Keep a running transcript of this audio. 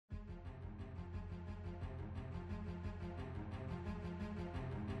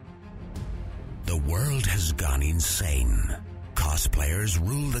The world has gone insane. Cosplayers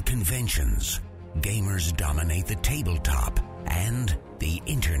rule the conventions. Gamers dominate the tabletop and the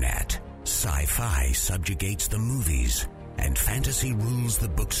internet. Sci-fi subjugates the movies, and fantasy rules the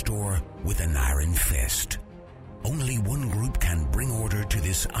bookstore with an iron fist. Only one group can bring order to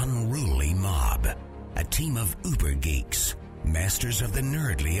this unruly mob. A team of uber geeks, masters of the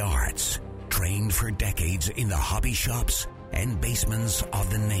nerdly arts, trained for decades in the hobby shops and basements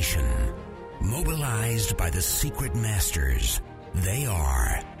of the nation. Mobilized by the secret masters, they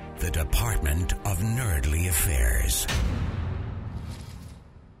are the Department of Nerdly Affairs.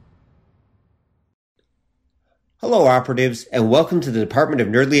 Hello, operatives, and welcome to the Department of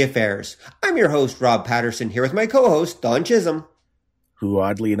Nerdly Affairs. I'm your host, Rob Patterson, here with my co-host, Don Chisholm. Who,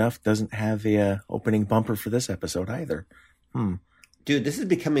 oddly enough, doesn't have a opening bumper for this episode either. Dude, this is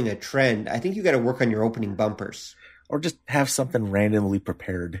becoming a trend. I think you got to work on your opening bumpers. Or just have something randomly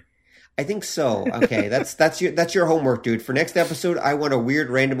prepared. I think so. Okay, that's your homework, dude. For next episode, I want a weird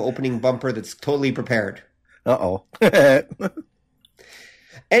random opening bumper that's totally prepared. Uh-oh.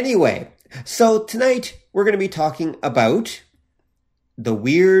 Anyway, so tonight we're going to be talking about the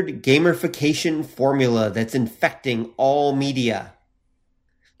weird gamification formula that's infecting all media.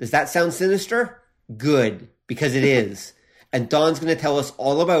 Does that sound sinister? Good, because it is. And Don's going to tell us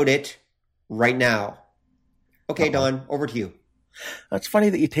all about it right now. Okay, Don, over to you. It's funny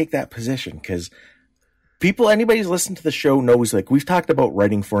that you take that position, because anybody who's listened to the show knows, like, we've talked about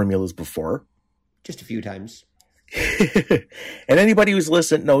writing formulas before. Just a few times. And anybody who's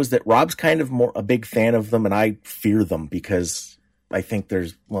listened knows that Rob's kind of a big fan of them, and I fear them because I think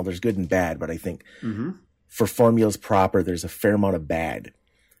there's good and bad, but I think for formulas proper, there's a fair amount of bad.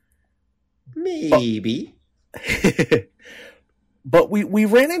 Maybe. But we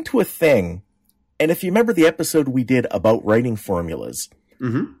ran into a thing, and if you remember the episode we did about writing formulas,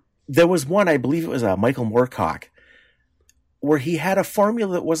 there was one, I believe it was Michael Moorcock, where he had a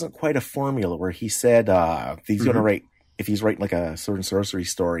formula that wasn't quite a formula, where he said if he's writing like a sword and sorcery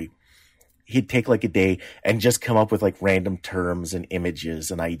story, he'd take like a day and just come up with like random terms and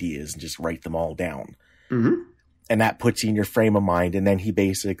images and ideas and just write them all down. And that puts you in your frame of mind, and then he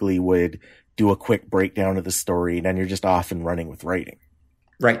basically would do a quick breakdown of the story, and then you're just off and running with writing.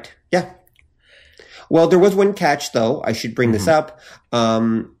 Right. Yeah. Well, there was one catch, though. I should bring this up.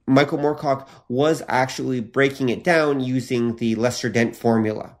 Michael Moorcock was actually breaking it down using the Lester-Dent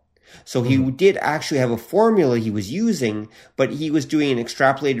formula. So he did actually have a formula he was using, but he was doing an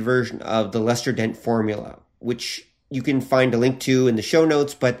extrapolated version of the Lester-Dent formula, which you can find a link to in the show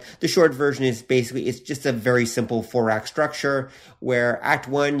notes. But the short version is basically, it's just a very simple 4-act structure where Act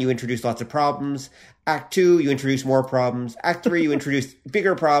 1, you introduce lots of problems. Act 2, you introduce more problems. Act 3, you introduce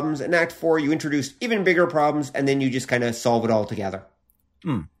bigger problems. And Act 4, you introduce even bigger problems. And then you just kind of solve it all together.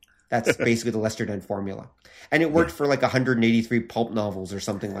 That's basically the Lester-Dent formula. And it worked for like 183 pulp novels or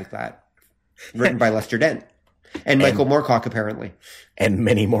something like that. Written by Lester-Dent. And Michael Moorcock, apparently. And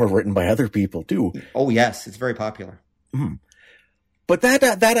many more written by other people, too. Oh, yes. It's very popular. But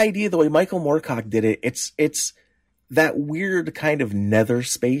that idea, the way Michael Moorcock did it, it's that weird kind of nether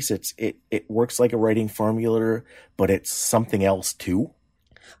space. It works like a writing formula, but it's something else, too.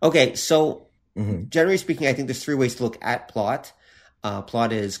 Okay, so generally speaking, I think there's 3 ways to look at plot.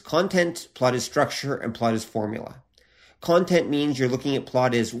 Plot is content, plot is structure, and plot is formula. Content means you're looking at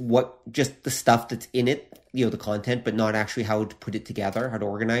plot as just the stuff that's in it, the content, but not actually how to put it together, how to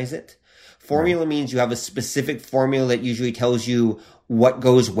organize it. Formula means you have a specific formula that usually tells you what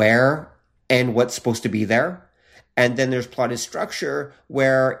goes where and what's supposed to be there. And then there's plot as structure,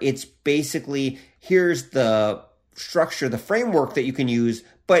 where it's basically, here's the structure, the framework that you can use,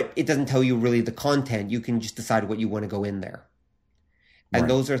 but it doesn't tell you really the content. You can just decide what you want to go in there. And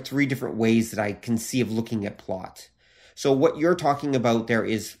those are 3 different ways that I can see of looking at plot. So what you're talking about there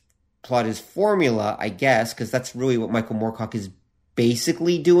is plot as formula, I guess, because that's really what Michael Moorcock is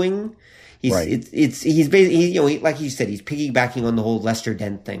basically doing. He's basically, like you said, he's piggybacking on the whole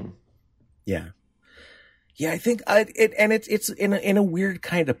Lester-Dent thing. Yeah. Yeah, I think it's in a weird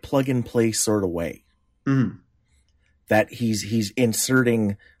kind of plug and play sort of way. That he's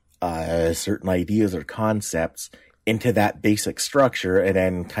inserting certain ideas or concepts into that basic structure and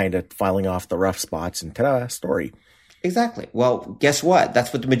then kind of filing off the rough spots and ta-da, story. Exactly. Well, guess what?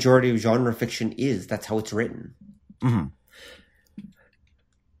 That's what the majority of genre fiction is. That's how it's written.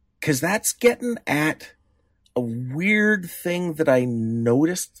 Because that's getting at a weird thing that I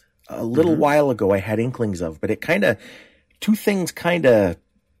noticed a little while ago. I had inklings of, but it kind of, 2 things kind of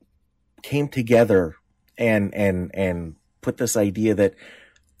came together and put this idea that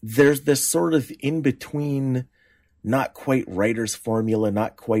there's this sort of in between not quite writer's formula,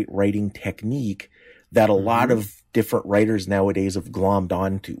 not quite writing technique that a lot of different writers nowadays have glommed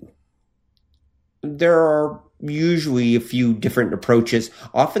onto? There are usually a few different approaches.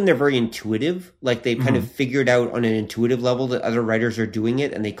 Often they're very intuitive, like they've kind of figured out on an intuitive level that other writers are doing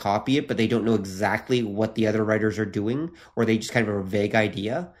it and they copy it, but they don't know exactly what the other writers are doing, or they just kind of have a vague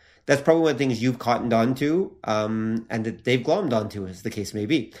idea. That's probably one of the things you've cottoned onto, and that they've glommed onto, as the case may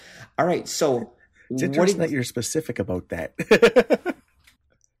be. All right, so it's interesting that you're specific about that.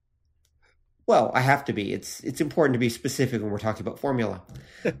 Well, I have to be. It's important to be specific when we're talking about formula.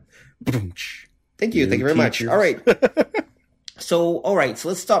 Thank you very much. All right. So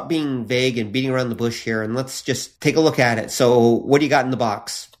let's stop being vague and beating around the bush here, and let's just take a look at it. So what do you got in the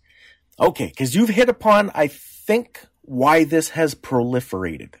box? Okay, because you've hit upon, I think, why this has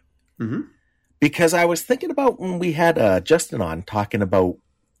proliferated. Mm-hmm. Because I was thinking about when we had Justin on talking about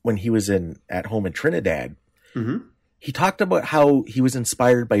when he was at home in Trinidad. Mm-hmm. He talked about how he was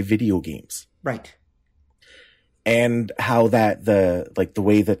inspired by video games. Right. And how that the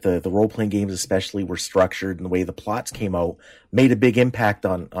way that the role-playing games especially were structured and the way the plots came out made a big impact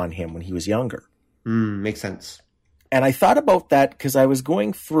on him when he was younger. Makes sense. And I thought about that because I was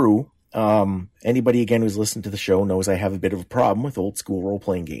going through, anybody again who's listened to the show knows I have a bit of a problem with old school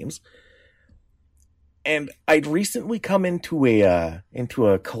role-playing games. And I'd recently come into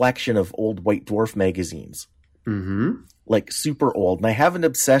a collection of old White Dwarf magazines. Mm-hmm. Like super old. And I have an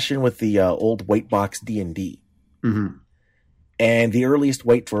obsession with the old white box D&D. Mm-hmm. And the earliest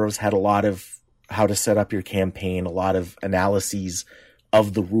White Dwarfs had a lot of how to set up your campaign, a lot of analyses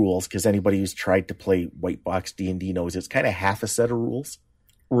of the rules, because anybody who's tried to play white box D&D knows it's kind of half a set of rules.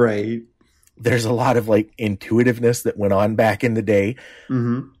 Right. There's a lot of like intuitiveness that went on back in the day.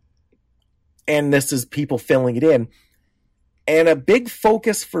 Mm-hmm. And this is people filling it in. And a big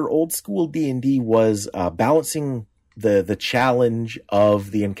focus for old school D&D was balancing the challenge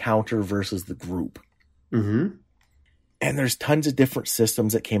of the encounter versus the group. Mm-hmm. And there's tons of different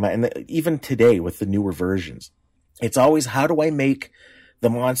systems that came out. And even today with the newer versions, it's always, how do I make the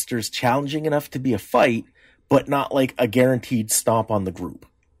monsters challenging enough to be a fight, but not like a guaranteed stomp on the group?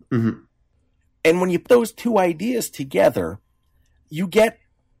 Mm-hmm. And when you put those two ideas together, you get,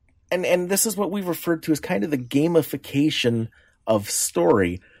 and this is what we've referred to as kind of the gamification of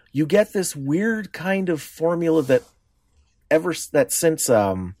story. You get this weird kind of formula that since,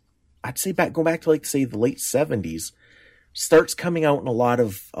 I'd say going back to like, say, the late 70s, starts coming out in a lot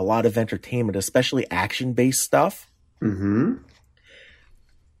of entertainment, especially action-based stuff. Mm-hmm.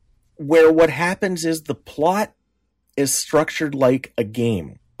 Where what happens is the plot is structured like a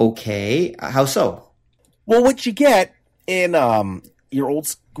game. Okay, how so? Well, what you get in your old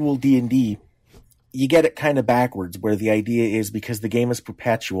school D&D, you get it kind of backwards, where the idea is, because the game is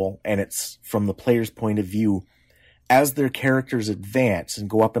perpetual and it's from the player's point of view, as their characters advance and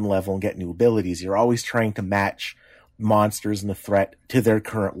go up in level and get new abilities, you're always trying to match monsters and the threat to their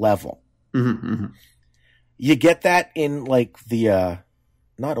current level. Mm-hmm, mm-hmm. You get that in like the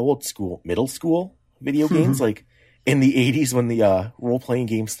not old school, middle school video games, like in the 80s when the role-playing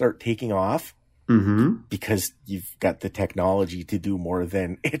games start taking off. Mm-hmm. Because you've got the technology to do more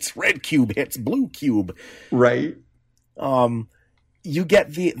than it's red cube, it's blue cube. Right. You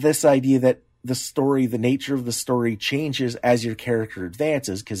get this idea that the nature of the story changes as your character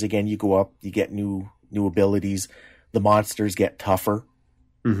advances, because again, you go up, you get new abilities, the monsters get tougher.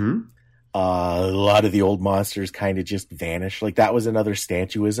 Mm-hmm. A lot of the old monsters kind of just vanish. Like, that was another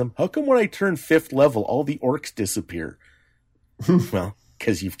statuism. How come when I turn 5th level, all the orcs disappear? Well,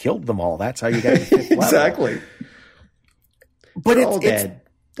 because you've killed them all. That's how you got to 5th level. Exactly. But it's all dead.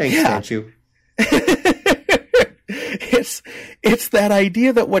 Thanks, statue. It's that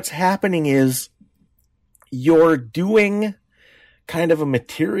idea that what's happening is you're doing kind of a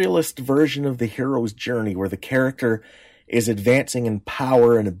materialist version of the hero's journey, where the character is advancing in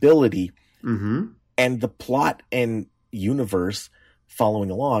power and ability, mm-hmm. and the plot and universe following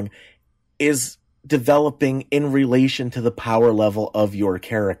along is developing in relation to the power level of your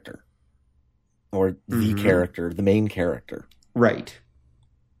character, or the mm-hmm. character, the main character. Right.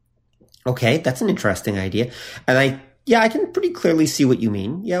 Okay, that's an interesting idea. And I can pretty clearly see what you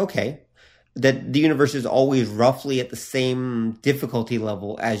mean. Yeah, okay. That the universe is always roughly at the same difficulty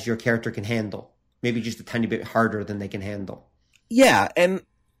level as your character can handle. Maybe just a tiny bit harder than they can handle. Yeah, and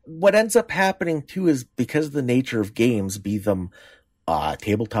what ends up happening, too, is because of the nature of games, be them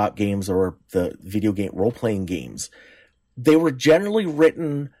tabletop games or the video game role-playing games, they were generally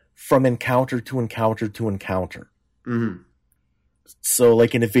written from encounter to encounter to encounter. Mm-hmm. So,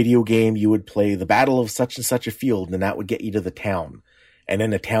 like in a video game, you would play the Battle of such and such a field, and that would get you to the town. And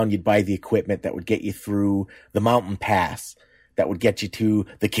in a town, you'd buy the equipment that would get you through the mountain pass, that would get you to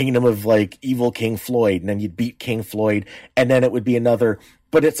the kingdom of like evil King Floyd. And then you'd beat King Floyd. And then it would be another,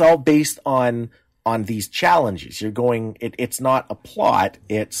 but it's all based on these challenges. You're going, it's not a plot.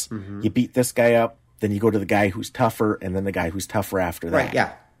 It's you beat this guy up, then you go to the guy who's tougher, and then the guy who's tougher after that. Right,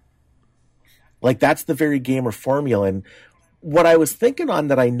 yeah. Like, that's the very gamer formula. And what I was thinking on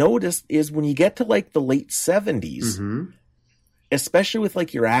that I noticed is when you get to like the late 70s, especially with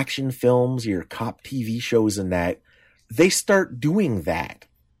like your action films, your cop TV shows and that, they start doing that.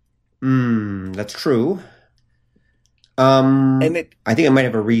 That's true. And I think I might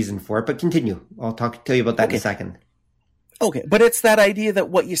have a reason for it, but continue. I'll tell you about that in a second. Okay, but it's that idea that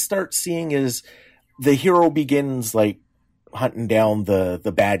what you start seeing is the hero begins like hunting down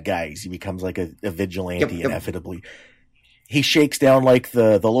the bad guys. He becomes like a vigilante inevitably. He shakes down like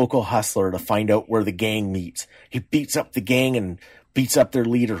the local hustler to find out where the gang meets. He beats up the gang and beats up their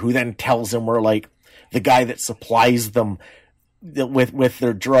leader, who then tells him where like the guy that supplies them with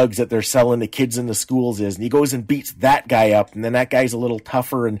their drugs that they're selling to kids in the schools is. And he goes and beats that guy up, and then that guy's a little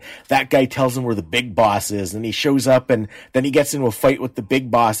tougher, and that guy tells him where the big boss is, and he shows up, and then he gets into a fight with the big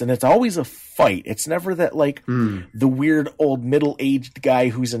boss, and it's always a fight. It's never that like the weird old middle-aged guy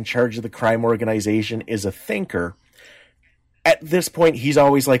who's in charge of the crime organization is a thinker. At this point, he's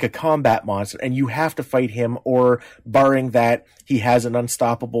always like a combat monster, and you have to fight him, or barring that, he has an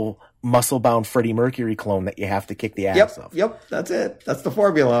unstoppable muscle-bound Freddie Mercury clone that you have to kick the ass of. Yep, that's it. That's the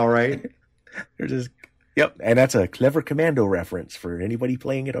formula, all right. And that's a clever Commando reference for anybody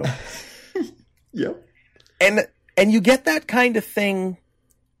playing it home. Yep. And you get that kind of thing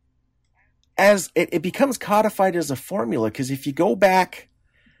as it becomes codified as a formula, because if you go back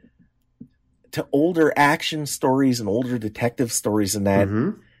to older action stories and older detective stories and that,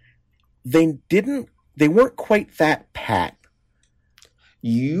 they weren't quite that pat.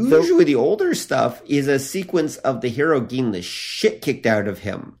 Usually the older stuff is a sequence of the hero getting the shit kicked out of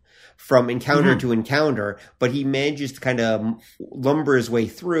him from encounter to encounter, but he manages to kind of lumber his way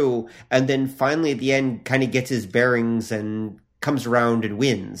through, and then finally at the end kind of gets his bearings and comes around and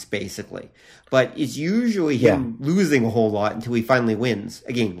wins, basically. But it's usually him losing a whole lot until he finally wins.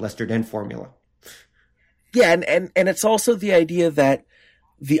 Again, Lester Dent formula. Yeah, and it's also the idea that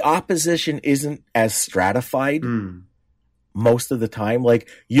the opposition isn't as stratified most of the time. Like,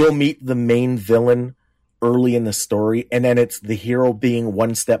 you'll meet the main villain early in the story, and then it's the hero being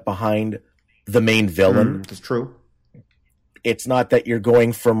one step behind the main villain. That's true. It's not that you're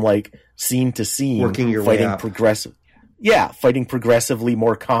going from like scene to scene, working your way up. Fighting progressively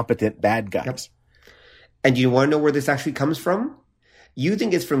more competent bad guys. Yep. And do you want to know where this actually comes from? You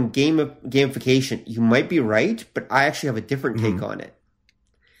think it's from gamification. You might be right, but I actually have a different take on it.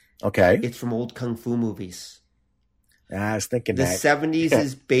 Okay. It's from old Kung Fu movies. I was thinking the 70s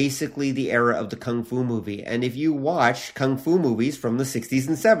is basically the era of the Kung Fu movie. And if you watch Kung Fu movies from the 60s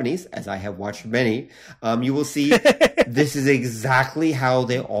and 70s, as I have watched many, you will see this is exactly how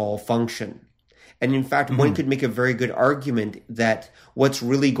they all function. And in fact, one could make a very good argument that what's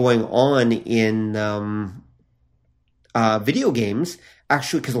really going on in video games,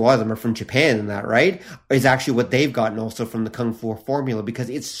 actually, because a lot of them are from Japan and that, right, is actually what they've gotten also from the Kung Fu formula, because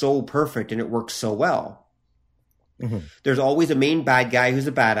it's so perfect and it works so well. There's always a main bad guy who's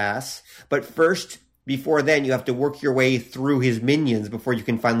a badass, but first, before then, you have to work your way through his minions before you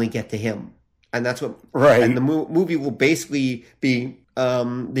can finally get to him. And that's what... Right. And the movie will basically be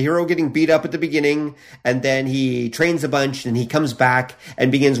the hero getting beat up at the beginning, and then he trains a bunch, and he comes back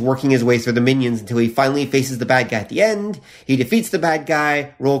and begins working his way through the minions until he finally faces the bad guy at the end. He defeats the bad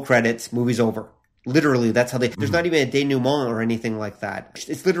guy, roll credits, movie's over. Literally, that's how they... There's not even a denouement or anything like that.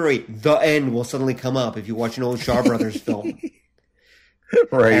 It's literally the end will suddenly come up if you watch an old Shaw Brothers film.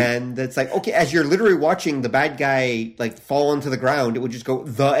 Right. And it's like, okay, as you're literally watching the bad guy like fall onto the ground, it would just go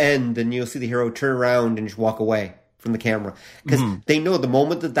the end, and you'll see the hero turn around and just walk away from the camera. Because they know the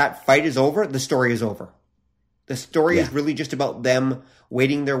moment that fight is over, the story is over. The story is really just about them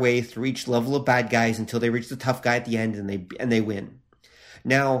wading their way through each level of bad guys until they reach the tough guy at the end, and they win.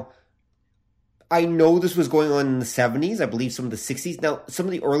 Now, I know this was going on in the 70s, I believe some of the 60s. Now, some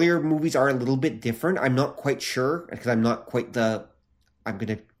of the earlier movies are a little bit different. I'm not quite sure, because I'm not quite I'm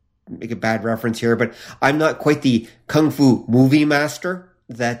going to make a bad reference here, but I'm not quite the Kung Fu movie master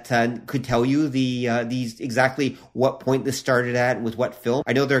that could tell you these exactly what point this started at with what film.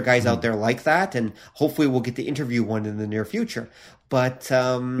 I know there are guys out there like that, and hopefully we'll get to interview one in the near future. But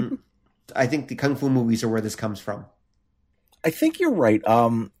I think the Kung Fu movies are where this comes from. I think you're right.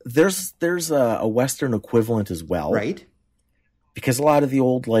 There's a Western equivalent as well. Right. Because a lot of the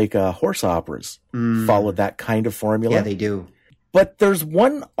old, like, horse operas followed that kind of formula. Yeah, they do. But there's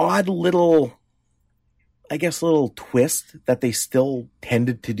one odd little, I guess, little twist that they still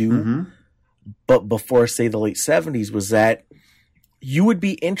tended to do, but before, say, the late 70s, was that you would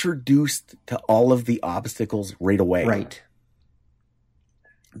be introduced to all of the obstacles right away. Right.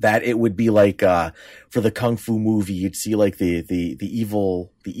 That it would be like, for the Kung Fu movie, you'd see like the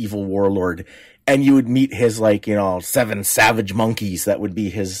evil warlord, and you would meet his, like, 7 savage monkeys that would be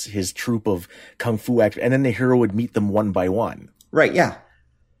his troop of Kung Fu actors, and then the hero would meet them one by one. Right, yeah.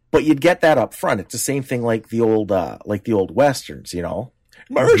 But you'd get that up front. It's the same thing like the old Westerns,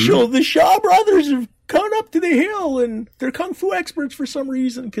 Marshall, the Shaw brothers have gone up to the hill, and they're Kung Fu experts for some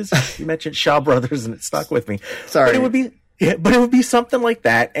reason, because you mentioned Shaw brothers, and it stuck with me. Sorry. But it would be something like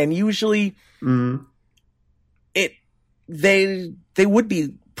that, and usually they would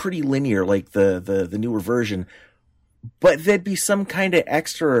be pretty linear, like the newer version, but there'd be some kind of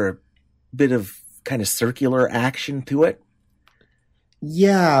extra bit of kind of circular action to it.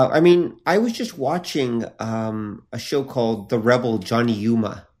 Yeah, I mean, I was just watching a show called The Rebel Johnny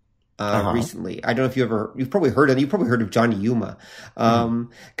Yuma recently. I don't know if you've probably heard of Johnny Yuma,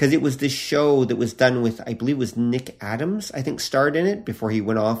 because it was this show that was done with, I believe it was Nick Adams, I think, starred in it before he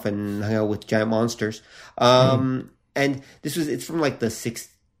went off and hung out with giant monsters. And it's from like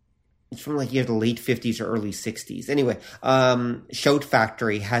it's from like either the late 50s or early 60s. Anyway, Shout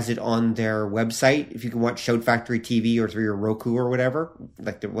Factory has it on their website. If you can watch Shout Factory TV or through your Roku or whatever,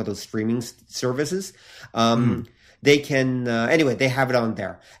 like one of those streaming services, they can, anyway, they have it on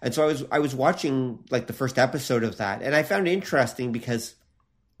there. And so I was watching like the first episode of that, and I found it interesting because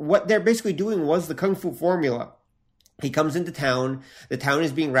what they're basically doing was the Kung Fu formula. He comes into town. The town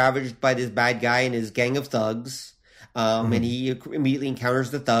is being ravaged by this bad guy and his gang of thugs. And he immediately encounters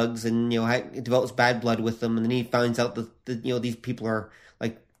the thugs and, develops bad blood with them. And then he finds out that these people are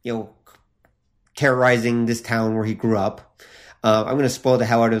like, terrorizing this town where he grew up. I'm going to spoil the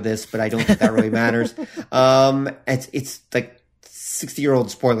hell out of this, but I don't think that really matters. It's like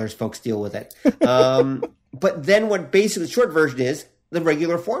 60-year-old spoilers, folks, deal with it. But then what basically the short version is, the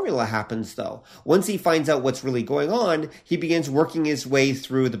regular formula happens, though. Once he finds out what's really going on, he begins working his way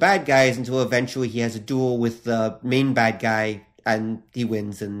through the bad guys until eventually he has a duel with the main bad guy, and he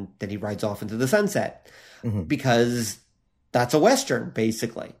wins, and then he rides off into the sunset. Because that's a Western,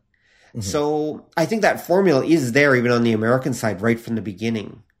 basically. So I think that formula is there even on the American side right from the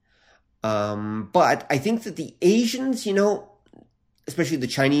beginning. But I think that the Asians, especially the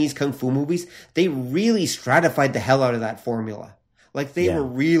Chinese Kung Fu movies, they really stratified the hell out of that formula. Like, they were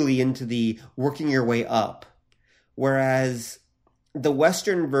really into the working your way up. Whereas the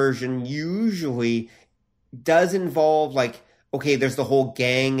Western version usually does involve, like, okay, there's the whole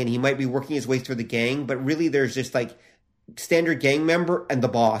gang, and he might be working his way through the gang, but really there's just, like, standard gang member and the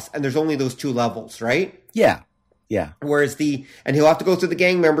boss, and there's only those 2 levels, right? Yeah. Yeah. Whereas and he'll have to go through the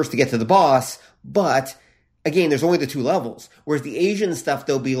gang members to get to the boss, but again, there's only the 2 levels. Whereas the Asian stuff,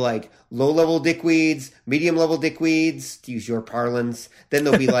 they'll be like low-level dickweeds, medium-level dickweeds, to use your parlance. Then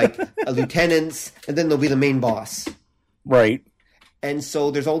there'll be like lieutenants, and then there'll be the main boss. Right. And so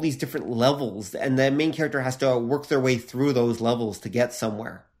there's all these different levels, and the main character has to work their way through those levels to get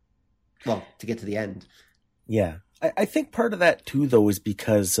somewhere. Well, to get to the end. Yeah. I think part of that, too, though, is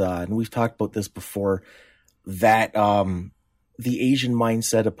because, and we've talked about this before, that the Asian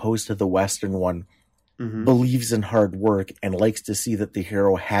mindset opposed to the Western one believes in hard work and likes to see that the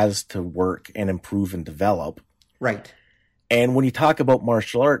hero has to work and improve and develop. Right. And when you talk about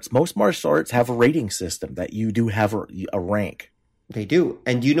martial arts, most martial arts have a rating system that you do have a rank. They do.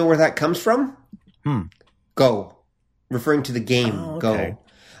 And do you know where that comes from? Go. Referring to the game, Go.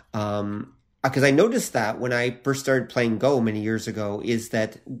 Because I noticed that when I first started playing Go many years ago, is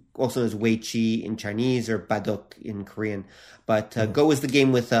that also as Wei Chi in Chinese or Baduk in Korean. But Go is the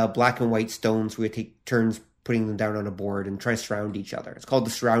game with black and white stones where you take turns putting them down on a board and try to surround each other. It's called the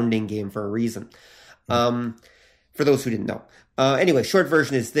surrounding game for a reason. For those who didn't know. Anyway, short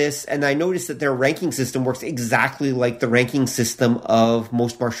version is this, and I noticed that their ranking system works exactly like the ranking system of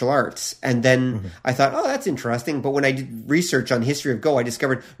most martial arts. And then I thought, oh, that's interesting. But when I did research on the history of Go, I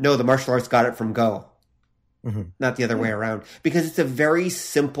discovered, no, the martial arts got it from Go. Not the other way around. Because it's a very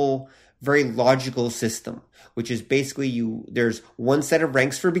simple, very logical system, which is basically there's one set of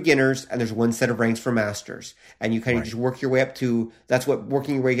ranks for beginners and there's one set of ranks for masters. And you kind of just work your way up to, that's what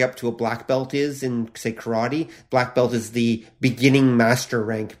working your way up to a black belt is in, say, karate. Black belt is the beginning master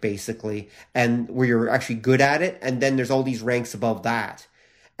rank, basically, and where you're actually good at it. And then there's all these ranks above that.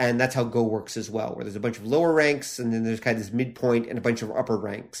 And that's how Go works as well, where there's a bunch of lower ranks and then there's kind of this midpoint and a bunch of upper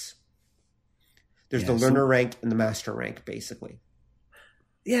ranks. There's the learner rank and the master rank, basically.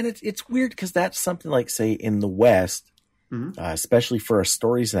 Yeah, and it's weird because that's something like, say, in the West, especially for our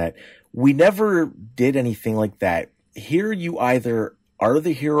stories, that we never did anything like that. Here you either are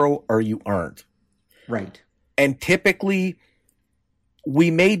the hero or you aren't. Right. And typically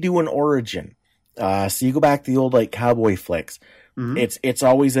we may do an origin. So you go back to the old like cowboy flicks. It's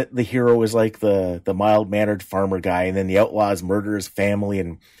always that the hero is like the mild-mannered farmer guy, and then the outlaws murder his family,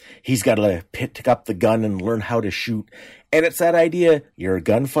 and he's got to pick up the gun and learn how to shoot. And it's that idea: you're a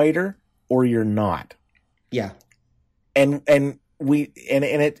gunfighter or you're not. Yeah. And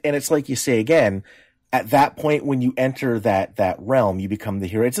it's like you say again. At that point, when you enter that realm, you become the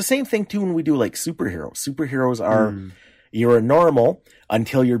hero. It's the same thing too when we do like superheroes. Superheroes are you're a normal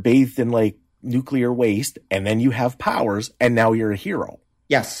until you're bathed in like nuclear waste, and then you have powers, and now you're a hero.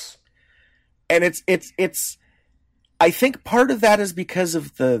 Yes. And it's I think part of that is because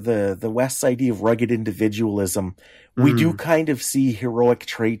of the West's idea of rugged individualism. We do kind of see heroic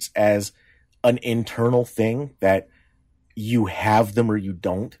traits as an internal thing that you have them or you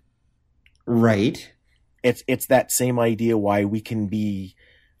don't. Right. It's that same idea why we can be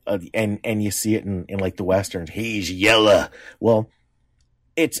and you see it in like the Westerns. He's yellow. Well,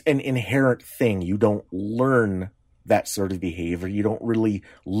 it's an inherent thing. You don't learn that sort of behavior. You don't really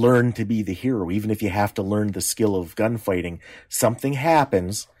learn to be the hero. Even if you have to learn the skill of gunfighting, something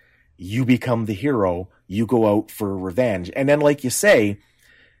happens, you become the hero, you go out for revenge. And then, like you say,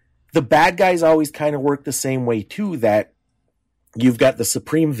 the bad guys always kind of work the same way too, that you've got the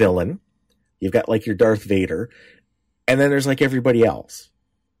supreme villain, you've got like your Darth Vader, and then there's like everybody else.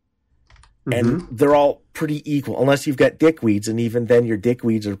 And they're all pretty equal, unless you've got dickweeds, and even then your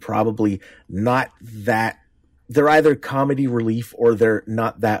dickweeds are probably not that. They're either comedy relief or they're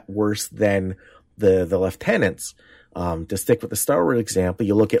not that worse than the lieutenants. To stick with the Star Wars example,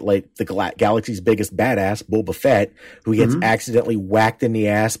 you look at like the galaxy's biggest badass, Boba Fett, who gets accidentally whacked in the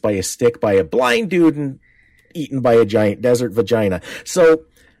ass by a stick by a blind dude and eaten by a giant desert vagina. So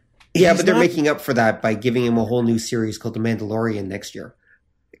yeah, but they're making up for that by giving him a whole new series called The Mandalorian next year.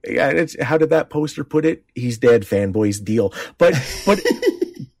 Yeah, how did that poster put it? He's dead, fanboys, deal. But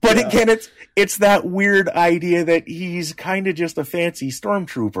again, it's that weird idea that he's kind of just a fancy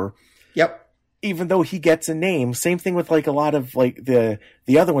stormtrooper. Yep. Even though he gets a name. Same thing with like a lot of like the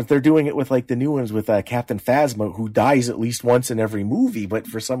other ones. They're doing it with like the new ones with Captain Phasma, who dies at least once in every movie, but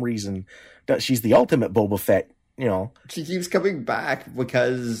for some reason she's the ultimate Boba Fett. You know, she keeps coming back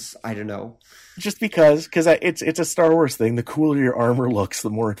because I don't know. Just because it's a Star Wars thing. The cooler your armor looks, the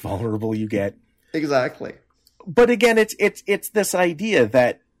more vulnerable you get. Exactly. But again, it's this idea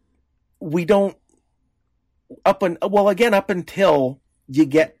that we don't up until you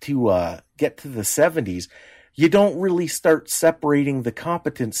get to the 70s, you don't really start separating the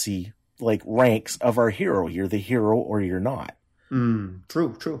competency like ranks of our hero. You're the hero or you're not.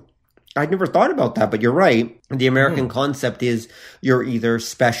 True. I'd never thought about that, but you're right. The American concept is you're either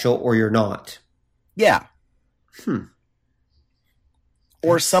special or you're not. Yeah.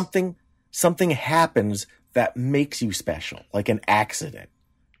 Or something happens that makes you special, like an accident.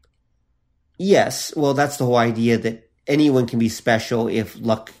 Yes. Well, that's the whole idea that anyone can be special if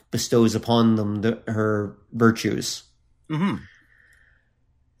luck bestows upon them her virtues.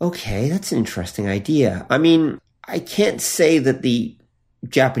 Okay, that's an interesting idea. I mean, I can't say that the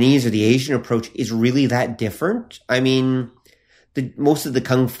Japanese or the Asian approach is really that different. I mean, most of the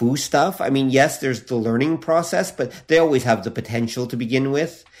kung fu stuff, I mean, yes, there's the learning process, but they always have the potential to begin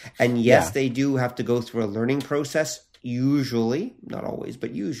with. And yes, they do have to go through a learning process, usually, not always,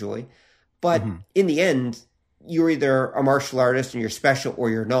 but usually. But in the end, you're either a martial artist and you're special or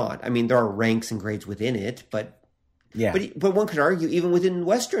you're not. I mean, there are ranks and grades within it, but but one could argue even within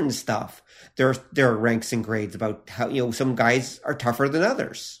Western stuff, there are ranks and grades about how, you know, some guys are tougher than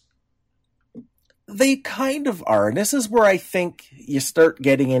others. They kind of are, and this is where I think you start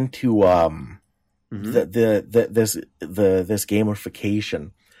getting into this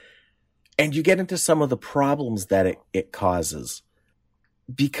gamification, and you get into some of the problems that it causes,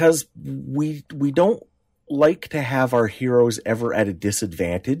 because we don't like to have our heroes ever at a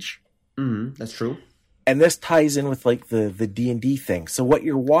disadvantage. That's true. And this ties in with like the D&D thing. So what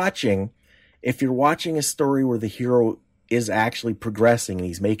you're watching, if you're watching a story where the hero is actually progressing and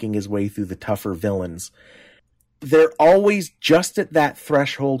he's making his way through the tougher villains, they're always just at that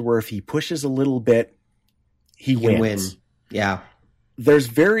threshold where if he pushes a little bit, he wins. Yeah. There's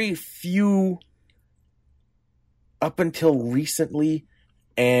very few up until recently,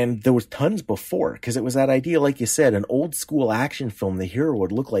 and there was tons before, because it was that idea, like you said, an old school action film, the hero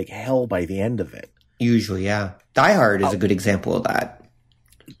would look like hell by the end of it. Usually, yeah. Die Hard is a good example of that.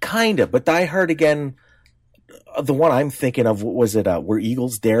 Kind of, but Die Hard, again, the one I'm thinking of, was it Where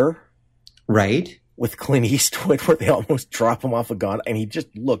Eagles Dare? Right. with Clint Eastwood where they almost drop him off a gun and he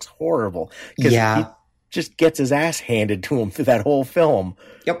just looks horrible. Because he just gets his ass handed to him through that whole film.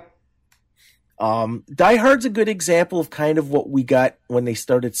 Yep. Die Hard's a good example of kind of what we got when they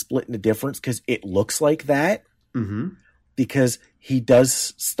started splitting the difference, because it looks like that. Mm-hmm. Because he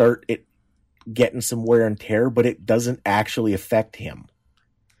does start it getting some wear and tear, but it doesn't actually affect him.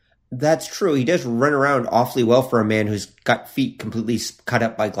 That's true. He does run around awfully well for a man who's got feet completely cut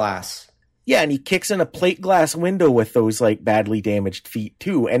up by glass. Yeah, and he kicks in a plate glass window with those like badly damaged feet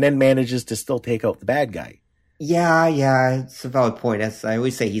too, and then manages to still take out the bad guy. Yeah, it's a valid point. As I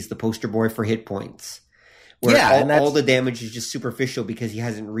always say, he's the poster boy for hit points. Where all the damage is just superficial because he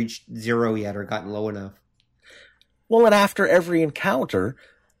hasn't reached zero yet or gotten low enough. Well, and after every encounter,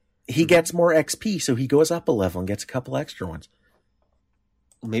 he gets more XP, so he goes up a level and gets a couple extra ones.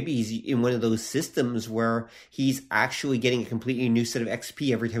 Maybe he's in one of those systems where he's actually getting a completely new set of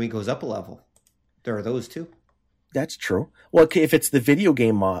XP every time he goes up a level. There are those too. That's true. Well, if it's the video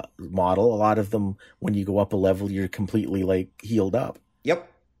game model, a lot of them, when you go up a level, you're completely like healed up. Yep.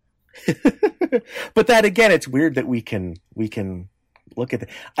 But that again, it's weird that we can look at that.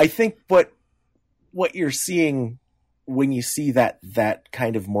 I think what you're seeing when you see that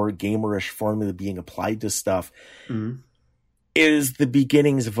kind of more gamerish formula being applied to stuff is the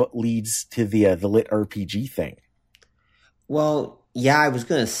beginnings of what leads to the lit RPG thing. Well, yeah, I was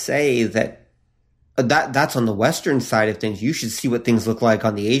going to say that's on the Western side of things. You should see what things look like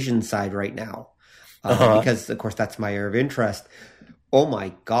on the Asian side right now. Because, of course, that's my area of interest. Oh,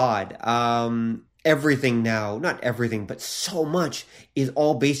 my God. Everything now, not everything, but so much is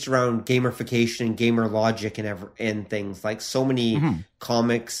all based around gamification and gamer logic and things. Like so many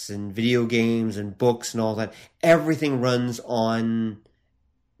comics and video games and books and all that. Everything runs on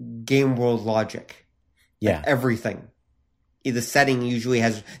game world logic. Yeah. Like everything. The setting usually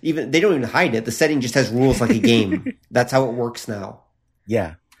has, they don't even hide it. The setting just has rules like a game. That's how it works now.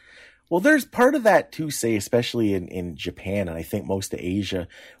 Yeah. Well, there's part of that too, say, especially in Japan, and I think most of Asia,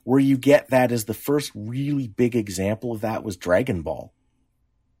 where you get that as the first really big example of that was Dragon Ball.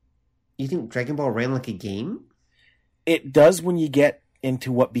 You think Dragon Ball ran like a game? It does when you get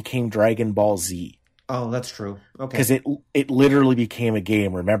into what became Dragon Ball Z. Oh, that's true. Okay. Because it literally became a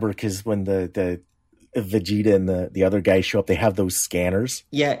game. Remember, because when the Vegeta and the other guys show up, they have those scanners.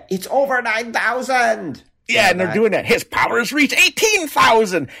 Yeah, it's over 9,000! Yeah, and they're doing that. His powers reach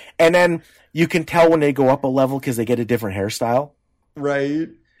 18,000! And then you can tell when they go up a level because they get a different hairstyle. Right.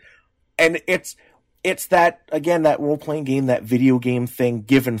 And it's that, again, that role-playing game, that video game thing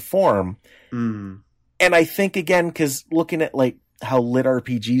given form. And I think, again, because looking at like how lit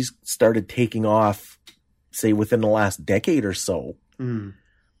RPGs started taking off, say, within the last decade or so,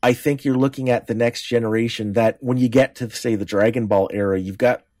 I think you're looking at the next generation that when you get to, say, the Dragon Ball era, you've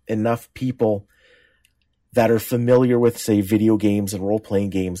got enough people that are familiar with, say, video games and role-playing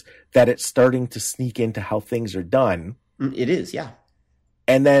games, that it's starting to sneak into how things are done. It is, yeah.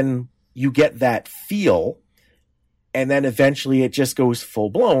 And then you get that feel, and then eventually it just goes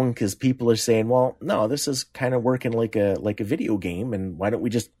full-blown because people are saying, well, no, this is kind of working like a video game, and why don't we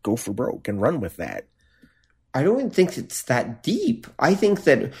just go for broke and run with that? I don't even think it's that deep. I think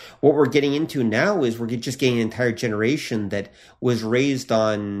that what we're getting into now is we're just getting an entire generation that was raised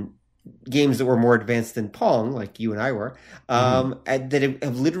on games that were more advanced than Pong, like you and I were, that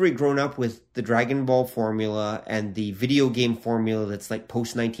have literally grown up with the Dragon Ball formula and the video game formula that's like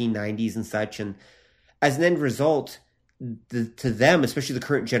post-1990s and such. And as an end result, to them, especially the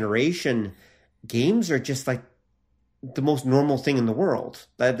current generation, games are just like the most normal thing in the world.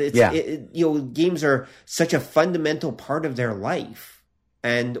 Games are such a fundamental part of their life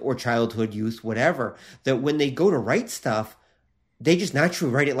or childhood, youth, whatever, that when they go to write stuff, they just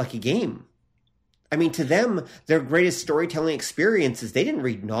naturally write it like a game. I mean, to them, their greatest storytelling experiences, they didn't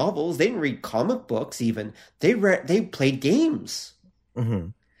read novels, they didn't read comic books even. They played games.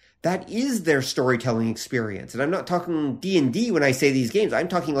 That is their storytelling experience. And I'm not talking D&D when I say these games. I'm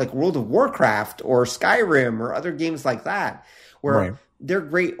talking like World of Warcraft or Skyrim or other games like that, where they're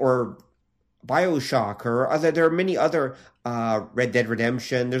great, or BioShock, or there are many other Red Dead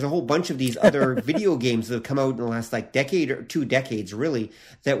Redemption. There's a whole bunch of these other video games that have come out in the last like decade or 2 decades, really,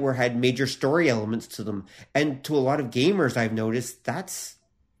 that had major story elements to them. And to a lot of gamers, I've noticed that's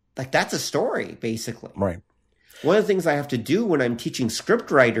a story, basically. Right. One of the things I have to do when I'm teaching script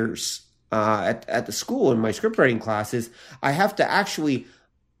writers at the school in my script writing classes, I have to actually,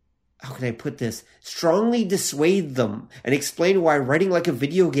 how can I put this, strongly dissuade them and explain why writing like a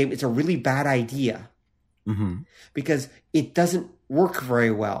video game is a really bad idea. Because it doesn't work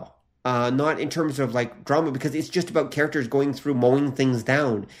very well. not in terms of like drama, because it's just about characters going through mowing things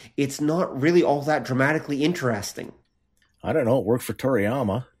down. It's not really all that dramatically interesting. I don't know. It worked for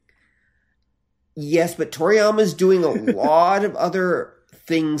Toriyama. Yes, but Toriyama's doing a lot of other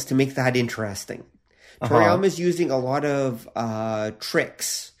things to make that interesting. Toriyama's using a lot of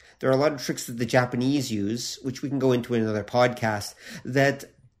tricks. There are a lot of tricks that the Japanese use, which we can go into in another podcast, that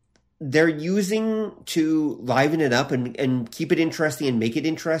they're using to liven it up and keep it interesting and make it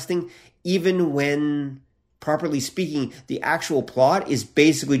interesting, even when, properly speaking, the actual plot is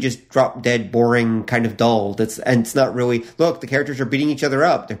basically just drop dead, boring, kind of dull. And it's not really, look, the characters are beating each other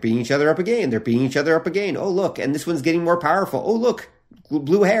up. They're beating each other up again. They're beating each other up again. Oh, look, and this one's getting more powerful. Oh, look,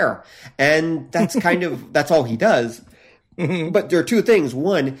 blue hair. And that's kind of, that's all he does. But there are two things.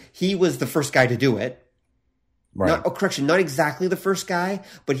 One, he was the first guy to do it. Right. Not exactly the first guy,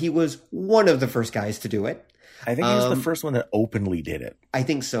 but he was one of the first guys to do it. I think he was the first one that openly did it. I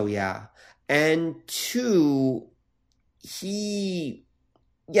think so, yeah. And two,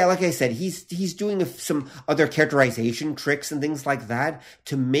 like I said, he's doing some other characterization tricks and things like that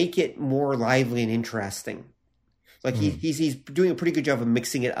to make it more lively and interesting. Like he's doing a pretty good job of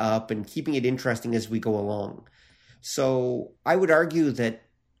mixing it up and keeping it interesting as we go along. So I would argue that,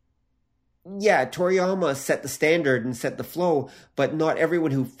 yeah, Toriyama set the standard and set the flow, but not everyone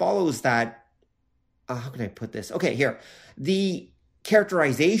who follows that. How can I put this? Okay, here. The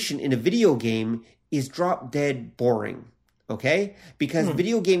characterization in a video game is drop dead boring, okay? Because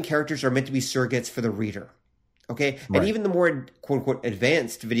video game characters are meant to be surrogates for the reader, okay? Right. And even the more, quote-unquote,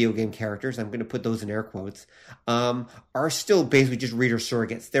 advanced video game characters, I'm going to put those in air quotes, are still basically just reader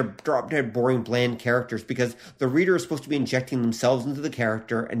surrogates. They're drop dead boring, bland characters because the reader is supposed to be injecting themselves into the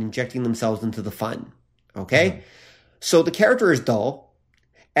character and injecting themselves into the fun, okay? So the character is dull,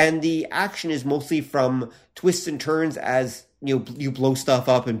 and the action is mostly from twists and turns as you blow stuff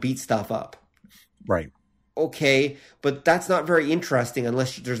up and beat stuff up. Right. Okay, but that's not very interesting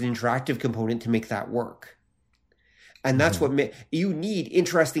unless there's an interactive component to make that work. And that's what you need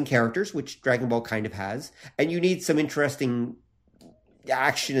interesting characters, which Dragon Ball kind of has, and you need some interesting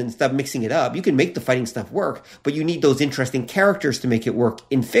action and stuff mixing it up. You can make the fighting stuff work, but you need those interesting characters to make it work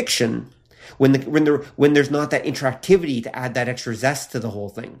in fiction when there's not that interactivity to add that extra zest to the whole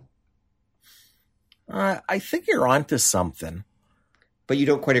thing. I think you're onto something. But you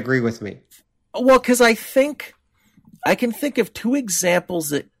don't quite agree with me. Well, because I can think of two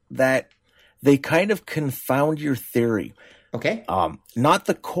examples that they kind of confound your theory. Okay. Not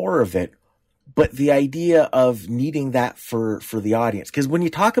the core of it, but the idea of needing that for the audience. Because when you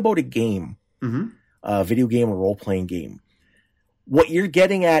talk about a game, a video game or role-playing game, what you're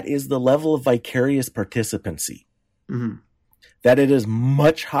getting at is the level of vicarious participancy. That it is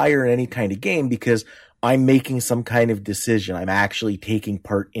much higher in any kind of game because I'm making some kind of decision. I'm actually taking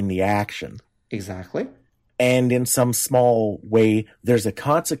part in the action. Exactly. And in some small way, there's a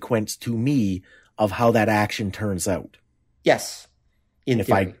consequence to me of how that action turns out. Yes. In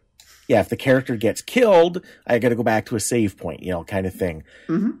theory. If the character gets killed, I got to go back to a save point, kind of thing.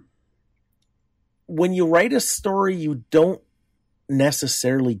 When you write a story, you don't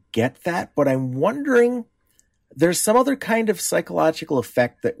necessarily get that, but I'm wondering, there's some other kind of psychological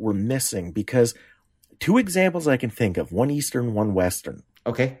effect that we're missing, because two examples I can think of, one Eastern, one Western.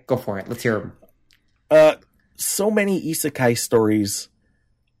 Okay, go for it. Let's hear them. So many isekai stories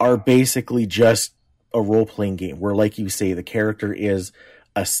are basically just a role-playing game where, like you say, the character is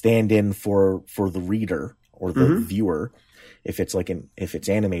a stand-in for the reader or the viewer, if it's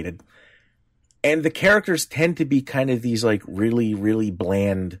animated. And the characters tend to be kind of these like really, really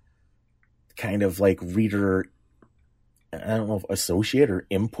bland kind of like reader, I don't know if associate or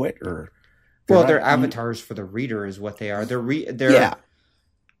input or. They're avatars for the reader is what they are. They're reader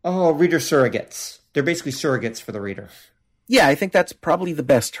surrogates. They're basically surrogates for the reader. Yeah, I think that's probably the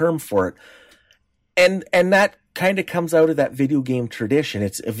best term for it. And that kind of comes out of that video game tradition.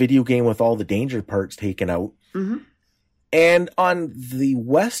 It's a video game with all the danger parts taken out. And on the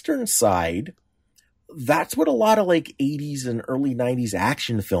Western side, that's what a lot of like 80s and early 90s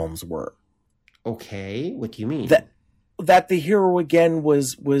action films were. Okay, what do you mean? That the hero again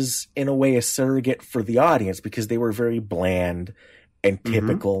was in a way a surrogate for the audience because they were very bland and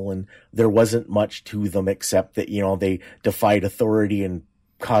typical, and there wasn't much to them except that, they defied authority and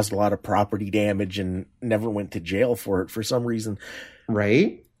caused a lot of property damage and never went to jail for it for some reason.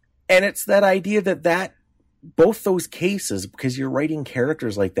 Right. And it's that idea that both those cases, because you're writing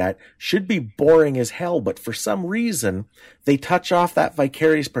characters like that, should be boring as hell, but for some reason they touch off that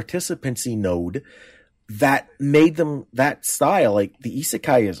vicarious participancy node that made them that style. Like the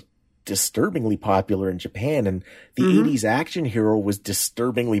isekai is disturbingly popular in Japan, and the 80s action hero was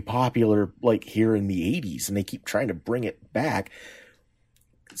disturbingly popular like here in the 80s, and they keep trying to bring it back.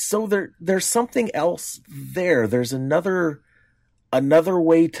 So there's something else there. There's another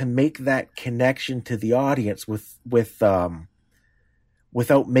way to make that connection to the audience without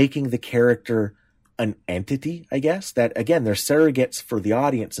making the character an entity, I guess. That, again, they're surrogates for the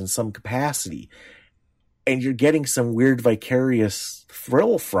audience in some capacity. And you're getting some weird vicarious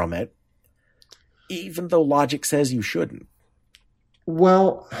thrill from it, even though logic says you shouldn't.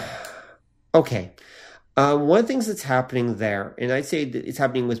 Well, okay. One of the things that's happening there, and I'd say that it's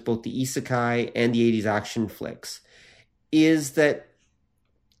happening with both the isekai and the 80s action flicks, is that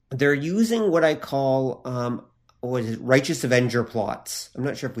they're using what I call righteous Avenger plots. I'm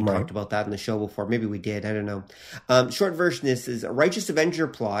not sure if we talked about that in the show before. Maybe we did. I don't know. Short version is a righteous Avenger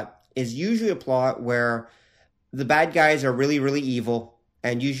plot is usually a plot where the bad guys are really, really evil,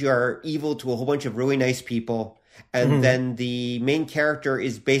 and usually are evil to a whole bunch of really nice people. And then the main character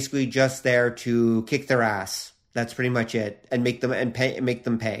is basically just there to kick their ass. That's pretty much it, and make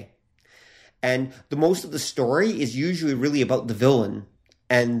them pay. And the most of the story is usually really about the villain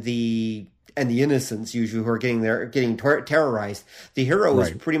and the innocents, usually, who are getting terrorized. The hero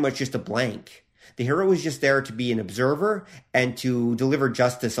is pretty much just a blank. The hero is just there to be an observer and to deliver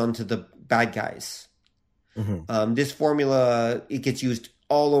justice onto the bad guys. This formula, it gets used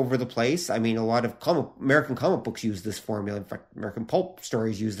all over the place. I mean, a lot of American comic books use this formula. In fact, American pulp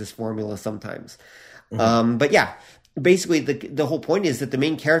stories use this formula sometimes. But yeah, basically the whole point is that the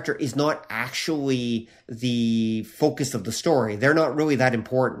main character is not actually the focus of the story. They're not really that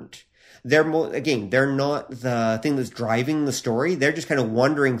important. They're not the thing that's driving the story. They're just kind of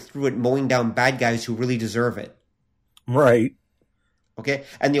wandering through it, mowing down bad guys who really deserve it. Right. Okay.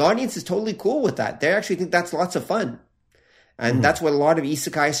 And the audience is totally cool with that. They actually think that's lots of fun. And that's what a lot of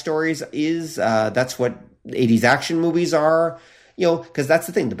isekai stories is. That's what 80s action movies are. You know, because that's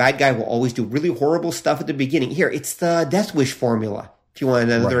the thing. The bad guy will always do really horrible stuff at the beginning. Here, it's the Death Wish formula. If you want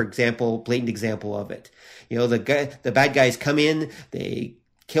another blatant example of it. You know, the bad guys come in, they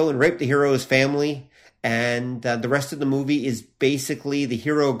kill and rape the hero's family, and the rest of the movie is basically the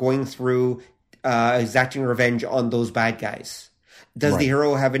hero going through exacting revenge on those bad guys. Does the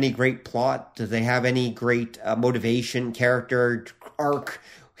hero have any great plot? Do they have any great motivation, character, arc,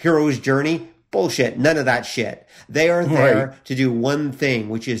 hero's journey? Bullshit. None of that shit. They are there to do one thing,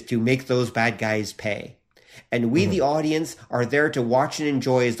 which is to make those bad guys pay. And we, the audience, are there to watch and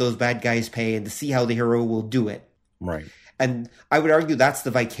enjoy as those bad guys pay and to see how the hero will do it. Right. And I would argue that's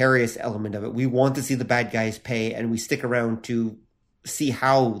the vicarious element of it. We want to see the bad guys pay, and we stick around to see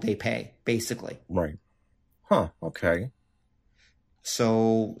how they pay, basically. Right. Huh. Okay.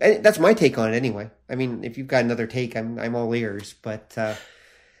 So that's my take on it anyway. I mean, if you've got another take, I'm all ears. But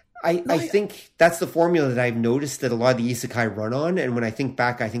I think that's the formula that I've noticed that a lot of the isekai run on. And when I think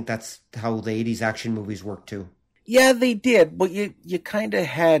back, I think that's how the 80s action movies work too. Yeah, they did. But you kind of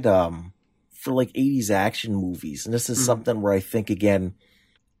had, for like 80s action movies, and this is something where I think, again,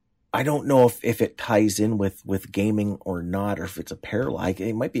 I don't know if it ties in with gaming or not, or if it's a parallel.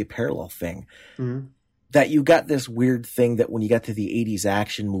 It might be a parallel thing. That you got this weird thing that when you got to the 80s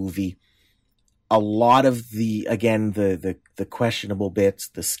action movie, a lot of the questionable bits,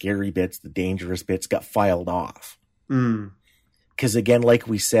 the scary bits, the dangerous bits got filed off. Because again, like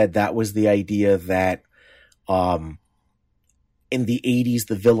we said, that was the idea that in the 80s,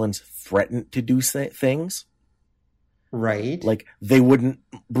 the villains threatened to do things. Right. Like they wouldn't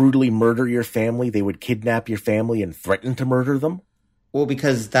brutally murder your family. They would kidnap your family and threaten to murder them. Well,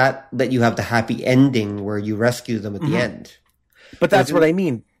 because that you have the happy ending where you rescue them at the end. But that's what I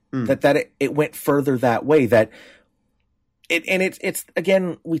mean. That it went further that way. It's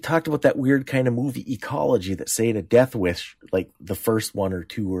again, we talked about that weird kind of movie ecology that, say, in a Death Wish, like the first one or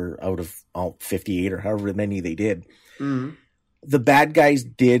two were out of all 58 or however many they did. The bad guys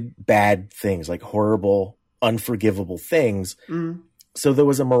did bad things, like horrible, unforgivable things. So there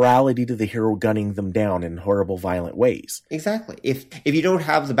was a morality to the hero gunning them down in horrible, violent ways. Exactly. If you don't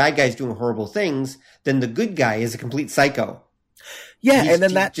have the bad guys doing horrible things, then the good guy is a complete psycho. Yeah, and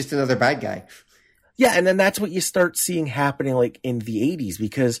then that's just another bad guy. Yeah, and then that's what you start seeing happening like in the 80s,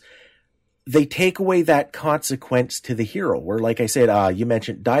 because they take away that consequence to the hero. Where, like I said, you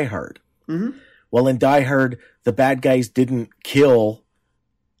mentioned Die Hard. Well, in Die Hard, the bad guys didn't kill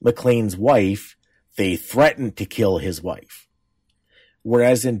McClane's wife. They threatened to kill his wife.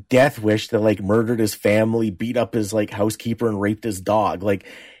 Whereas in Death Wish, they like murdered his family, beat up his like housekeeper, and raped his dog. Like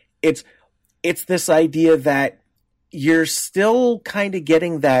it's this idea that you're still kind of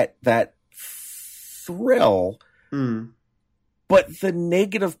getting that thrill, but the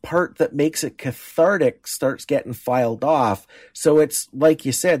negative part that makes it cathartic starts getting filed off. So it's like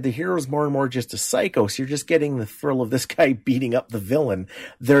you said, the hero's more and more just a psycho. So you're just getting the thrill of this guy beating up the villain.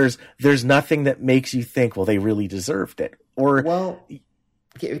 There's nothing that makes you think, well, they really deserved it. Or, well,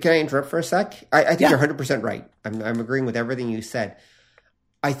 can I interrupt for a sec? I think you're 100% right. I'm agreeing with everything you said.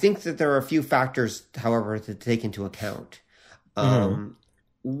 I think that there are a few factors, however, to take into account.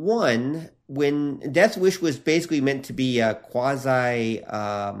 One, when Death Wish was basically meant to be a quasi,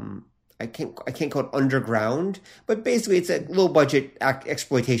 I can't call it underground, but basically it's a low budget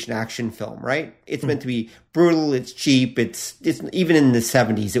exploitation action film, right? It's meant to be brutal. It's cheap. It's even in the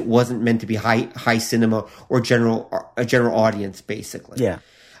 70s, it wasn't meant to be high cinema or a general audience, basically. Yeah.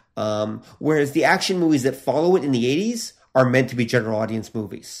 Whereas the action movies that follow it in the 80s are meant to be general audience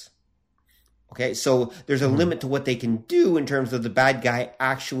movies. Okay, so there's a limit to what they can do in terms of the bad guy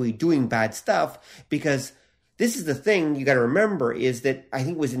actually doing bad stuff, because this is the thing you got to remember is that I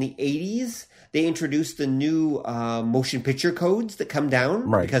think it was in the 80s they introduced the new motion picture codes that come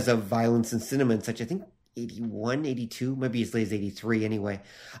down because of violence in cinema and such. I think 81, 82, maybe as late as 83 anyway.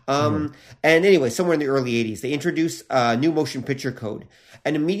 And anyway, somewhere in the early 80s, they introduced a new motion picture code.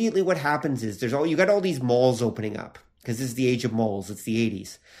 And immediately what happens is you got all these malls opening up, because this is the age of malls. It's the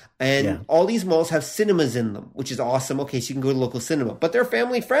 80s. And all these malls have cinemas in them, which is awesome. Okay, so you can go to local cinema. But they're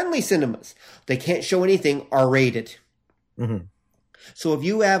family-friendly cinemas. They can't show anything R-rated. So if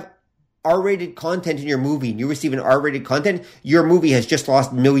you have R-rated content in your movie and you receive an R-rated content, your movie has just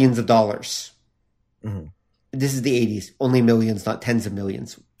lost millions of dollars. This is the 80s. Only millions, not tens of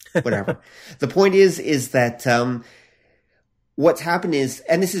millions. Whatever. The point is that what's happened is,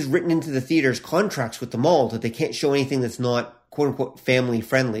 and this is written into the theater's contracts with the mall, that they can't show anything that's not quote-unquote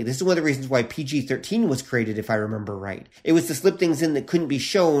family-friendly. This is one of the reasons why PG-13 was created, if I remember right. It was to slip things in that couldn't be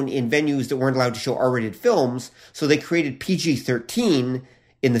shown in venues that weren't allowed to show R-rated films, so they created PG-13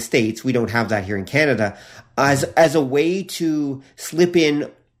 in the States. We don't have that here in Canada, as a way to slip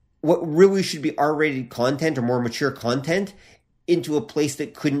in what really should be R-rated content or more mature content into a place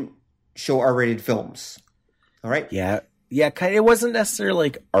that couldn't show R-rated films. All right? Yeah, kind of, it wasn't necessarily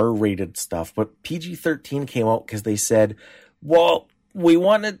like R-rated stuff, but PG-13 came out because they said, well, we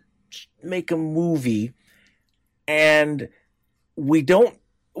want to make a movie and we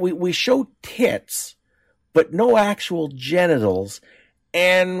show tits, but no actual genitals.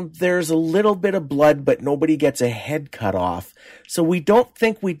 And there's a little bit of blood, but nobody gets a head cut off. So we don't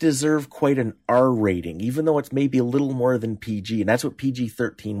think we deserve quite an R rating, even though it's maybe a little more than PG. And that's what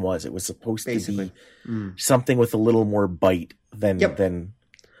PG-13 was. It was supposed to be something with a little more bite than.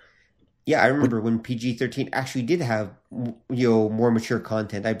 Yeah, I remember when PG-13 actually did have, more mature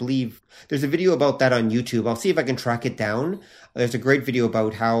content. I believe there's a video about that on YouTube. I'll see if I can track it down. There's a great video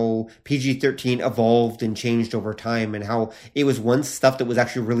about how PG-13 evolved and changed over time, and how it was once stuff that was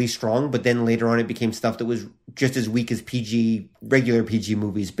actually really strong, but then later on it became stuff that was just as weak as regular PG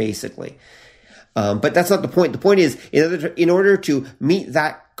movies, basically. But that's not the point. The point is, in order to meet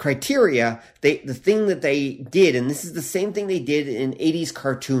that criteria, the thing that they did, and this is the same thing they did in 80s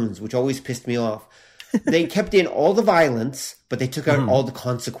cartoons, which always pissed me off. They kept in all the violence, but they took out all the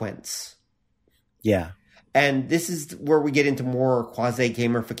consequence. Yeah. And this is where we get into more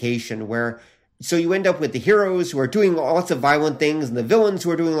quasi-gamification, so you end up with the heroes who are doing lots of violent things and the villains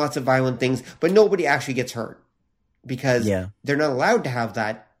who are doing lots of violent things, but nobody actually gets hurt because they're not allowed to have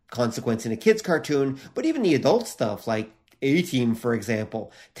that consequence in a kid's cartoon. But even the adult stuff, like A-Team, for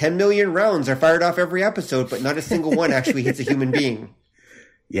example, 10 million rounds are fired off every episode, but not a single one actually hits a human being.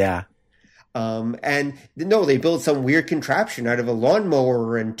 Yeah. And no, they build some weird contraption out of a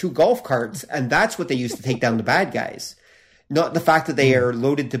lawnmower and 2 golf carts, and that's what they use to take down the bad guys. Not the fact that they are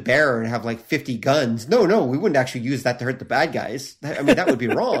loaded to bear and have like 50 guns. No, we wouldn't actually use that to hurt the bad guys. I mean, that would be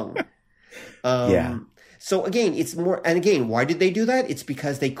wrong. So again, it's more, and again, why did they do that? It's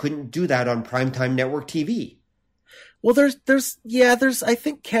because they couldn't do that on primetime network TV. Well, there's I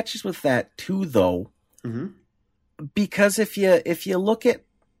think catches with that too, though, because if you look at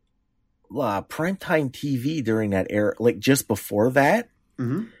primetime TV during that era, like just before that,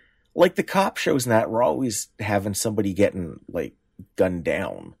 like the cop shows and that were always having somebody getting like gunned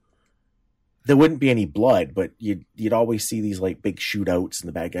down. There wouldn't be any blood, but you'd always see these like big shootouts and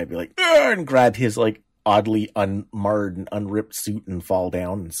the bad guy would be like, and grab his like oddly unmarred and unripped suit and fall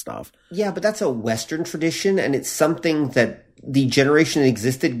down and stuff. Yeah, but that's a Western tradition, and it's something that the generation that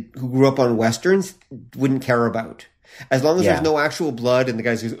existed who grew up on Westerns wouldn't care about. As long as there's no actual blood and the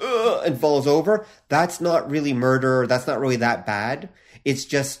guy goes, and falls over, that's not really murder. That's not really that bad. It's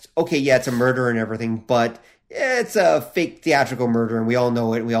just, okay, yeah, it's a murder and everything, but it's a fake theatrical murder and we all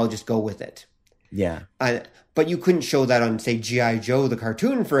know it and we all just go with it. Yeah. But you couldn't show that on, say, G.I. Joe, the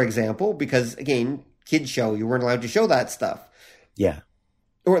cartoon, for example, because, again, kids show, you weren't allowed to show that stuff. Yeah.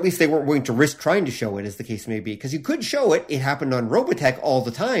 Or at least they weren't willing to risk trying to show it, as the case may be. Because you could show it. It happened on Robotech all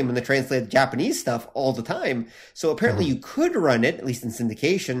the time, and they translated Japanese stuff all the time. So apparently you could run it, at least in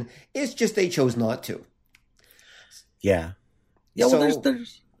syndication. It's just they chose not to. Yeah. Yeah, well, so,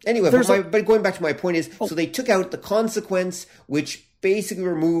 anyway, but going back to my point is, so they took out the consequence, which basically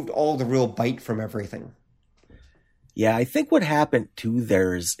removed all the real bite from everything. Yeah, I think what happened too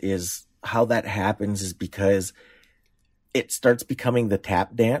there is how that happens is because it starts becoming the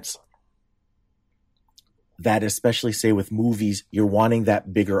tap dance. That especially, say, with movies, you're wanting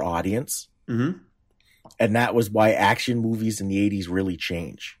that bigger audience. Mm-hmm. And that was why action movies in the 80s really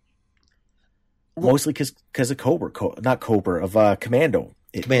change. Mostly because of Commando. Commando.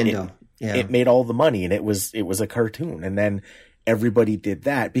 It made all the money, and it was a cartoon. And then everybody did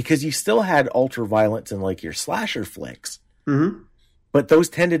that because you still had ultra violence in like your slasher flicks. Mm-hmm. But those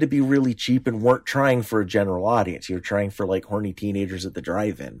tended to be really cheap and weren't trying for a general audience. You were trying for like horny teenagers at the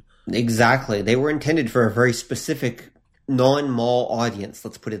drive-in. Exactly. They were intended for a very specific non-mall audience.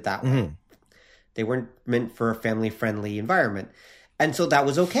 Let's put it that way. Mm-hmm. They weren't meant for a family-friendly environment. And so that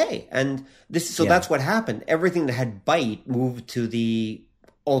was okay. And that's what happened. Everything that had bite moved to the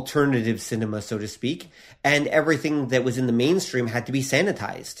alternative cinema, so to speak. And everything that was in the mainstream had to be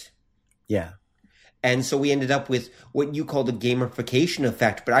sanitized. Yeah. And so we ended up with what you call the gamification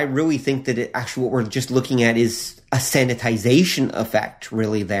effect. But I really think that what we're just looking at is a sanitization effect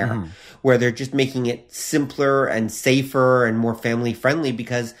really there, where they're just making it simpler and safer and more family friendly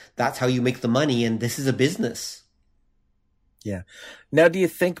because that's how you make the money. And this is a business. Yeah. Now, do you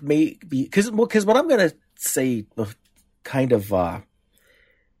think maybe, because what I'm going to say kind of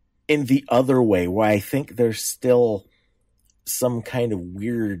in the other way, where I think there's still some kind of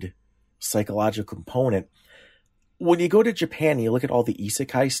weird psychological component. When you go to Japan, you look at all the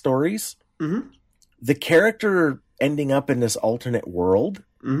isekai stories, the character ending up in this alternate world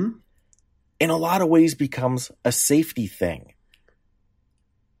in a lot of ways becomes a safety thing.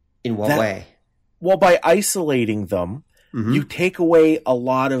 In what way? Well, by isolating them, you take away a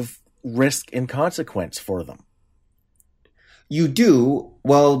lot of risk and consequence for them. You do.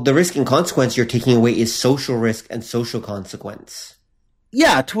 Well, the risk and consequence you're taking away is social risk and social consequence.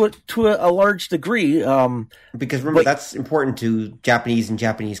 Yeah, to a large degree. Because remember, that's important to Japanese and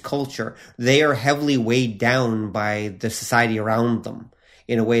Japanese culture. They are heavily weighed down by the society around them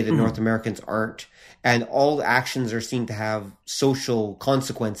in a way that North Americans aren't. And all actions are seen to have social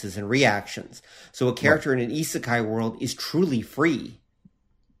consequences and reactions. So a character in an isekai world is truly free.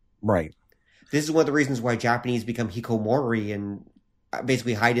 Right. This is one of the reasons why Japanese become hikomori and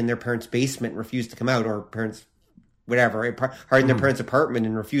basically hide in their parents' basement and refuse to come out, or parents, whatever, hide in their parents' apartment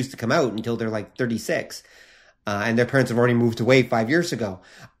and refuse to come out until they're like 36. And their parents have already moved away 5 years ago.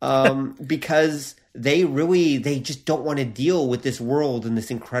 Because they just don't want to deal with this world and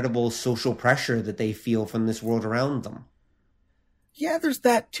this incredible social pressure that they feel from this world around them. Yeah, there's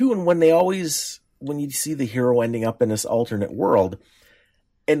that too. And when you see the hero ending up in this alternate world,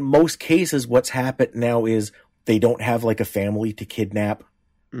 in most cases, what's happened now is they don't have like a family to kidnap.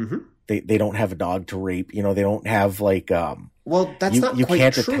 They don't have a dog to rape. You know, they don't have like. Well, that's not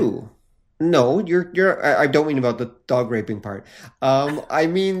quite true. No, I don't mean about the dog raping part. I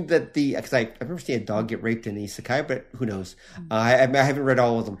mean that because I've never seen a dog get raped in isekai, but who knows? I haven't read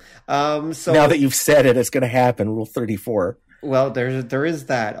all of them. So now that you've said it, it's going to happen. Rule 34. Well, there is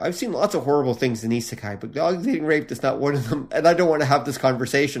that. I've seen lots of horrible things in isekai, but dogs getting raped is not one of them. And I don't want to have this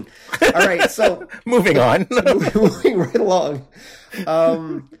conversation. All right, so moving on, moving right along.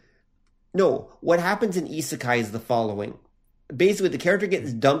 No, what happens in isekai is the following. Basically, the character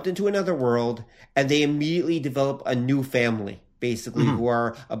gets dumped into another world, and they immediately develop a new family, basically, who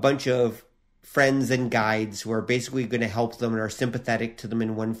are a bunch of friends and guides who are basically going to help them and are sympathetic to them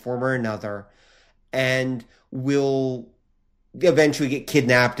in one form or another, and will eventually get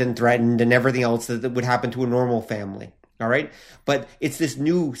kidnapped and threatened and everything else that would happen to a normal family. All right. But it's this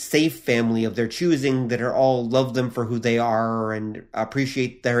new safe family of their choosing that are all love them for who they are and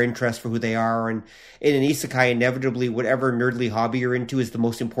appreciate their interest for who they are. And in an isekai, inevitably, whatever nerdly hobby you're into is the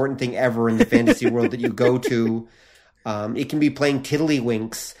most important thing ever in the fantasy world that you go to. It can be playing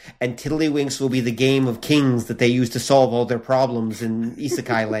Tiddlywinks, and Tiddlywinks will be the game of kings that they use to solve all their problems in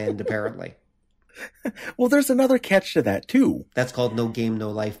isekai land, apparently. Well, there's another catch to that, too. That's called No Game, No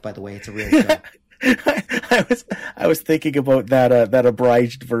Life, by the way. It's a real show. I was thinking about that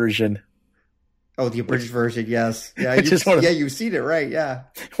abridged version. Oh, the abridged version, yes. Yeah, you've seen it, right, yeah.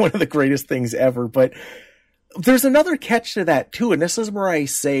 One of the greatest things ever. But there's another catch to that, too, and this is where I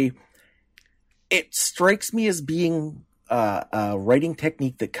say it strikes me as being a writing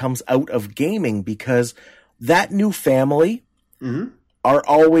technique that comes out of gaming, because that new family are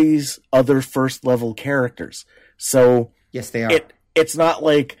always other first level characters. So yes, they are. It's not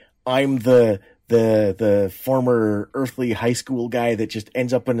like I'm the former earthly high school guy that just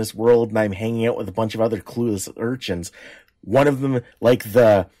ends up in this world and I'm hanging out with a bunch of other clueless urchins. One of them, like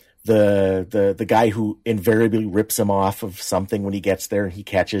the guy who invariably rips him off of something when he gets there and he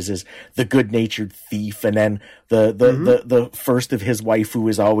catches, is the good-natured thief. And then the first of his wife, who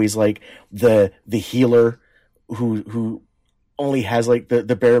is always like the healer who only has like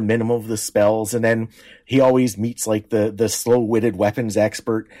the bare minimum of the spells. And then he always meets like the slow-witted weapons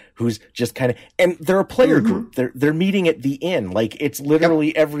expert who's just kind of, and they're a player group. They're meeting at the inn. Like, it's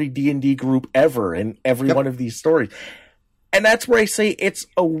literally every D&D group ever in every one of these stories. And that's where I say it's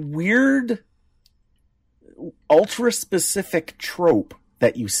a weird, ultra-specific trope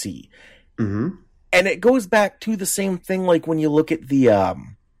that you see. And it goes back to the same thing, like when you look at the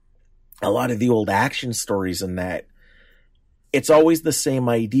a lot of the old action stories, and that it's always the same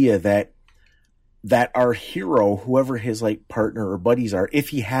idea that our hero, whoever his like partner or buddies are, if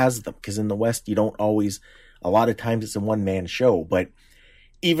he has them, because in the West you don't always, a lot of times it's a one-man show, but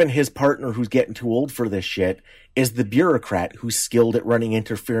even his partner, who's getting too old for this shit, is the bureaucrat who's skilled at running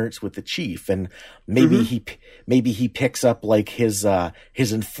interference with the chief. And maybe he picks up like his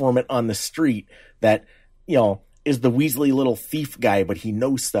informant on the street that, you know, is the Weasley little thief guy, but he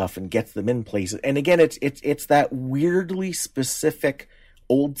knows stuff and gets them in places. And again, it's that weirdly specific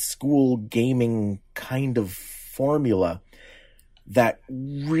old school gaming kind of formula that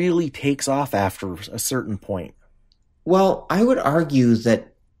really takes off after a certain point. Well, I would argue that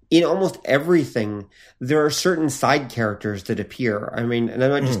in almost everything, there are certain side characters that appear. I mean, and I'm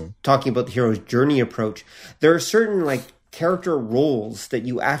not just talking about the hero's journey approach. There are certain like character roles that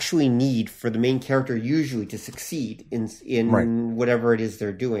you actually need for the main character usually to succeed in whatever it is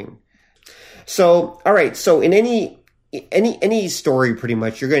they're doing. So, all right. So in any story, pretty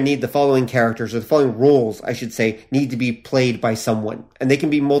much, you're going to need the following characters, or the following roles, I should say, need to be played by someone. And they can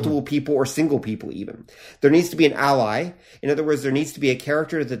be multiple people or single people even. There needs to be an ally. In other words, there needs to be a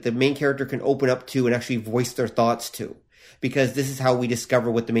character that the main character can open up to and actually voice their thoughts to. Because this is how we discover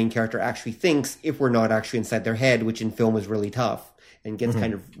what the main character actually thinks if we're not actually inside their head, which in film is really tough and gets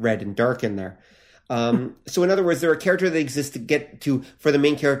kind of red and dark in there. So in other words, there are characters that exist to get to, for the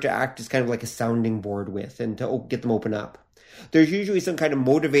main character to act as kind of like a sounding board with and to get them open up. There's usually some kind of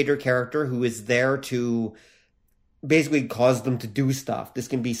motivator character who is there to basically cause them to do stuff. This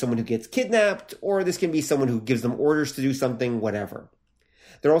can be someone who gets kidnapped, or this can be someone who gives them orders to do something, whatever.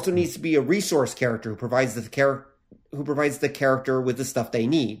 There also needs to be a resource character who provides the character with the stuff they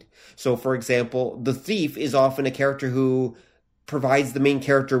need. So for example, the thief is often a character who provides the main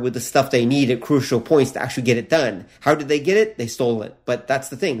character with the stuff they need at crucial points to actually get it done. How did they get it? They stole it. But that's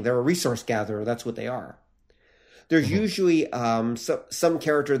the thing. They're a resource gatherer. That's what they are. There's usually some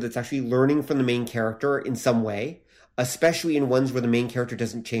character that's actually learning from the main character in some way, especially in ones where the main character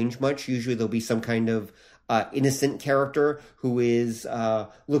doesn't change much. Usually there'll be some kind of innocent character who is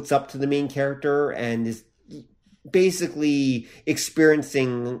looks up to the main character and is basically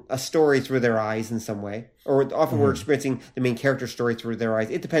experiencing a story through their eyes in some way. Or often we're experiencing the main character's story through their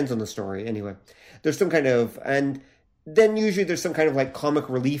eyes. It depends on the story. Anyway, there's some kind of, and then usually there's some kind of like comic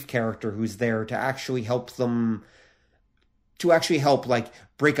relief character who's there to actually help them, like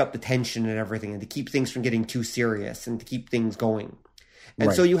break up the tension and everything, and to keep things from getting too serious and to keep things going.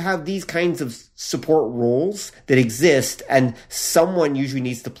 And so you have these kinds of support roles that exist, and someone usually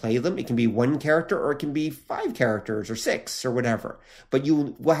needs to play them. It can be one character, or it can be 5 characters or 6 or whatever. But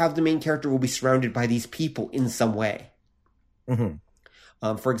you will have the main character will be surrounded by these people in some way.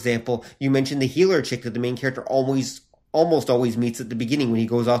 For example, you mentioned the healer chick that the main character almost always meets at the beginning when he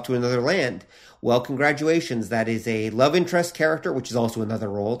goes off to another land. Well, congratulations. That is a love interest character, which is also another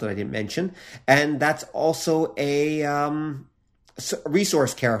role that I didn't mention. And that's also a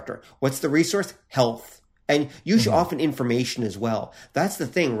resource character. What's the resource? Health. And usually often information as well. That's the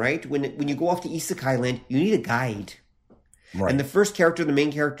thing, right? When you go off to Isekai Land, you need a guide. Right. And the first character the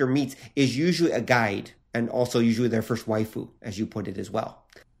main character meets is usually a guide, and also usually their first waifu, as you put it as well.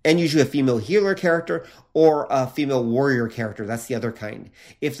 And usually a female healer character or a female warrior character. That's the other kind.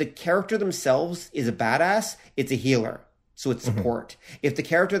 If the character themselves is a badass, it's a healer. So it's support. If the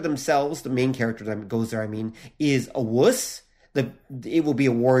character themselves, the main character that goes there, is a wuss, it will be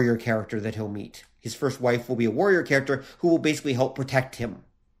a warrior character that he'll meet. His first wife will be a warrior character who will basically help protect him.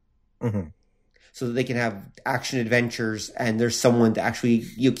 So that they can have action adventures and there's someone to actually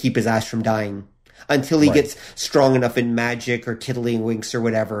keep his ass from dying. until he gets strong enough in magic or tiddlywinks or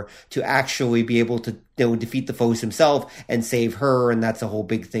whatever to actually be able to defeat the foes himself and save her, and that's a whole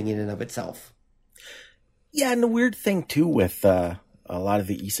big thing in and of itself. Yeah, and the weird thing too with a lot of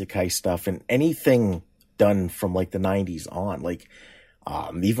the isekai stuff and anything done from like the 90s on, like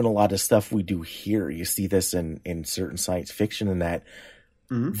even a lot of stuff we do here, you see this in certain science fiction and that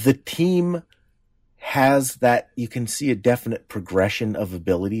the team has that, you can see a definite progression of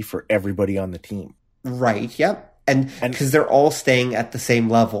ability for everybody on the team. Right, yep. And because they're all staying at the same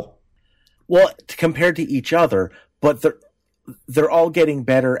level. Well, compared to each other, but they're all getting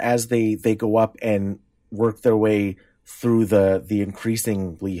better as they go up and work their way through the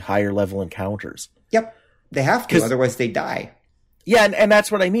increasingly higher level encounters. Yep. They have to, otherwise they die. Yeah, and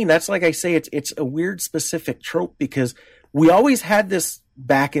that's what I mean. That's like I say, it's a weird specific trope because we always had this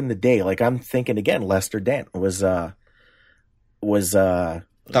back in the day. Like I'm thinking again, Lester Dent was Doc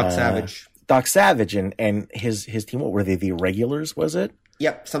Savage. Doc Savage and his team, what were they, the Irregulars, was it?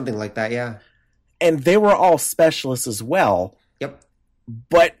 Yep, something like that, yeah. And they were all specialists as well. Yep.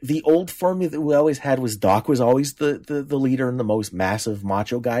 But the old formula that we always had was Doc was always the leader and the most massive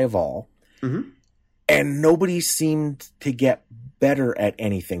macho guy of all. Mm-hmm. And nobody seemed to get better at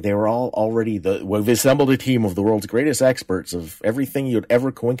anything. They were all already we've assembled a team of the world's greatest experts of everything you'd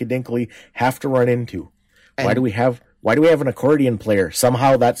ever coincidentally have to run into. And why do we have an accordion player?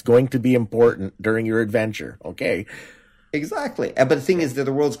 Somehow that's going to be important during your adventure. Okay. Exactly. But the thing is, they're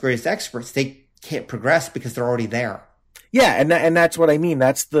the world's greatest experts. They can't progress because they're already there. Yeah, and that's what I mean.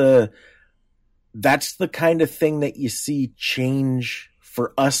 That's the kind of thing that you see change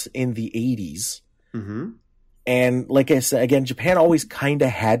for us in the 80s. Mm-hmm. And like I said, again, Japan always kind of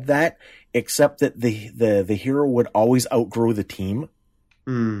had that, except that the hero would always outgrow the team.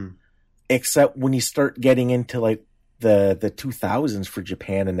 Mm. Except when you start getting into like the 2000s for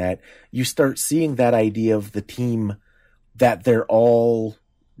Japan and that, you start seeing that idea of the team that they're all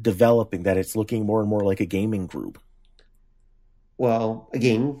developing, that it's looking more and more like a gaming group. Well,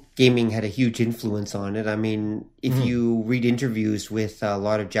 again, gaming had a huge influence on it. I mean, if you read interviews with a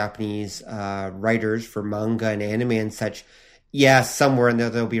lot of Japanese writers for manga and anime and such, yeah, somewhere in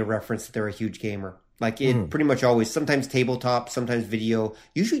there, there'll be a reference that they're a huge gamer. Like it pretty much always, sometimes tabletop, sometimes video,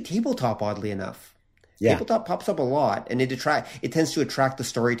 usually tabletop, oddly enough. Yeah. Tabletop pops up a lot, and it tends to attract the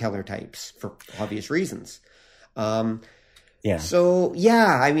storyteller types for obvious reasons. Yeah. So,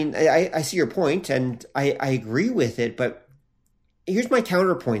 yeah, I mean, I see your point, and I agree with it, but here's my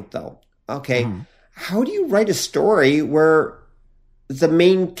counterpoint, though. Okay, how do you write a story where the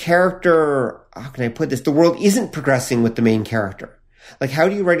main character, how can I put this, the world isn't progressing with the main character? Like, how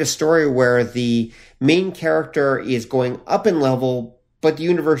do you write a story where the main character is going up in level, but the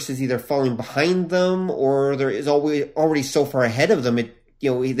universe is either falling behind them or there is already so far ahead of them,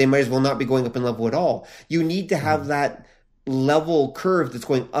 they might as well not be going up in level at all. You need to have that level curve that's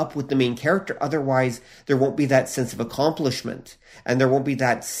going up with the main character. Otherwise, there won't be that sense of accomplishment. And there won't be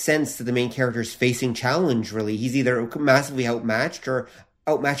that sense that the main character is facing challenge, really. He's either massively outmatched or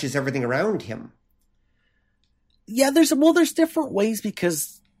outmatches everything around him. Yeah, there's different ways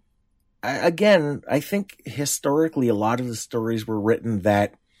because, again, I think historically a lot of the stories were written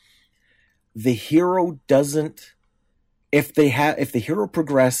that the hero doesn't, if the hero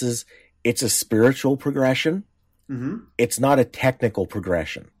progresses, it's a spiritual progression. Mm-hmm. It's not a technical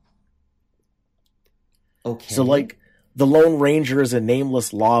progression. Okay. So, like, the Lone Ranger is a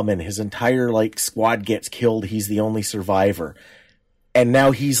nameless lawman. His entire, squad gets killed. He's the only survivor. And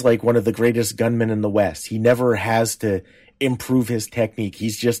now he's, one of the greatest gunmen in the West. He never has to improve his technique.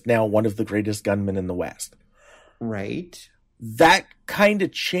 He's just now one of the greatest gunmen in the West. Right. That kind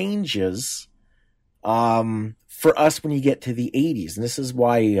of changes for us when you get to the 80s. And this is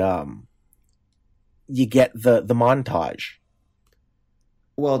why you get the montage.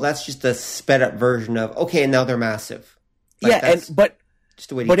 Well, that's just a sped up version of, okay, and now they're massive. But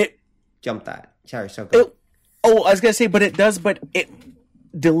just a way to jump that. Sorry, so go. I was going to say, but it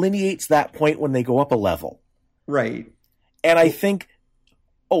delineates that point when they go up a level. Right. And I think,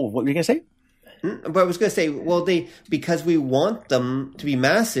 what were you going to say? But I was going to say, well, because we want them to be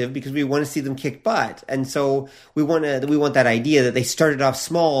massive, because we want to see them kick butt, and so we want that idea that they started off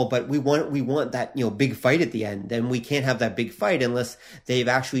small, but we want that big fight at the end, and we can't have that big fight unless they've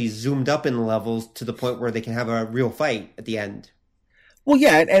actually zoomed up in the levels to the point where they can have a real fight at the end. Well,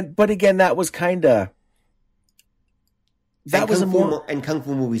 yeah, but again, that was kind of and Kung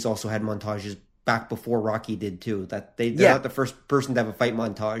Fu movies also had montages back before Rocky did too. That they're not the first person to have a fight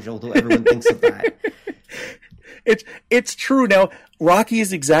montage, although everyone thinks of that. It's true. Now, Rocky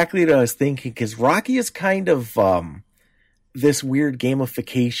is exactly what I was thinking, because Rocky is kind of this weird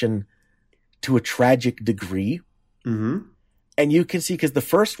gamification to a tragic degree. Mm-hmm. And you can see, because the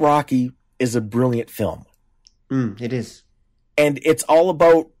first Rocky is a brilliant film. It is. And it's all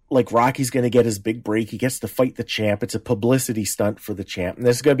about, like, Rocky's going to get his big break. He gets to fight the champ. It's a publicity stunt for the champ. And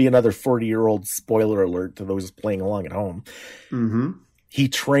this is going to be another 40-year-old spoiler alert to those playing along at home. Mm-hmm. He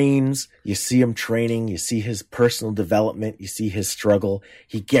trains. You see him training. You see his personal development. You see his struggle.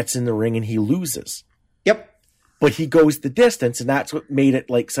 He gets in the ring and he loses. Yep. But he goes the distance, and that's what made it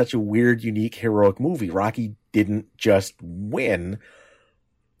like such a weird, unique, heroic movie. Rocky didn't just win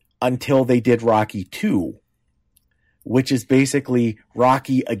until they did Rocky 2, which is basically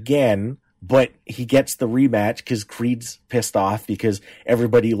Rocky again, but he gets the rematch because Creed's pissed off because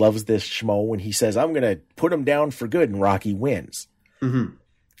everybody loves this schmo, and he says, I'm going to put him down for good, and Rocky wins. Mm-hmm.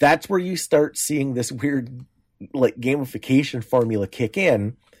 That's where you start seeing this weird like gamification formula kick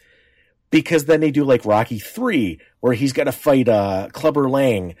in, because then they do like Rocky 3, where he's got to fight Clubber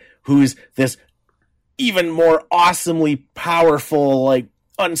Lang, who's this even more awesomely powerful, like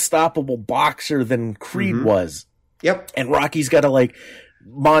unstoppable boxer than Creed was. Yep. And Rocky's got to like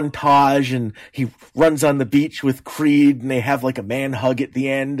montage, and he runs on the beach with Creed, and they have like a man hug at the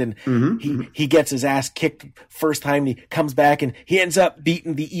end, and he gets his ass kicked first time, and he comes back and he ends up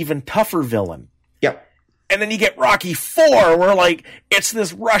beating the even tougher villain. Yep. And then you get Rocky 4, where like it's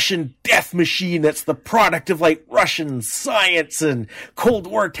this Russian death machine that's the product of like Russian science and Cold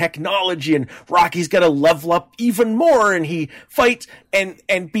War technology, and Rocky's got to level up even more, and he fights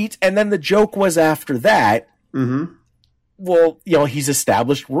and beats. And then the joke was after that, well, you know, he's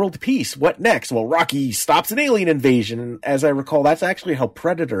established world peace. What next? Well, Rocky stops an alien invasion, and as I recall, that's actually how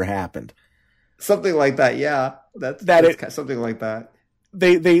Predator happened. Something like that, yeah. That's something like that.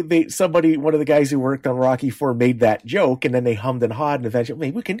 Somebody, one of the guys who worked on Rocky 4 made that joke, and then they hummed and hawed, and eventually,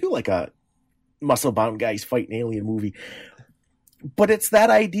 maybe we can do like a muscle-bound guys fight an alien movie. But it's that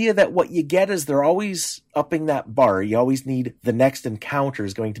idea that what you get is they're always upping that bar. You always need the next encounter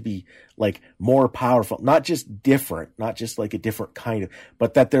is going to be like more powerful, not just different, not just like a different kind of,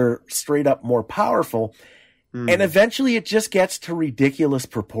 but that they're straight up more powerful. And eventually it just gets to ridiculous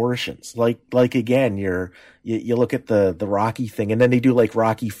proportions. Like again, you look at the Rocky thing, and then they do like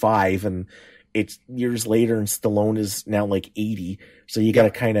Rocky 5, and it's years later, and Stallone is now like 80. So you got to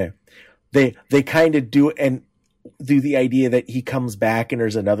kind of, they kind of do it and do the idea that he comes back and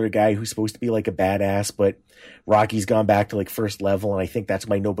there's another guy who's supposed to be like a badass, but Rocky's gone back to like first level. And I think that's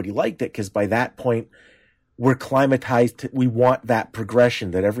why nobody liked it. Cause by that point we're climatized we want that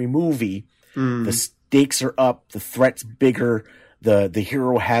progression, that every movie, the stakes are up, the threat's bigger, the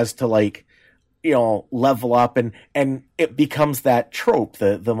hero has to like, you know, level up, and it becomes that trope,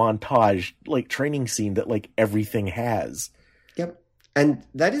 the montage, like training scene that like everything has. Yep. And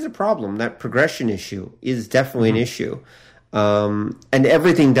that is a problem. That progression issue is definitely an issue. And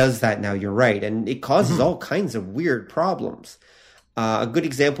everything does that now, you're right. And it causes all kinds of weird problems. A good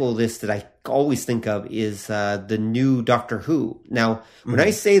example of this that I always think of is the new Doctor Who. Now, when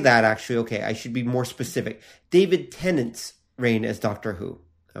I say that, actually, okay, I should be more specific. David Tennant's reign as Doctor Who,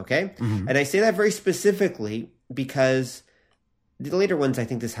 okay? And I say that very specifically because the later ones, I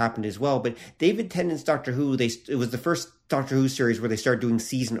think this happened as well, but David Tennant's Doctor Who, it was the first Doctor Who series where they started doing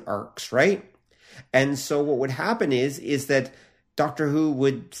season arcs, right? And so what would happen is that Doctor Who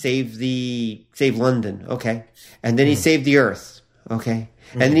would save London, okay? And then he saved the Earth, okay?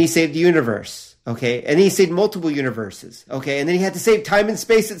 And then he saved the universe, okay? And he saved multiple universes, okay? And then he had to save time and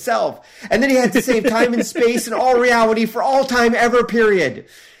space itself. And then he had to save time and space and all reality for all time ever, period.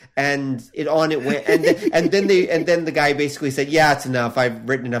 And it went. And then the guy basically said, yeah, it's enough. I've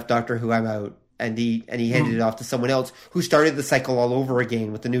written enough Doctor Who, I'm out. And he handed it off to someone else who started the cycle all over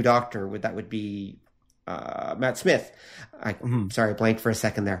again with the new Doctor. That would be Matt Smith. Sorry, I blanked for a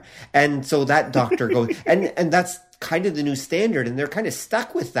second there. And so that Doctor goes, and that's kind of the new standard, and they're kind of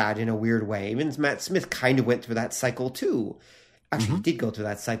stuck with that in a weird way. Even Matt Smith kind of went through that cycle too. Actually, he did go through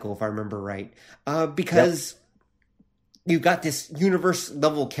that cycle, if I remember right, because you've got this universe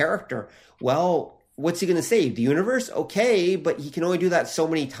level character. Well, what's he going to save? The universe? Okay, but he can only do that so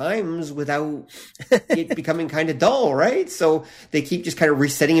many times without it becoming kind of dull, right? So they keep just kind of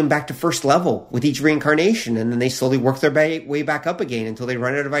resetting him back to first level with each reincarnation, and then they slowly work their way back up again until they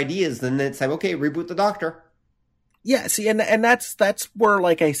run out of ideas. Then it's like, okay, reboot the Doctor. Yeah, see, and that's where,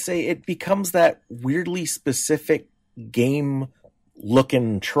 like I say, it becomes that weirdly specific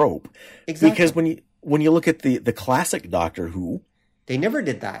game-looking trope. Exactly. Because when you look at the classic Doctor Who, they never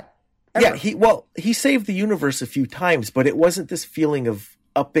did that. Ever. Yeah, he saved the universe a few times, but it wasn't this feeling of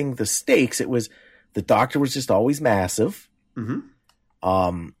upping the stakes. It was the Doctor was just always massive.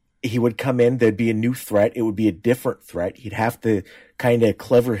 he would come in, there'd be a new threat. It would be a different threat. He'd have to kind of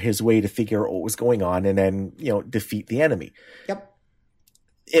clever his way to figure out what was going on and then, defeat the enemy. Yep.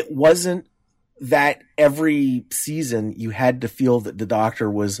 It wasn't that every season you had to feel that the Doctor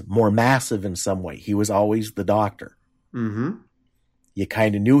was more massive in some way. He was always the Doctor. Mm-hmm. You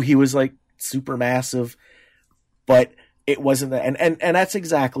kind of knew he was like super massive, but it wasn't that. And that's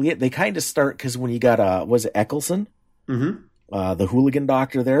exactly it. They kind of start, because when you got, was it Eccleston? Mm-hmm. The hooligan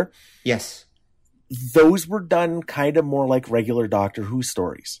doctor there. Yes. Those were done kind of more like regular Doctor Who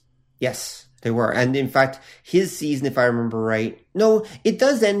stories. Yes, they were. And in fact, his season, if I remember right, no, it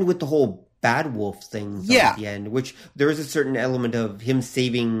does end with the whole Bad Wolf thing at the end, which there is a certain element of him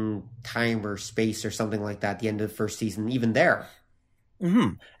saving time or space or something like that at the end of the first season, even there.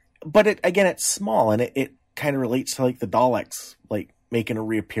 Mm-hmm. But it's small, and it kind of relates to like the Daleks, like making a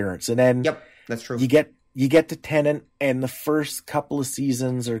reappearance. And then yep, that's true. You get to Tennant, and the first couple of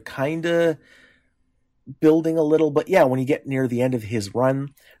seasons are kind of building a little, but when you get near the end of his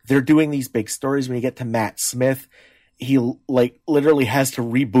run, they're doing these big stories. When you get to Matt Smith, he like literally has to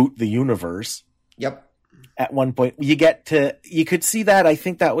reboot the universe. Yep. At one point, you could see that. I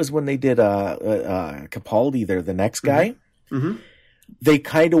think that was when they did Capaldi there, the next guy. Mm-hmm. They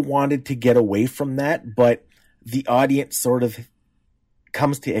kind of wanted to get away from that, but the audience sort of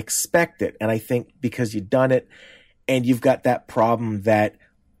comes to expect it. And I think because you've done it and you've got that problem that,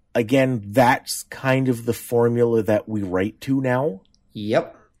 again, that's kind of the formula that we write to now.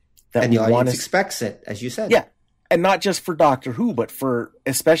 Yep. That and the audience expects it, as you said. Yeah. And not just for Doctor Who, but for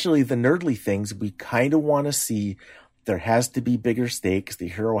especially the nerdly things, we kind of want to see there has to be bigger stakes. The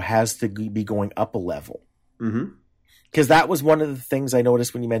hero has to be going up a level. Mm-hmm. Because that was one of the things I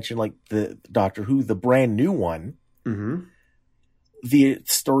noticed when you mentioned like the Doctor Who, the brand new one. Mm-hmm. The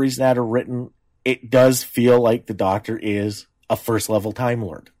stories that are written, it does feel like the Doctor is a first level Time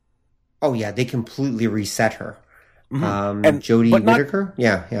Lord. Oh yeah, they completely reset her. Mm-hmm. And Jodie Whittaker?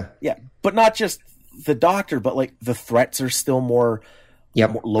 Yeah. But not just the Doctor, but like the threats are still more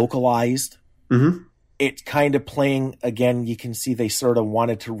localized. Mm-hmm. It's kind of playing, again, you can see they sort of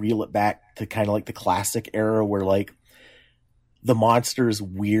wanted to reel it back to kind of like the classic era where like the monster is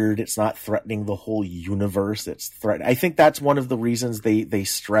weird. It's not threatening the whole universe. It's threatening. I think that's one of the reasons they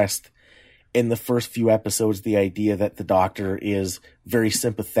stressed in the first few episodes the idea that the Doctor is very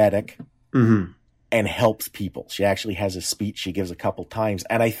sympathetic mm-hmm. and helps people. She actually has a speech she gives a couple times.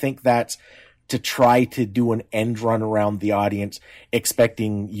 And I think that's to try to do an end run around the audience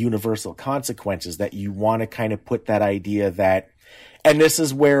expecting universal consequences, that you want to kind of put that idea that, and this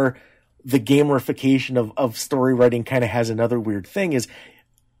is where the gamerification of story writing kind of has another weird thing, is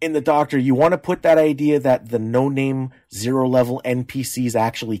in the Doctor, you want to put that idea that the no-name zero-level NPCs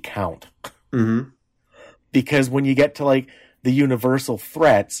actually count. Mm-hmm. Because when you get to like the universal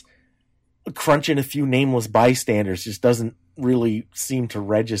threats, crunching a few nameless bystanders just doesn't really seem to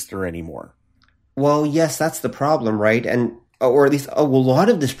register anymore. Well, yes, that's the problem, right? And or at least a lot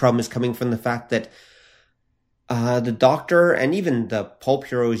of this problem is coming from the fact that the Doctor and even the pulp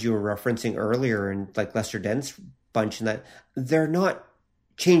heroes you were referencing earlier, and like Lester Dent's bunch, and that they're not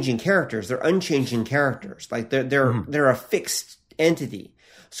changing characters; they're unchanging characters. Like they're a fixed entity.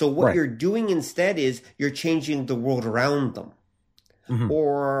 So what you're doing instead is you're changing the world around them. Mm-hmm.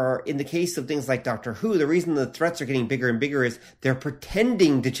 Or in the case of things like Doctor Who, the reason the threats are getting bigger and bigger is they're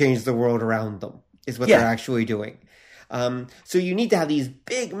pretending to change the world around them, is what they're actually doing. So you need to have these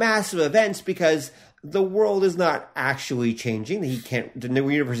big, massive events because the world is not actually changing. The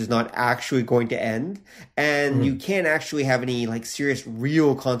universe is not actually going to end. And you can't actually have any like serious,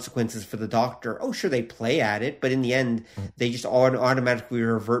 real consequences for the Doctor. Oh, sure, they play at it, but in the end, they just automatically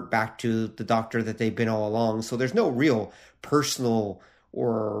revert back to the Doctor that they've been all along. So there's no real personal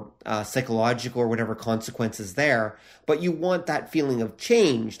or psychological or whatever consequences there. But you want that feeling of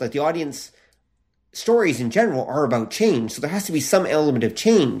change. Like the audience stories in general are about change. So there has to be some element of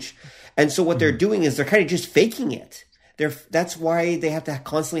change. And so what they're doing is they're kind of just faking it. That's why they have to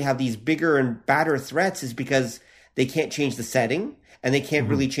constantly have these bigger and badder threats, is because they can't change the setting and they can't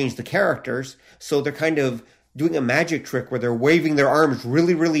really change the characters. So they're kind of doing a magic trick where they're waving their arms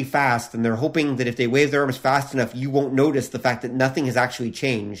really, really fast. And they're hoping that if they wave their arms fast enough, you won't notice the fact that nothing has actually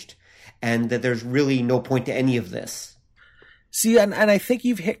changed and that there's really no point to any of this. See, and I think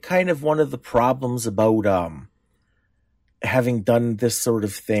you've hit kind of one of the problems about having done this sort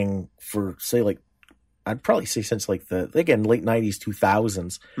of thing for, say, like, I'd probably say since like late 90s,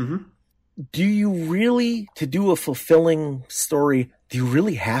 2000s. Mm-hmm. Do you really, to do a fulfilling story, do you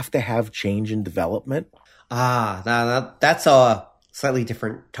really have to have change in development? That's a slightly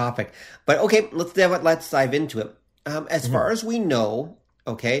different topic. But okay, let's dive into it. As far as we know,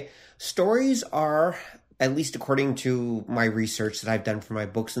 Okay? Stories are, at least according to my research that I've done for my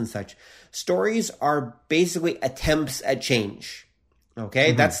books and such, stories are basically attempts at change.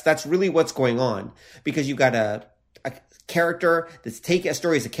 Okay? That's really what's going on. Because you've got a character a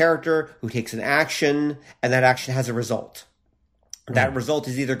story is a character who takes an action, and that action has a result. That result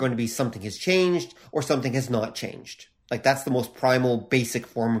is either going to be something has changed or something has not changed. Like, that's the most primal, basic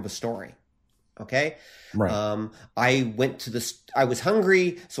form of a story. Okay? Right. I was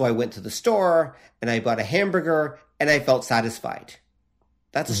hungry, so I went to the store, and I bought a hamburger, and I felt satisfied.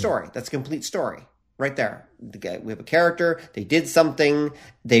 That's a story. That's a complete story. Right there. We have a character, they did something,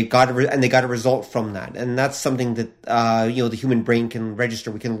 they got a result from that. And that's something that, the human brain can register.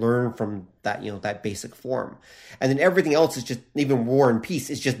 We can learn from that, that basic form. And then everything else is just, even War and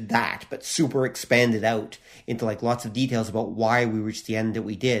Peace is just that, but super expanded out into like lots of details about why we reached the end that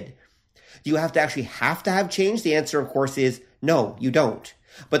we did. Do you have to have change? The answer, of course, is no, you don't.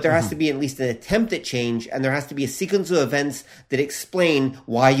 But there has to be at least an attempt at change, and there has to be a sequence of events that explain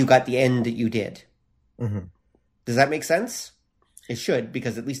why you got the end that you did. Does that make sense? It should,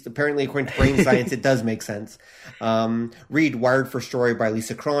 because at least apparently according to brain science, it does make sense. Read Wired for Story by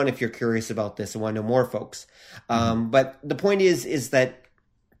Lisa Cron if you're curious about this and want to know more, folks. But the point is that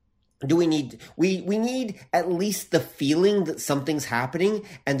we need at least the feeling that something's happening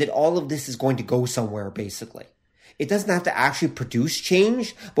and that all of this is going to go somewhere, basically. It doesn't have to actually produce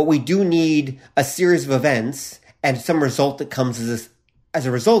change, but we do need a series of events and some result that comes as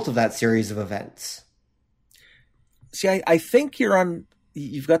a result of that series of events. See, I think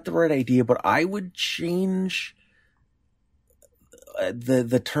you've got the right idea, but I would change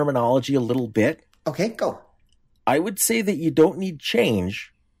the terminology a little bit. Okay, go. I would say that you don't need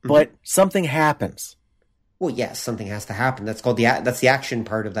change, but something happens. Well, yes, something has to happen. That's called that's the action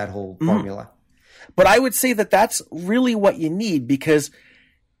part of that whole formula. But I would say that that's really what you need, because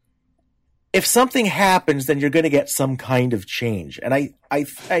if something happens, then you're going to get some kind of change. And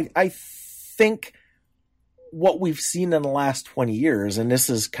I think what we've seen in the last 20 years, and this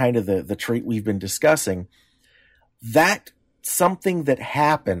is kind of the trait we've been discussing, that something that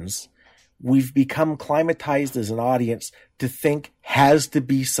happens, we've become climatized as an audience to think has to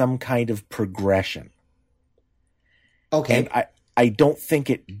be some kind of progression. Okay. And I don't think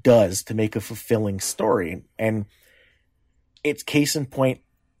it does to make a fulfilling story. And it's case in point,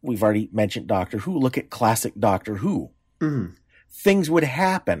 we've already mentioned Doctor Who. Look at classic Doctor Who. Things would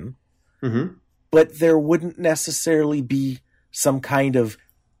happen, but there wouldn't necessarily be some kind of,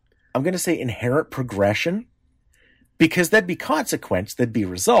 I'm going to say, inherent progression, because there'd be consequence, there'd be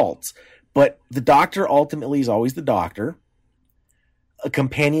results, but the Doctor ultimately is always the Doctor.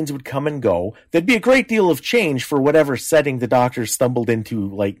 Companions would come and go. There'd be a great deal of change for whatever setting the Doctor stumbled into,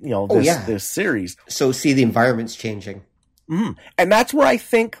 this series. So see, the environment's changing. And that's where I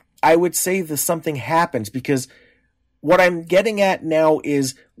think I would say that something happens, because what I'm getting at now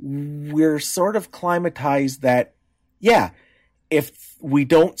is we're sort of climatized that, if we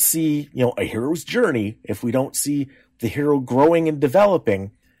don't see, a hero's journey, if we don't see the hero growing and developing,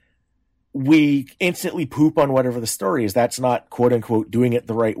 we instantly poop on whatever the story is. That's not, quote unquote, doing it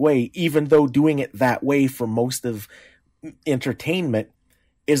the right way, even though doing it that way for most of entertainment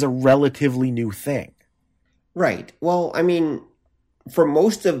is a relatively new thing. Right. Well, I mean, for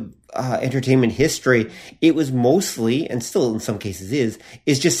most of entertainment history, it was mostly, and still in some cases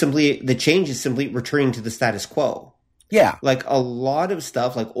is just simply, the change is simply returning to the status quo. Yeah. Like a lot of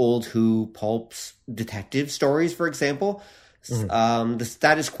stuff, like old Who, pulps, detective stories, for example, the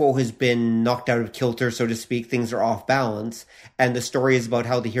status quo has been knocked out of kilter, so to speak. Things are off balance, and the story is about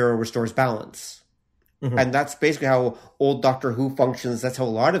how the hero restores balance. And that's basically how old Doctor Who functions. That's how a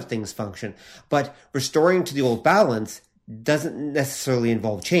lot of things function. But restoring to the old balance doesn't necessarily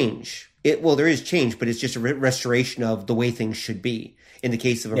involve change. There is change, but it's just a restoration of the way things should be. In the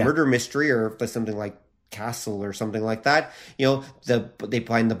case of a murder mystery, or something like Castle or something like that, they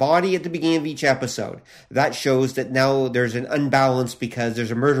find the body at the beginning of each episode. That shows that now there's an unbalance because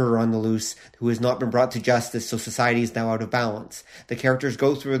there's a murderer on the loose who has not been brought to justice, so society is now out of balance. The characters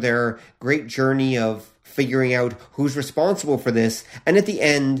go through their great journey of figuring out who's responsible for this, and at the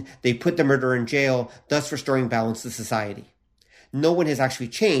end, they put the murderer in jail, thus restoring balance to society. No one has actually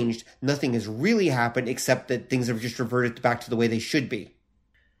changed. Nothing has really happened except that things have just reverted back to the way they should be.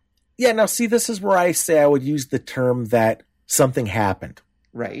 Yeah, now see, this is where I say I would use the term that something happened.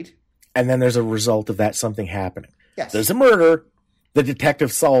 Right. And then there's a result of that something happening. Yes. There's a murder, the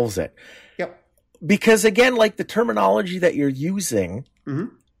detective solves it. Yep. Because again, like the terminology that you're using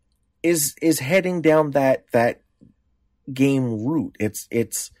is heading down that game route.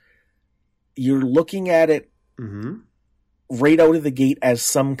 It's you're looking at it right out of the gate as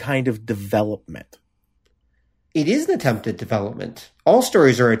some kind of development. It is an attempted development. All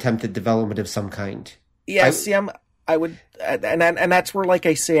stories are attempted development of some kind. Yeah, I would, and that's where, like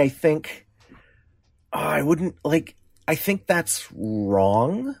I say, I think I think that's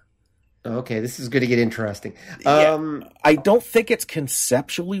wrong. Okay, this is going to get interesting. I don't think it's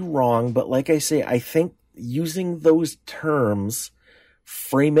conceptually wrong, but like I say, I think using those terms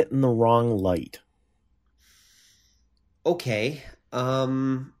frame it in the wrong light. Okay.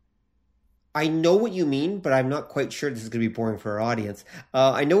 I know what you mean, but I'm not quite sure. This is going to be boring for our audience.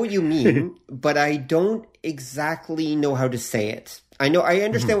 I know what you mean, but I don't exactly know how to say it. I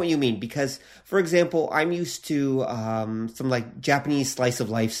understand what you mean because, for example, I'm used to some like Japanese slice of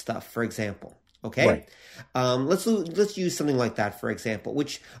life stuff, for example. Okay, right. Let's use something like that, for example.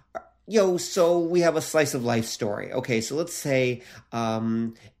 Which, so we have a slice of life story. Okay, so let's say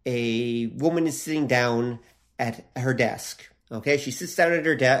a woman is sitting down at her desk. Okay, she sits down at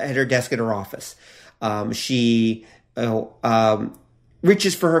her desk at her office. She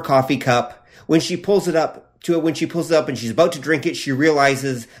reaches for her coffee cup. When she pulls it up and she's about to drink it, she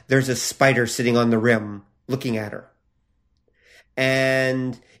realizes there's a spider sitting on the rim looking at her.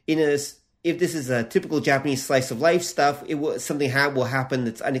 And if this is a typical Japanese slice of life stuff, something will happen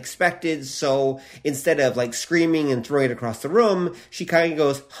that's unexpected. So instead of like screaming and throwing it across the room, she kind of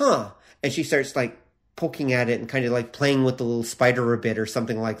goes, "Huh," and she starts like poking at it and kind of like playing with the little spider a bit or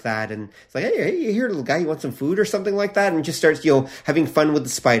something like that. And it's like, hey, you here, little guy, you want some food or something like that? And just starts, having fun with the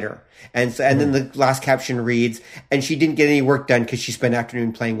spider. And so, then the last caption reads, and she didn't get any work done because she spent the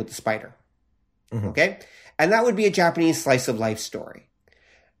afternoon playing with the spider. Mm-hmm. Okay. And that would be a Japanese slice of life story.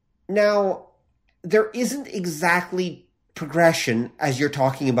 Now, there isn't exactly progression as you're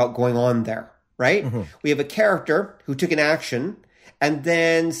talking about going on there, right? Mm-hmm. We have a character who took an action, and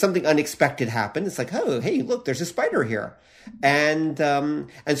then something unexpected happened. It's like, oh, hey, look, there's a spider here. And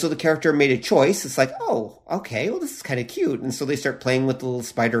so the character made a choice. It's like, oh, okay, well, this is kind of cute. And so they start playing with the little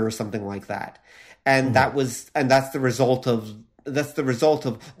spider or something like that. And that's the result of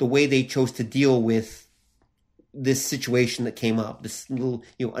the way they chose to deal with this situation that came up, this little,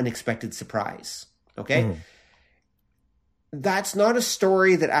 unexpected surprise. Okay. Mm-hmm. That's not a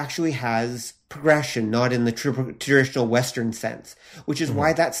story that actually has progression, not in the traditional Western sense, which is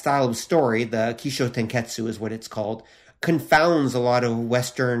why that style of story, the Kisho Tenketsu is what it's called, confounds a lot of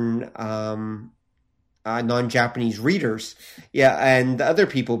Western non-Japanese readers, and other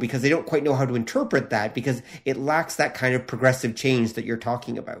people, because they don't quite know how to interpret that, because it lacks that kind of progressive change that you're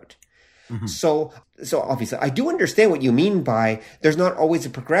talking about. Mm-hmm. So obviously, I do understand what you mean by there's not always a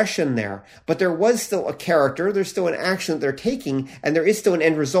progression there, but there was still a character, there's still an action that they're taking, and there is still an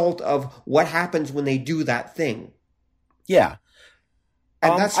end result of what happens when they do that thing. Yeah.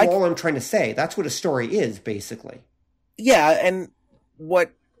 And that's all I'm trying to say. That's what a story is, basically. Yeah, and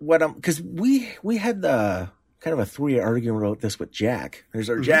because we had kind of a 3 argument about this with Jack. There's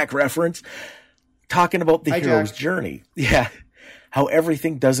our Jack reference, talking about the hero's journey. Yeah. How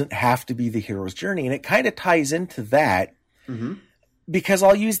everything doesn't have to be the hero's journey. And it kind of ties into that because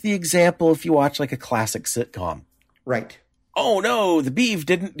I'll use the example if you watch like a classic sitcom. Right. Oh no, the beef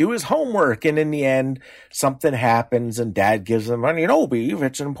didn't do his homework. And in the end, something happens and dad gives him money. Beef,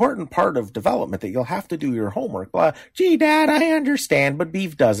 it's an important part of development that you'll have to do your homework. Blah. Gee, Dad, I understand, but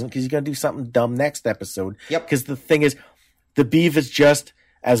Beef doesn't because he's going to do something dumb next episode. Yep. Because the thing is, the Beef is just,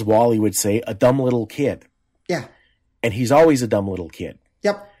 as Wally would say, a dumb little kid. Yeah. And he's always a dumb little kid.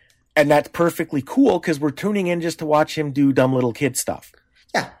 Yep. And that's perfectly cool because we're tuning in just to watch him do dumb little kid stuff.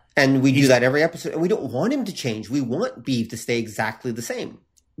 Yeah. And we do that every episode. And we don't want him to change. We want Beef to stay exactly the same.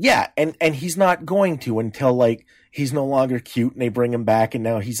 Yeah. And he's not going to until like he's no longer cute and they bring him back. And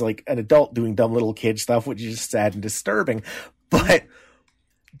now he's like an adult doing dumb little kid stuff, which is sad and disturbing. But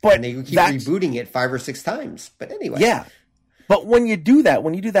and they keep rebooting it 5 or 6 times. But anyway. Yeah. But when you do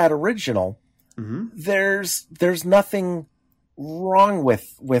that original, there's nothing wrong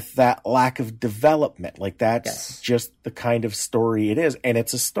with that lack of development. Like that's just the kind of story it is. And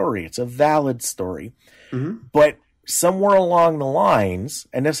it's a story. It's a valid story. Mm-hmm. But somewhere along the lines,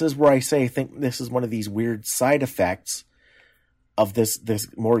 and this is where I think this is one of these weird side effects of this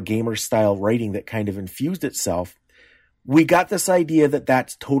more gamer style writing that kind of infused itself. We got this idea that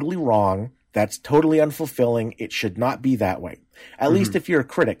that's totally wrong. That's totally unfulfilling. It should not be that way. At least if you're a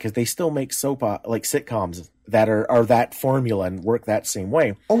critic, because they still make like sitcoms that are that formula and work that same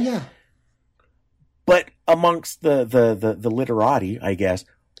way. Oh yeah. But amongst the literati, I guess,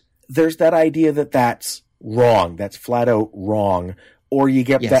 there's that idea that that's wrong. That's flat out wrong. Or you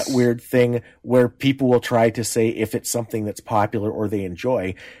get that weird thing where people will try to say if it's something that's popular or they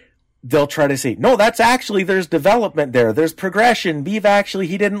enjoy, they'll try to say, no, that's actually, there's development there. There's progression. He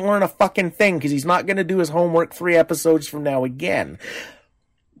didn't learn a fucking thing because he's not going to do his homework 3 episodes from now again.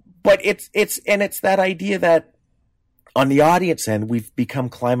 But it's that idea that on the audience end, we've become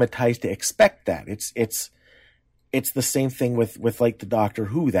climatized to expect that. It's the same thing with like the Doctor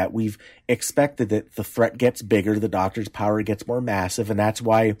Who, that we've expected that the threat gets bigger, the Doctor's power gets more massive, and that's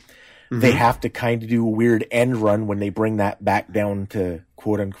why they have to kind of do a weird end run when they bring that back down to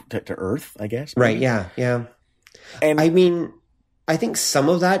quote unquote to Earth, I guess. Maybe. Right. Yeah. And I mean, I think some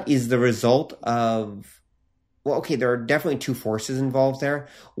of that is the result of, well, okay, there are definitely 2 forces involved there.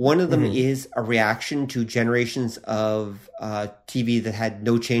 One of them is a reaction to generations of TV that had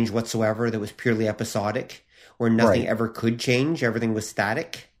no change whatsoever, that was purely episodic, where nothing ever could change. Everything was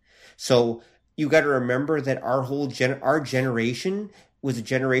static. So you got to remember that our whole our generation was a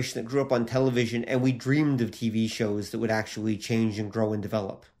generation that grew up on television, and we dreamed of TV shows that would actually change and grow and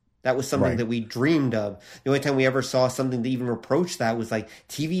develop. That was something that we dreamed of. The only time we ever saw something that even approached that was like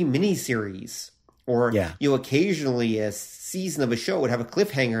TV miniseries. Or, occasionally a season of a show would have a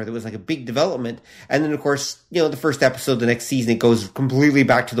cliffhanger that was like a big development. And then, of course, the first episode, the next season, it goes completely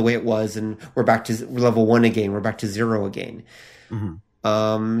back to the way it was. And we're back to level 1 again. We're back to 0 again.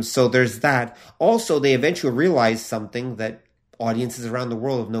 So there's that. Also, they eventually realized something that audiences around the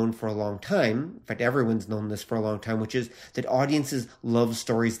world have known for a long time. In fact, everyone's known this for a long time, which is that audiences love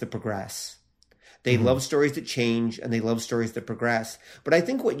stories that progress. They love stories that change, and they love stories that progress. But I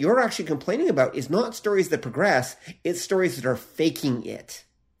think what you're actually complaining about is not stories that progress, it's stories that are faking it.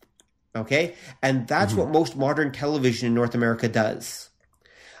 Okay? And that's what most modern television in North America does.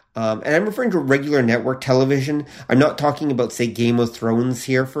 And I'm referring to regular network television. I'm not talking about, say, Game of Thrones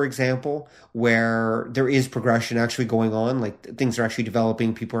here, for example, where there is progression actually going on. Like, things are actually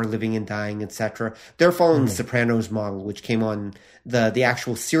developing, people are living and dying, etc. They're following the Sopranos model, which came on the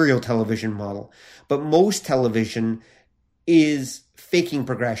actual serial television model. But most television is faking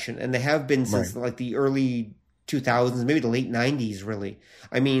progression, and they have been since like the early 2000s, maybe the late 90s, really.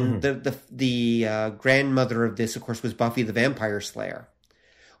 I mean, the grandmother of this, of course, was Buffy the Vampire Slayer,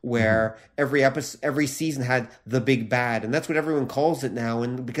 where every season had the big bad, and that's what everyone calls it now.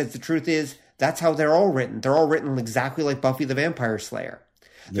 And because the truth is, that's how they're all written. They're all written exactly like Buffy the Vampire Slayer.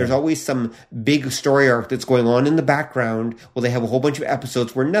 There's always some big story arc that's going on in the background. Well, they have a whole bunch of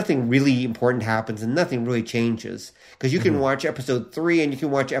episodes where nothing really important happens and nothing really changes. Because you can watch episode 3 and you can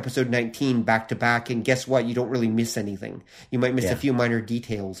watch episode 19 back to back, and guess what? You don't really miss anything. You might miss a few minor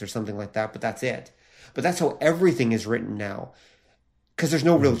details or something like that, but that's it. But that's how everything is written now. Because there's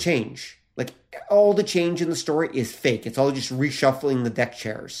no real change. Like, all the change in the story is fake. It's all just reshuffling the deck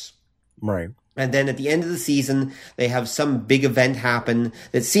chairs. Right. And then at the end of the season, they have some big event happen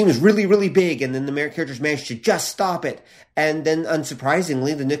that seems really, really big, and then the characters manage to just stop it. And then,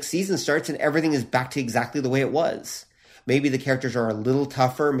 unsurprisingly, the next season starts and everything is back to exactly the way it was. Maybe the characters are a little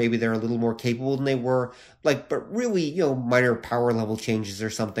tougher, maybe they're a little more capable than they were, but really, minor power level changes or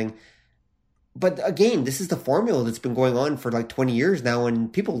something. But again, this is the formula that's been going on for like 20 years now,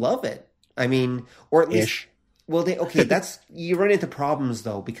 and people love it. I mean, or at least, well, that's, you run into problems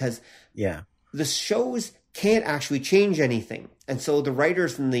though, because the shows can't actually change anything. And so the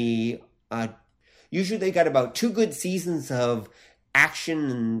writers and usually they got about 2 good seasons of action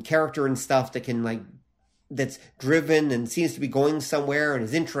and character and stuff that can that's driven and seems to be going somewhere and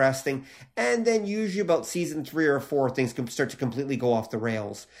is interesting. And then usually about season 3 or 4, things can start to completely go off the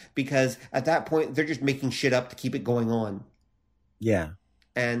rails, because at that point they're just making shit up to keep it going on. Yeah.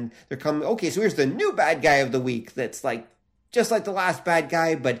 And they're coming, okay, so here's the new bad guy of the week that's like, just like the last bad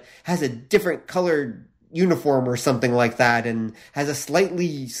guy, but has a different colored uniform or something like that, and has a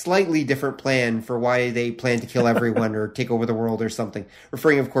slightly different plan for why they plan to kill everyone or take over the world or something.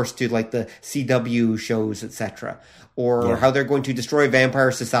 Referring, of course, to like the CW shows, etc. Or how they're going to destroy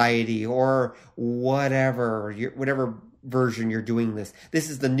vampire society, or whatever version you're doing this. This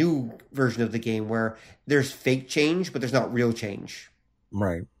is the new version of the game where there's fake change, but there's not real change.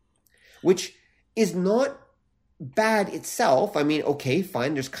 Right. Which is not bad itself. I mean, okay,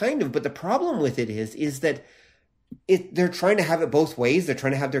 fine, there's kind of, but the problem with it is that they're trying to have it both ways. They're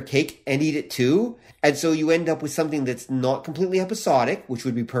trying to have their cake and eat it too. And so you end up with something that's not completely episodic, which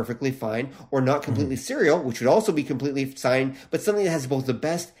would be perfectly fine, or not completely serial, which would also be completely fine, but something that has both the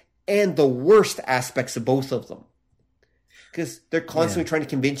best and the worst aspects of both of them. Because they're constantly trying to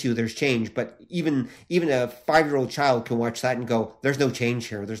convince you there's change, but even a 5-year-old child can watch that and go, there's no change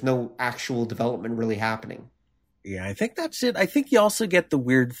here. There's no actual development really happening. Yeah, I think that's it. I think you also get the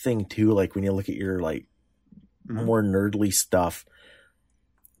weird thing too, like when you look at your more nerdly stuff,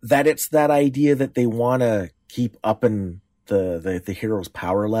 that it's that idea that they want to keep upping the hero's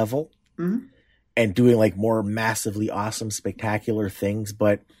power level and doing like more massively awesome, spectacular things,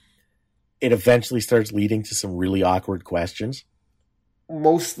 but it eventually starts leading to some really awkward questions.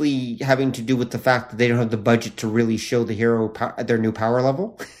 Mostly having to do with the fact that they don't have the budget to really show the hero their new power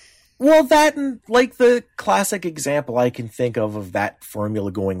level. Well, that and like the classic example I can think of that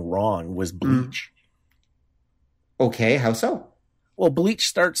formula going wrong was Bleach. Okay, how so? Well, Bleach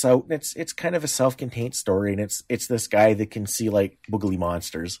starts out and it's kind of a self-contained story, and it's this guy that can see like boogly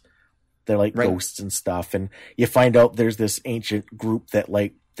monsters. They're like ghosts and stuff, and you find out there's this ancient group that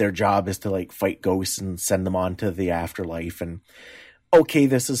like their job is to like fight ghosts and send them on to the afterlife, and okay,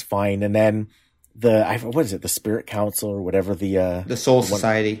 this is fine. And then the Spirit Council or whatever the Soul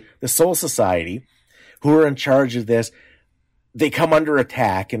Society, who are in charge of this, they come under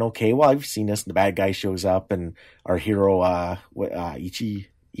attack. And okay, well, I've seen this. And the bad guy shows up, and our hero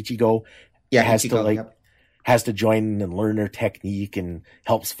Ichigo has to join and learn their technique and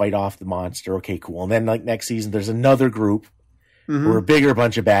helps fight off the monster. Okay, cool. And then like next season, there's another group who are a bigger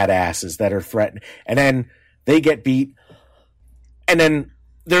bunch of badasses that are threatened, and then they get beat. And then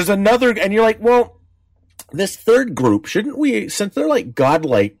there's another, and you're like, well, this third group, shouldn't we, since they're like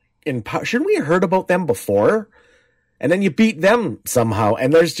godlike in power, shouldn't we have heard about them before? And then you beat them somehow,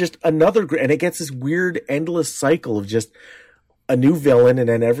 and there's just another group, and it gets this weird, endless cycle of just a new villain, and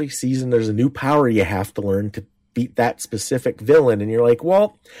then every season there's a new power you have to learn to beat that specific villain. And you're like,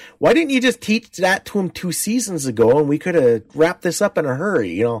 well, why didn't you just teach that to him 2 seasons ago, and we could have wrapped this up in a hurry,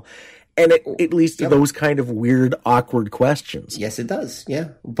 you know? And it leads to those kind of weird, awkward questions. Yes, it does.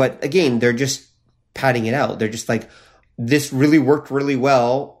 Yeah. But again, they're just padding it out. They're just like, this really worked really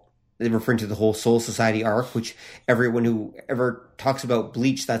well. They're referring to the whole Soul Society arc, which everyone who ever talks about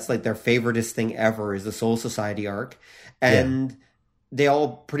Bleach, that's like their favoriteest thing ever is the Soul Society arc. And they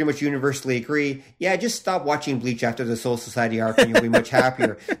all pretty much universally agree, yeah, just stop watching Bleach after the Soul Society arc and you'll be much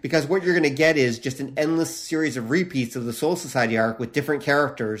happier. Because what you're going to get is just an endless series of repeats of the Soul Society arc with different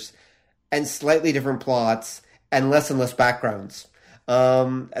characters and slightly different plots, and less backgrounds.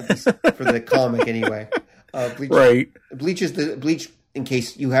 At least for the comic, anyway. Bleach, in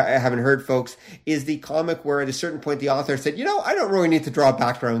case you haven't heard, folks, is the comic where at a certain point the author said, I don't really need to draw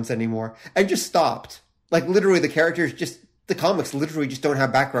backgrounds anymore, and just stopped. Like literally, the comics literally just don't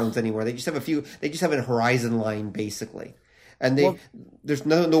have backgrounds anymore. They just have they just have a horizon line basically, and there's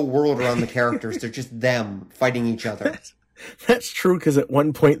no world around the characters. They're just them fighting each other. That's true, because at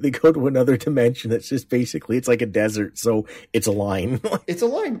one point they go to another dimension that's just basically, it's like a desert, so it's a line. It's a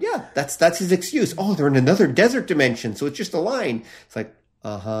line, yeah. That's his excuse. Oh, they're in another desert dimension, so it's just a line. It's like,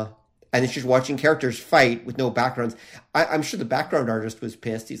 and it's just watching characters fight with no backgrounds. I'm sure the background artist was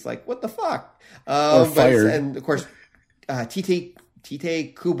pissed. He's like, what the fuck? Fired. And of course, Tite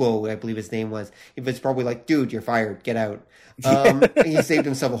Kubo, I believe his name was. It's probably like, dude, you're fired. Get out. He saved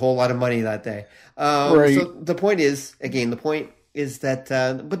himself a whole lot of money that day. So the point is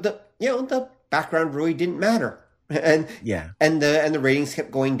that, but the background really didn't matter. And the ratings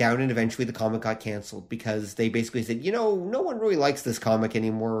kept going down, and eventually the comic got canceled because they basically said, no one really likes this comic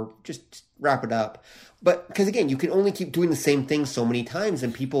anymore. Just wrap it up. But because again, you can only keep doing the same thing so many times,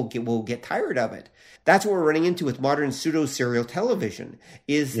 and people will get tired of it. That's what we're running into with modern pseudo-serial television,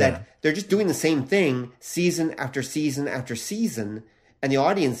 is that they're just doing the same thing season after season after season, and the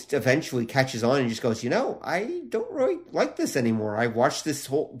audience eventually catches on and just goes, I don't really like this anymore. I watched this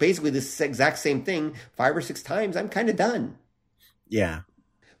this exact same thing 5 or 6 times. I'm kind of done. Yeah.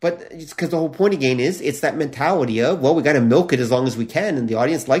 But it's because the whole point again is it's that mentality of, well, we got to milk it as long as we can, and the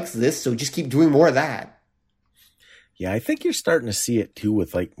audience likes this, so just keep doing more of that. Yeah, I think you're starting to see it too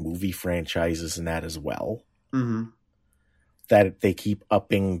with like movie franchises and that as well. Mm-hmm. That they keep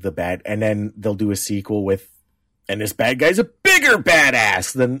upping the bad, and then they'll do a sequel with, and this bad guy's a bigger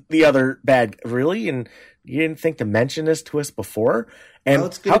badass than the other bad. Really? And you didn't think to mention this to us before? And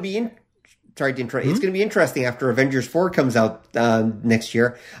it's going to be sorry to interrupt. It's going to be interesting after Avengers 4 comes out next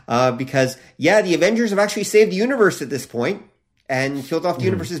year, because the Avengers have actually saved the universe at this point and killed off the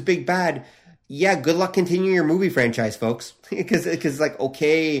universe's big bad. Yeah, good luck continuing your movie franchise, folks. Because like,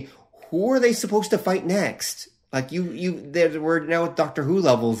 okay, who are they supposed to fight next? Like we're now at Doctor Who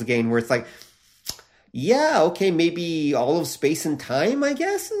levels again, where it's like, yeah, okay, maybe all of space and time, I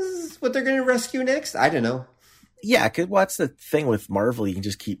guess, is what they're going to rescue next. I don't know. Yeah, because what's the thing with Marvel? You can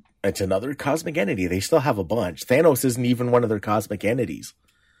just keep, it's another cosmic entity. They still have a bunch. Thanos isn't even one of their cosmic entities.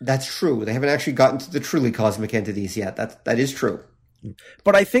 That's true. They haven't actually gotten to the truly cosmic entities yet. That is true.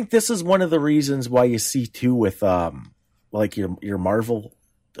 But I think this is one of the reasons why you see too with like your Marvel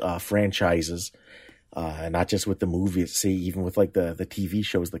franchises, not just with the movies, see even with like the TV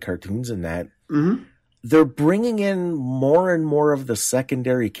shows, the cartoons and that. Mm-hmm. they're bringing in more and more of the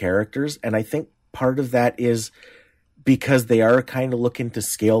secondary characters, and I think part of that is because they are kind of looking to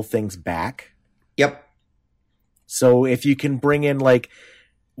scale things back. Yep. So if you can bring in, like,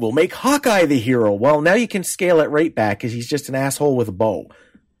 we'll make Hawkeye the hero, well, now you can scale it right back because he's just an asshole with a bow.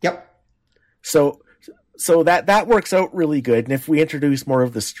 Yep. So that works out really good. And if we introduce more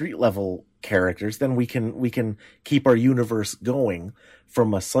of the street level characters, then we can keep our universe going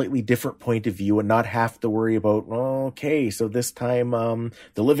from a slightly different point of view and not have to worry about, okay, so this time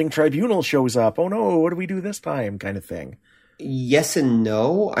the Living Tribunal shows up. Oh no, what do we do this time? Kind of thing. Yes and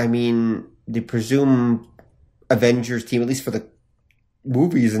no. I mean, they presume Avengers team, at least for the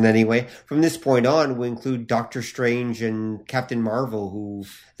movies in any way, from this point on, will include Doctor Strange and Captain Marvel, who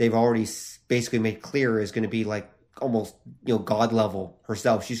they've already basically made clear is going to be like almost, God level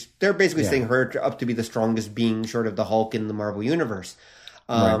herself. They're basically saying her up to be the strongest being short of the Hulk in the Marvel universe.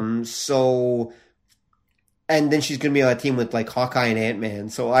 Right. So, and then she's going to be on a team with like Hawkeye and Ant-Man.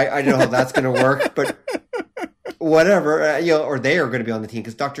 So I don't know how that's going to work, but whatever, or they are going to be on the team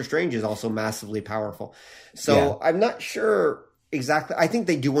because Doctor Strange is also massively powerful. So I'm not sure exactly. I think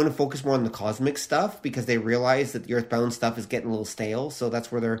they do want to focus more on the cosmic stuff because they realize that the Earthbound stuff is getting a little stale. So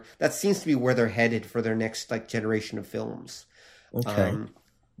that's where that seems to be where they're headed for their next like generation of films. Okay.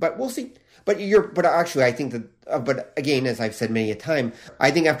 But we'll see. But actually, I think that, but again, as I've said many a time,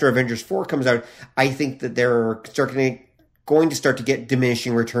 I think after Avengers 4 comes out, I think that they're going to start to get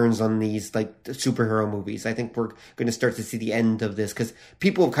diminishing returns on these like superhero movies. I think we're going to start to see the end of this because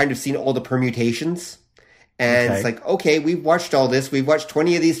people have kind of seen all the permutations. And It's like, okay, we've watched all this. We've watched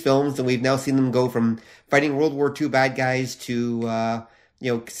 20 of these films, and we've now seen them go from fighting World War II bad guys to,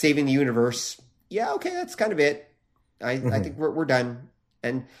 saving the universe. Yeah, okay, that's kind of it. I think we're done.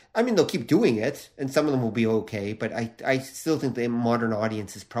 And, I mean, they'll keep doing it, and some of them will be okay, but I still think the modern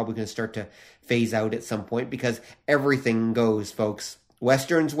audience is probably going to start to phase out at some point because everything goes, folks.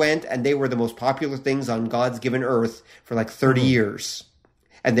 Westerns went, and they were the most popular things on God's given earth for like 30 years.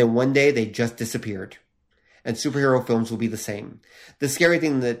 And then one day, they just disappeared. And superhero films will be the same. The scary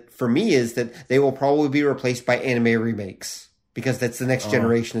thing that for me is that they will probably be replaced by anime remakes because that's the next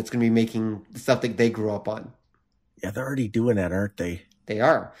generation that's going to be making the stuff that they grew up on. Yeah, they're already doing that, aren't they? They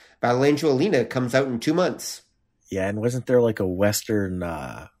are. Battle Angel Alita comes out in 2 months. Yeah, and wasn't there like a Western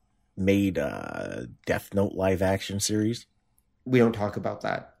made Death Note live action series? We don't talk about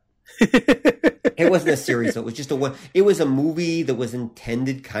that. It wasn't a series, though. It was just it was a movie that was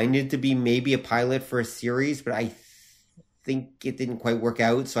intended kind of to be maybe a pilot for a series, but I think it didn't quite work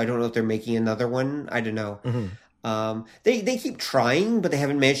out, so I don't know if they're making another one. I don't know. Mm-hmm. They keep trying, but they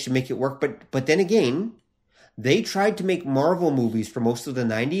haven't managed to make it work. But then again, they tried to make Marvel movies for most of the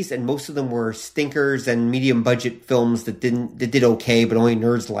 90s, and most of them were stinkers and medium budget films that did okay, but only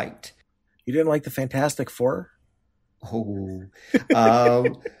nerds liked. You didn't like the Fantastic Four? Oh.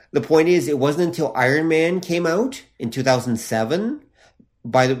 The point is, it wasn't until Iron Man came out in 2007,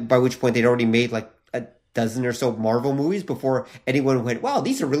 by which point they'd already made like a dozen or so Marvel movies before anyone went, wow,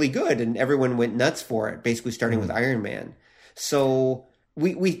 these are really good. And everyone went nuts for it, basically starting with Iron Man. So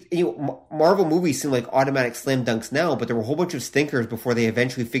Marvel movies seem like automatic slam dunks now, but there were a whole bunch of stinkers before they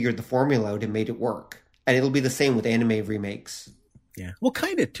eventually figured the formula out and made it work. And it'll be the same with anime remakes. Yeah. Well,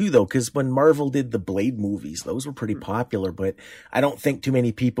 kind of too, though, because when Marvel did the Blade movies, those were pretty popular, but I don't think too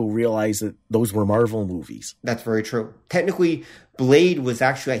many people realize that those were Marvel movies. That's very true. Technically, Blade was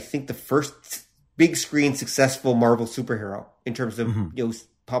actually, I think, the first big screen successful Marvel superhero in terms of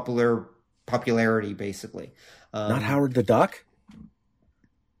popularity, basically. Not Howard the Duck?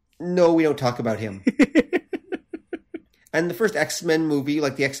 No, we don't talk about him. And the first X-Men movie,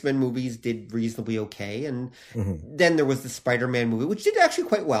 like the X-Men movies, did reasonably okay. And then there was the Spider-Man movie, which did actually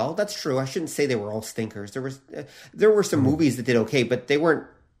quite well. That's true. I shouldn't say they were all stinkers. There were some movies that did okay, but they weren't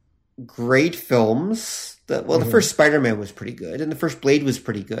great films. The first Spider-Man was pretty good, and the first Blade was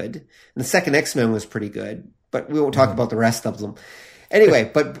pretty good, and the second X-Men was pretty good. But we won't talk about the rest of them. Anyway,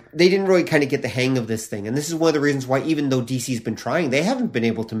 but they didn't really kind of get the hang of this thing. And this is one of the reasons why, even though DC's been trying, they haven't been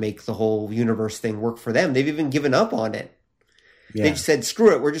able to make the whole universe thing work for them. They've even given up on it. Yeah. They just said,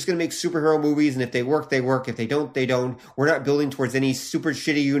 screw it, we're just going to make superhero movies, and if they work, they work. If they don't, they don't. We're not building towards any super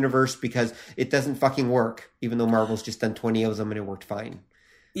shitty universe because it doesn't fucking work, even though Marvel's just done 20 of them and it worked fine.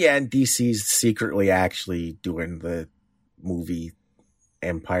 Yeah, and DC's secretly actually doing the movie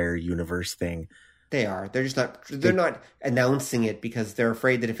Empire universe thing. They are. They're just not, they're not announcing it because they're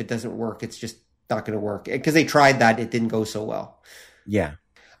afraid that if it doesn't work, it's just not going to work. Because they tried that, it didn't go so well. Yeah.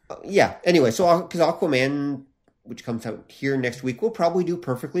 Anyway, so because Aquaman, which comes out here next week, will probably do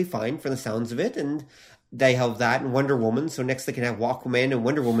perfectly fine for the sounds of it. And they have that and Wonder Woman. So next they can have Aquaman and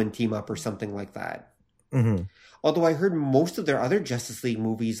Wonder Woman team up or something like that. Mm-hmm. Although I heard most of their other Justice League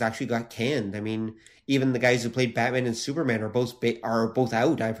movies actually got canned. I mean, even the guys who played Batman and Superman are both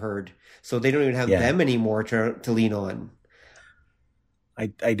out, I've heard. So they don't even have them anymore to lean on.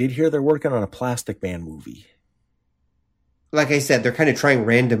 I did hear they're working on a Plastic Man movie. Like I said, they're kind of trying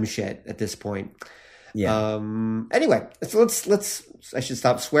random shit at this point. Yeah. Anyway, so let's. I should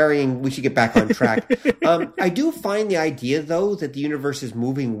stop swearing. We should get back on track. I do find the idea, though, that the universe is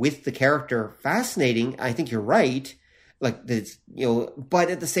moving with the character fascinating. I think you're right. Like it's, but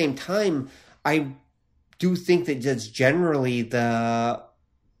at the same time, I do think that that's generally the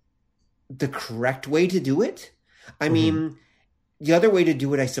correct way to do it. I mean, the other way to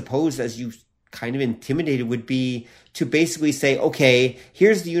do it, I suppose, as you kind of intimidated, would be to basically say, okay,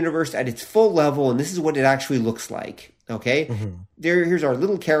 here's the universe at its full level, and this is what it actually looks like. Okay, here's our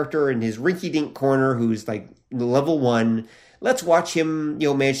little character in his rinky-dink corner who's like level 1. Let's watch him,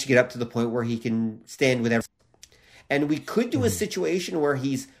 manage to get up to the point where he can stand with everything. And we could do a situation where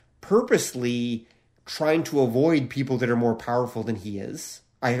he's purposely trying to avoid people that are more powerful than he is.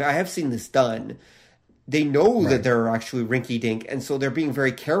 I have seen this done. They know that they're actually rinky-dink, and so they're being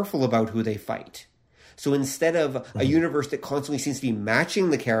very careful about who they fight. So instead of a universe that constantly seems to be matching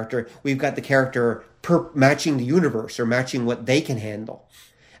the character, we've got the character matching the universe or matching what they can handle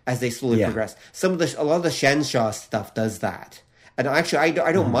as they slowly progress. A lot of the Shanshaw stuff does that. And actually,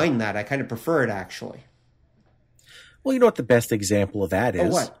 I don't mind that. I kind of prefer it, actually. Well, you know what the best example of that is? Oh,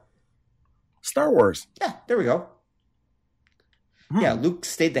 what? Star Wars. Yeah, there we go. Yeah, Luke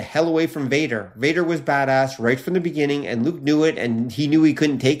stayed the hell away from Vader. Vader was badass right from the beginning, and Luke knew it, and he knew he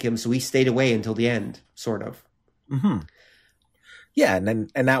couldn't take him, so he stayed away until the end, sort of. Yeah, and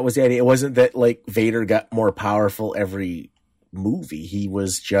that was the idea. It wasn't that like Vader got more powerful every movie. He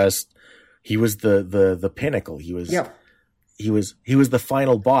was the pinnacle. He was the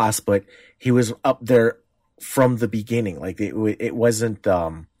final boss, but he was up there from the beginning. Like it wasn't.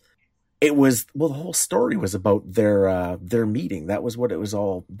 It was, the whole story was about their meeting. That was what it was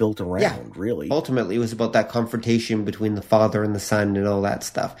all built around, really. Ultimately, it was about that confrontation between the father and the son and all that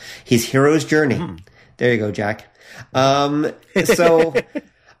stuff. His hero's journey. There you go, Jack. So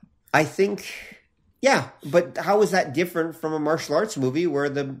I think, but how is that different from a martial arts movie where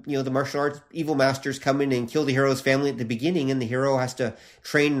the martial arts evil masters come in and kill the hero's family at the beginning, and the hero has to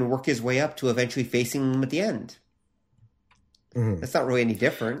train and work his way up to eventually facing them at the end? That's not really any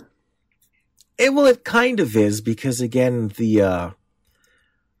different. It kind of is, because again, the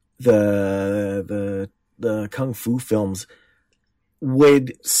kung fu films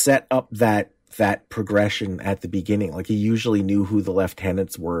would set up that progression at the beginning. Like, you usually knew who the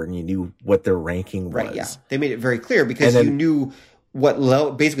lieutenants were, and you knew what their ranking was. Right, yeah. They made it very clear because you knew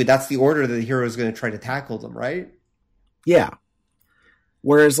basically that's the order that the hero is going to try to tackle them, right? Yeah.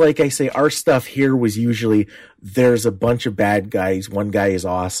 Whereas, like I say, our stuff here was usually there's a bunch of bad guys, one guy is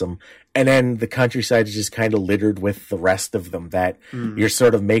awesome, and then the countryside is just kind of littered with the rest of them that you're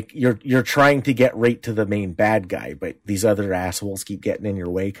sort of you're trying to get right to the main bad guy, but these other assholes keep getting in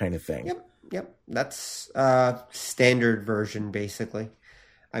your way, kind of thing. Yep. That's standard version, basically.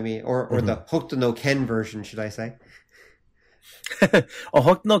 I mean, or the Hokuto no Ken version, should I say? A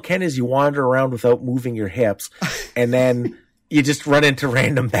Hokuto no Ken is you wander around without moving your hips, and then you just run into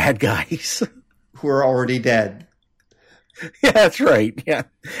random bad guys who are already dead. Yeah, that's right. Yeah.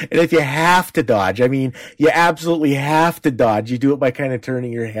 And if you have to dodge, I mean, you absolutely have to dodge. You do it by kind of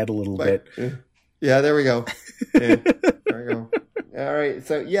turning your head a little bit. Yeah, there we go. Yeah, there we go. All right.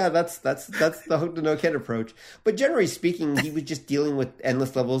 So yeah, that's the Hokuto no Ken approach. But generally speaking, he was just dealing with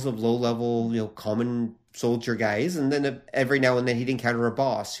endless levels of low level, common soldier guys, and then every now and then he'd encounter a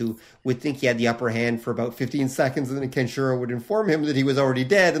boss who would think he had the upper hand for about 15 seconds, and then Kenshiro would inform him that he was already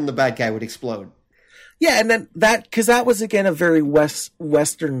dead, and the bad guy would explode. Yeah, and then because that was again a very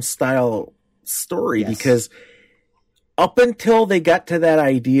Western style story, because up until they got to that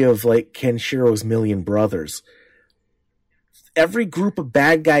idea of like Kenshiro's million brothers, every group of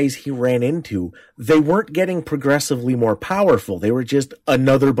bad guys he ran into, they weren't getting progressively more powerful. They were just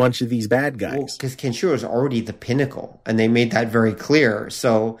another bunch of these bad guys. Because Kenshiro is already the pinnacle, and they made that very clear.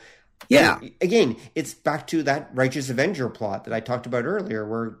 So, again, it's back to that Righteous Avenger plot that I talked about earlier,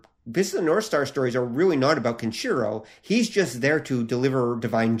 where Business of the North Star stories are really not about Kenshiro. He's just there to deliver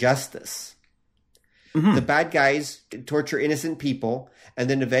divine justice. The bad guys torture innocent people, and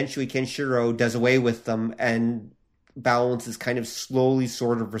then eventually Kenshiro does away with them, and balance is kind of slowly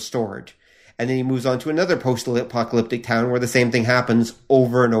sort of restored. And then he moves on to another post-apocalyptic town where the same thing happens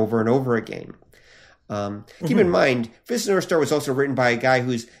over and over and over again. Keep in mind, Fist of the North Star was also written by a guy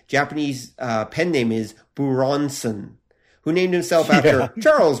whose Japanese pen name is Buronson, who named himself after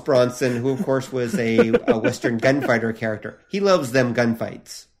Charles Bronson, who of course was a Western gunfighter character. He loves them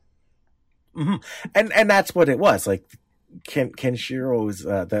gunfights. Mm-hmm. And that's what it was. Like Kenshiro's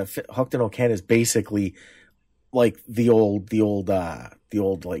the Hooked no Ken is basically like the old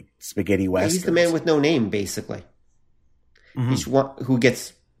like spaghetti westerns. He's the man with no name, basically. Mm-hmm. He's who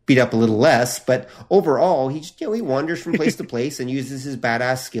gets beat up a little less, but overall, he wanders from place to place and uses his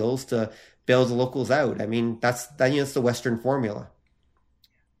badass skills to bail the locals out. I mean, that's the Western formula.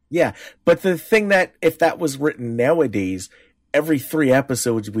 Yeah, but the thing that if that was written nowadays, every 3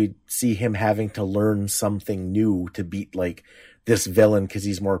 episodes we'd see him having to learn something new to beat like this villain because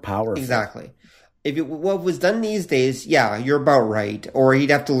he's more powerful. Exactly. What was done these days, yeah, you're about right. Or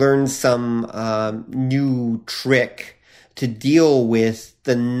he'd have to learn some new trick to deal with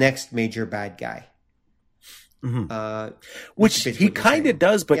the next major bad guy. Mm-hmm. Which he kind of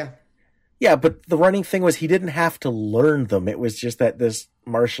does, but but the running thing was he didn't have to learn them. It was just that this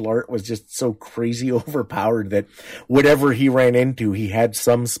martial art was just so crazy overpowered that whatever he ran into, he had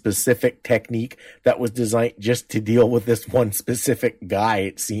some specific technique that was designed just to deal with this one specific guy,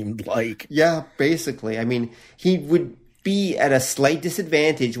 it seemed like. Yeah, basically. I mean, he would be at a slight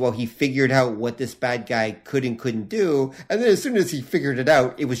disadvantage while he figured out what this bad guy could and couldn't do, and then as soon as he figured it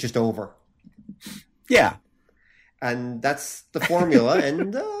out, it was just over. Yeah. And that's the formula,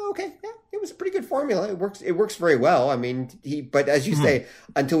 and okay, yeah, it was a pretty good formula. It works very well. I mean, but as you say,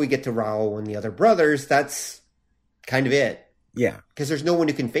 until we get to Rao and the other brothers, that's kind of it. Yeah. Because there's no one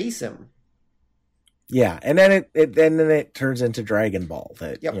who can face him. Yeah, and then it turns into Dragon Ball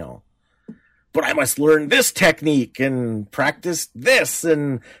that, you know, but I must learn this technique and practice this,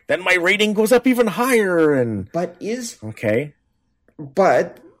 and then my rating goes up even higher. But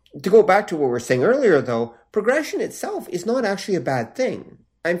to go back to what we were saying earlier, though, progression itself is not actually a bad thing.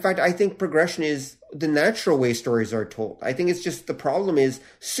 In fact, I think progression is the natural way stories are told. I think it's just the problem is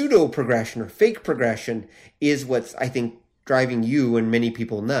pseudo-progression or fake progression is what's, I think, driving you and many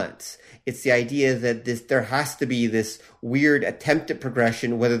people nuts. It's the idea that there has to be this weird attempt at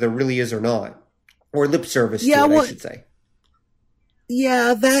progression, whether there really is or not. Or lip service to it, I should say.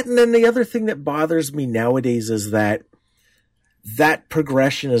 Yeah, that, and then the other thing that bothers me nowadays is that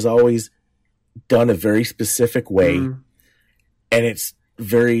progression is always done a very specific way, and it's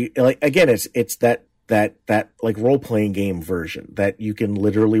very, like, again, it's that like role-playing game version that you can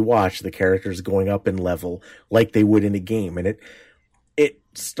literally watch the characters going up in level like they would in a game, and it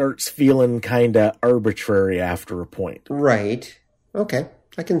starts feeling kind of arbitrary after a point. Right. Okay.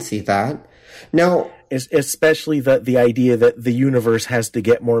 I can see that. Now, especially the idea that the universe has to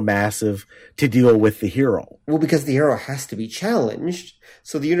get more massive to deal with the hero. Well, because the hero has to be challenged,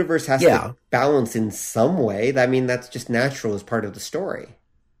 so the universe has to balance in some way. I mean, that's just natural as part of the story.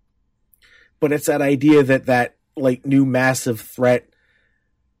 But it's that idea that like new massive threat,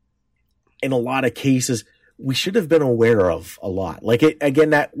 in a lot of cases, we should have been aware of a lot. Like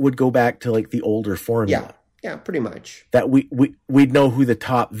that would go back to like the older formula. Yeah, pretty much. That we'd know who the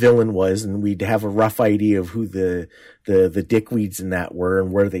top villain was, and we'd have a rough idea of who the dickweeds in that were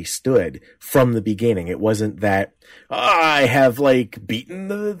and where they stood from the beginning. It wasn't that I have like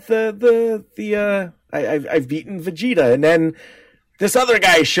beaten I've beaten Vegeta, and then this other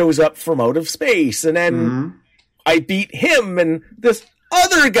guy shows up from out of space, and then I beat him, and this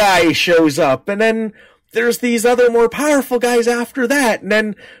other guy shows up, and then there's these other more powerful guys after that, and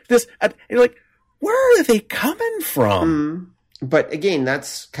then this, and you're like, where are they coming from? But again,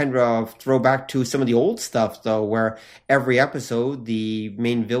 that's kind of a throwback to some of the old stuff, though, where every episode, the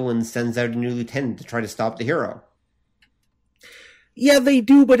main villain sends out a new lieutenant to try to stop the hero. Yeah, they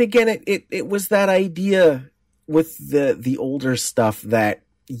do, but again, it was that idea with the older stuff that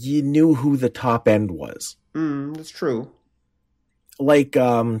you knew who the top end was. That's true. Like,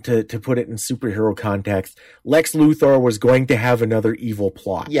 to put it in superhero context, Lex Luthor was going to have another evil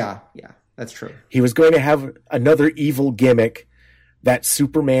plot. Yeah. That's true. He was going to have another evil gimmick that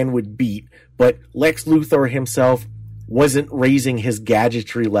Superman would beat, but Lex Luthor himself wasn't raising his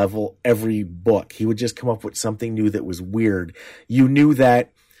gadgetry level every book. He would just come up with something new that was weird. You knew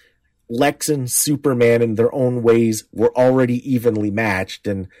that Lex and Superman in their own ways were already evenly matched,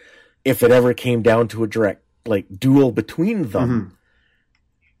 and if it ever came down to a direct like duel between them,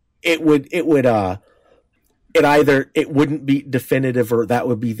 it wouldn't be definitive, or that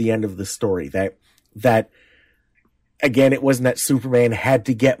would be the end of the story. That again, it wasn't that Superman had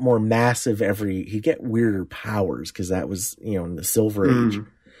to get more massive he'd get weirder powers, because that was, in the Silver Age.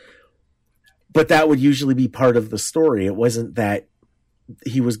 But that would usually be part of the story. It wasn't that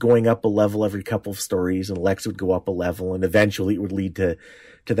he was going up a level every couple of stories, and Lex would go up a level, and eventually it would lead to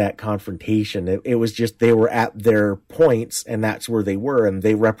that confrontation. It was just they were at their points, and that's where they were, and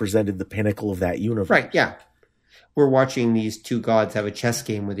they represented the pinnacle of that universe. Right, yeah. We're watching these two gods have a chess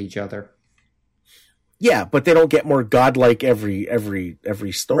game with each other. Yeah, but they don't get more godlike every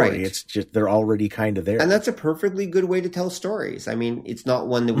story. Right. It's just they're already kind of there. And that's a perfectly good way to tell stories. I mean, it's not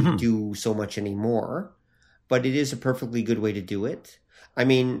one that we do so much anymore, but it is a perfectly good way to do it. I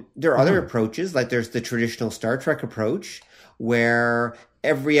mean, there are other approaches, like there's the traditional Star Trek approach, where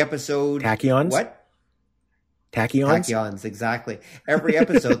every episode... Tachyons? What? Tachyons? Tachyons, exactly. Every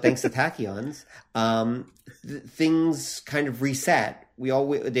episode, thanks to tachyons, things kind of reset.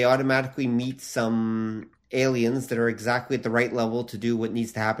 They automatically meet some aliens that are exactly at the right level to do what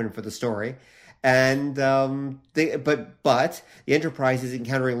needs to happen for the story. And but the Enterprise is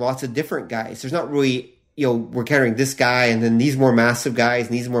encountering lots of different guys. There's not really, we're encountering this guy and then these more massive guys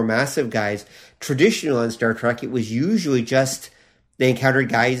and these more massive guys. Traditional on Star Trek, it was usually just they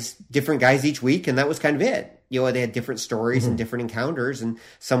encountered different guys each week, and that was kind of it. They had different stories and different encounters, and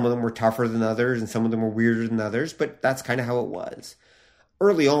some of them were tougher than others, and some of them were weirder than others, but that's kind of how it was.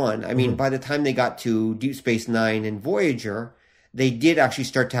 Early on, I mean, by the time they got to Deep Space Nine and Voyager, they did actually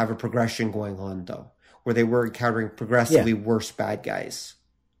start to have a progression going on, though, where they were encountering progressively worse bad guys.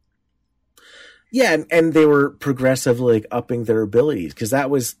 Yeah, and they were progressively upping their abilities, because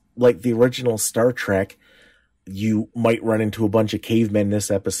that was like the original Star Trek. You might run into a bunch of cavemen this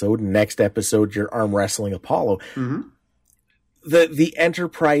episode, and next episode you're arm wrestling Apollo. Mm-hmm. The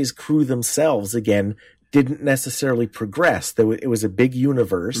Enterprise crew themselves, again, didn't necessarily progress. It was a big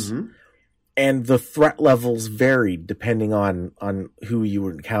universe, and the threat levels varied depending on who you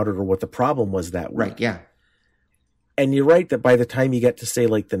encountered or what the problem was that week. Right, yeah. And you're right that by the time you get to, say,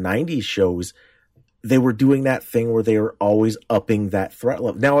 like the 90s shows, they were doing that thing where they were always upping that threat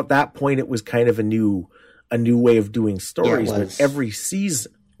level. Now, at that point, it was kind of a new way of doing stories, but every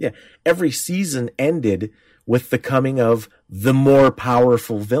season ended with the coming of the more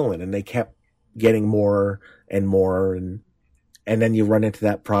powerful villain, and they kept getting more and more, and then you run into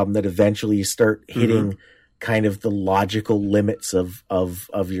that problem that eventually you start hitting kind of the logical limits of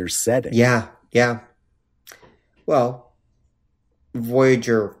your setting. Yeah. Well,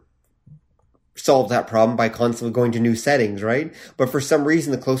 Voyager solved that problem by constantly going to new settings, right? But for some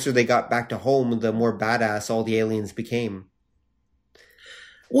reason, the closer they got back to home, the more badass all the aliens became.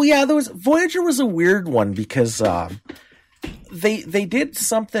 Well, yeah, Voyager was a weird one because they did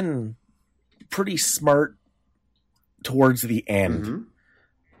something pretty smart towards the end.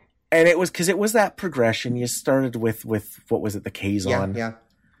 And it was because it was that progression. You started with what was it, the Kazon,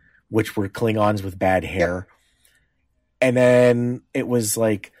 which were Klingons with bad hair. And then it was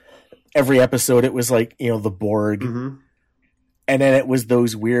like every episode it was like, the Borg. And then it was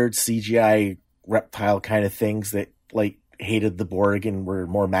those weird CGI reptile kind of things that like hated the Borg and were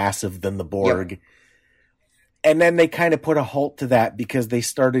more massive than the Borg. And then they kind of put a halt to that because they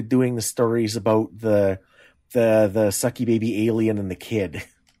started doing the stories about the sucky baby alien and the kid.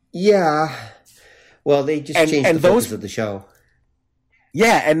 Yeah. Well, they just changed the focus of the show.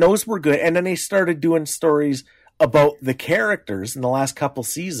 Yeah, and those were good. And then they started doing stories about the characters in the last couple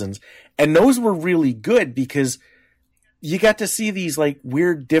seasons. And those were really good because you got to see these like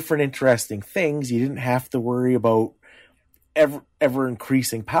weird, different, interesting things. You didn't have to worry about ever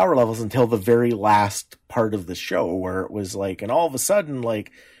increasing power levels until the very last part of the show, where it was like, and all of a sudden,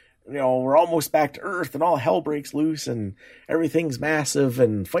 like, we're almost back to Earth and all hell breaks loose and everything's massive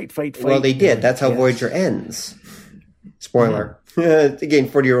and fight. Well, they did. That's how Voyager ends. Spoiler. Again,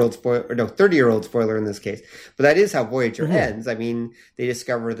 40-year-old spoiler, no, 30-year-old spoiler in this case. But that is how Voyager ends. I mean, they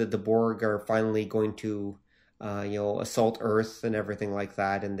discover that the Borg are finally going to, assault Earth and everything like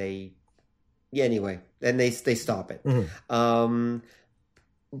that. And anyway, and they stop it.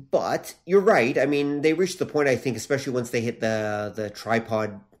 But you're right. I mean, they reached the point, I think, especially once they hit the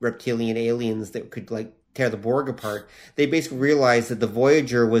tripod reptilian aliens that could like tear the Borg apart. They basically realized that the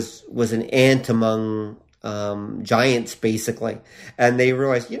Voyager was an ant among giants, basically, and they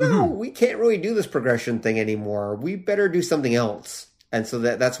realized, we can't really do this progression thing anymore. We better do something else. And so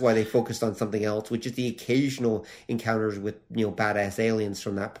that's why they focused on something else, which is the occasional encounters with badass aliens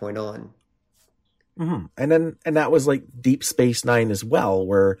from that point on. And that was like Deep Space Nine as well,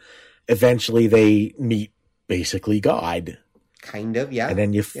 where eventually they meet basically God. Kind of, yeah. And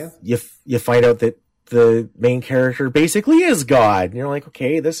then you find out that the main character basically is God. And you're like,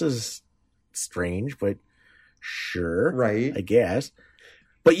 okay, this is strange, but sure, right? I guess.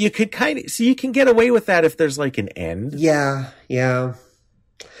 But you could you can get away with that if there's like an end. Yeah.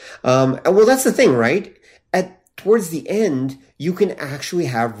 Well, that's the thing, right? towards the end, you can actually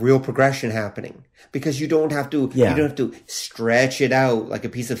have real progression happening because you don't have to stretch it out like a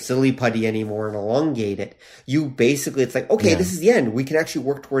piece of silly putty anymore and elongate it. You basically, it's like, okay, this is the end. We can actually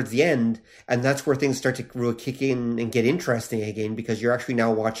work towards the end. And that's where things start to really kick in and get interesting again because you're actually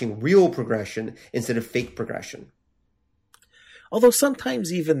now watching real progression instead of fake progression. Although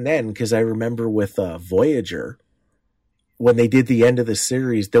sometimes even then, because I remember with Voyager, when they did the end of the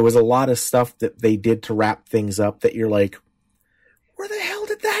series, there was a lot of stuff that they did to wrap things up that you're like, where the hell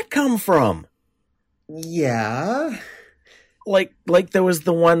did that come from? Yeah. Like there was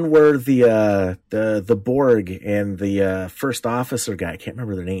the one where the Borg and the first officer guy, I can't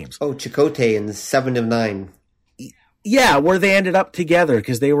remember their names. Oh, Chakotay and 7 of 9. Yeah, where they ended up together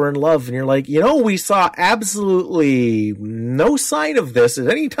because they were in love. And you're like, we saw absolutely no sign of this at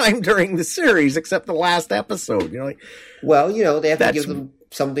any time during the series except the last episode. You're like, well, they have to give them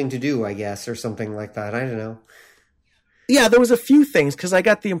something to do, I guess, or something like that. I don't know. Yeah, there was a few things because I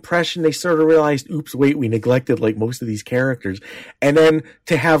got the impression they sort of realized, oops, wait, we neglected like most of these characters. And then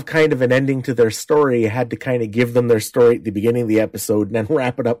to have kind of an ending to their story, you had to kind of give them their story at the beginning of the episode and then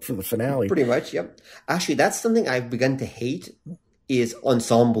wrap it up for the finale. Pretty much, yep. Actually, that's something I've begun to hate is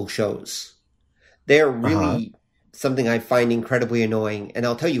ensemble shows. They're really something I find incredibly annoying, and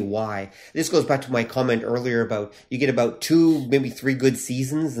I'll tell you why. This goes back to my comment earlier about you get about 2, maybe 3 good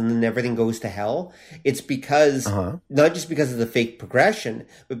seasons and then everything goes to hell. It's because, not just because of the fake progression,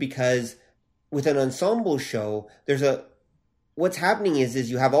 but because with an ensemble show, what's happening is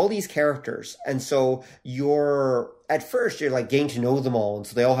you have all these characters, and so at first you're like getting to know them all, and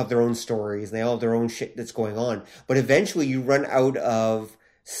so they all have their own stories, and they all have their own shit that's going on, but eventually you run out of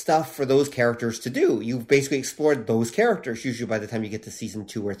stuff for those characters to do. You've basically explored those characters usually by the time you get to season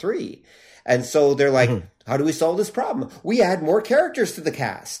 2 or 3. And so they're like, how do we solve this problem? We add more characters to the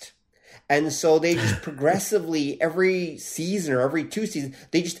cast. And so they just progressively, every season or every 2 seasons,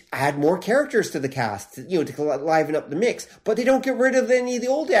 they just add more characters to the cast, to liven up the mix. But they don't get rid of any of the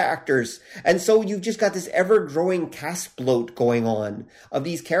old actors. And so you've just got this ever-growing cast bloat going on of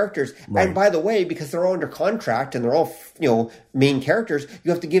these characters. Right. And by the way, because they're all under contract and they're all, main characters,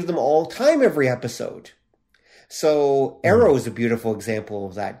 you have to give them all time every episode. So Arrow is a beautiful example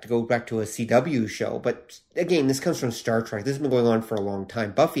of that, to go back to a CW show. But again, this comes from Star Trek. This has been going on for a long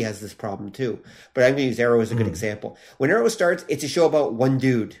time. Buffy has this problem too. But I'm going to use Arrow as a good example. When Arrow starts, it's a show about one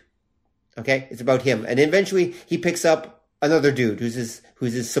dude. Okay? It's about him. And eventually he picks up another dude who's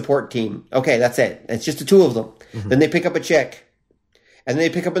his support team. Okay, that's it. It's just the 2 of them. Then they pick up a chick. And then they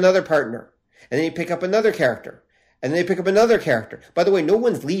pick up another partner. And then they pick up another character. And then they pick up another character. By the way, no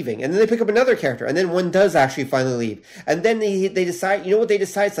one's leaving. And then they pick up another character. And then one does actually finally leave. And then they decide, what they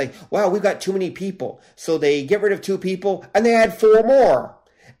decide? It's like, wow, we've got too many people. So they get rid of 2 people and they add 4 more.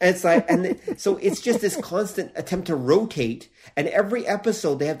 And it's like, so it's just this constant attempt to rotate. And every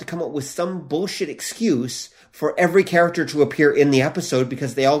episode they have to come up with some bullshit excuse for every character to appear in the episode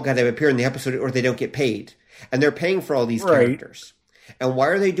because they all got to appear in the episode or they don't get paid. And they're paying for all these characters. And why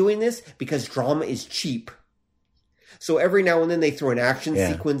are they doing this? Because drama is cheap. So every now and then they throw in action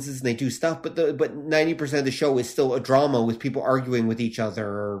sequences and they do stuff, but 90% of the show is still a drama with people arguing with each other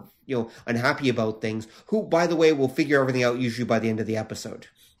or, unhappy about things, who, by the way, will figure everything out usually by the end of the episode.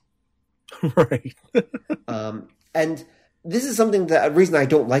 Right. And this is something that a reason I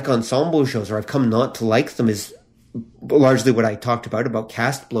don't like ensemble shows, or I've come not to like them, is largely what I talked about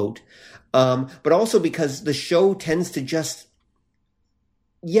cast bloat. But also because the show tends to just,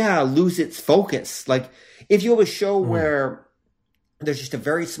 lose its focus. Like, if you have a show where there's just a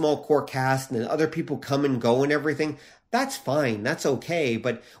very small core cast and then other people come and go and everything, that's fine. That's okay.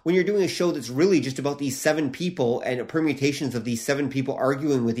 But when you're doing a show that's really just about these 7 people and permutations of these 7 people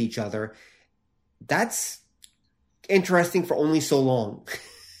arguing with each other, that's interesting for only so long.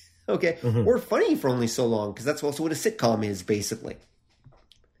 Okay? Or funny for only so long, because that's also what a sitcom is, basically.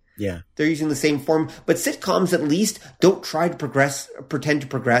 Yeah. They're using the same form. But sitcoms, at least, don't try to pretend to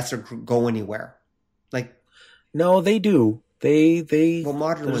progress or go anywhere. Like, no, they do.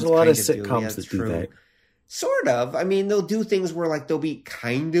 Modern there's ones a lot of kind sitcoms that do that. Sort of. I mean, they'll do things where, like, there'll be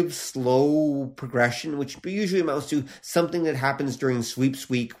kind of slow progression, which usually amounts to something that happens during sweeps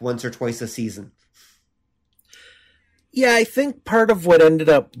week once or twice a season. Yeah, I think part of what ended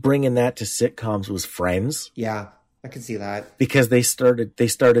up bringing that to sitcoms was Friends. Yeah, I can see that. Because they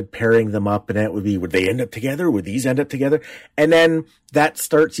started pairing them up, and it would they end up together? Would these end up together? And then that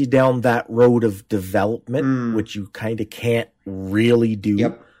starts you down that road of development, which you kind of can't really do.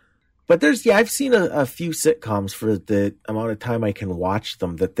 Yep. But I've seen a few sitcoms for the amount of time I can watch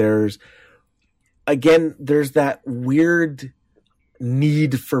them that there's that weird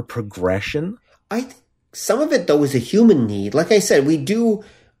need for progression. some of it, though, is a human need. Like I said,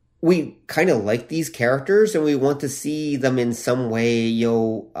 we kind of like these characters and we want to see them in some way,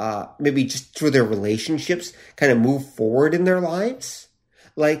 maybe just through their relationships, kind of move forward in their lives.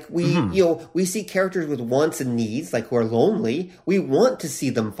 Like we see characters with wants and needs, like who are lonely. We want to see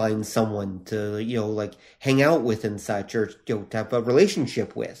them find someone to, like hang out with and such, or, to have a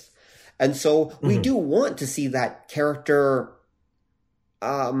relationship with. And so we do want to see that character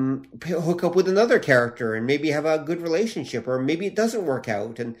hook up with another character and maybe have a good relationship, or maybe it doesn't work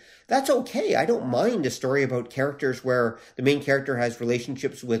out, and that's okay. I don't mind a story about characters where the main character has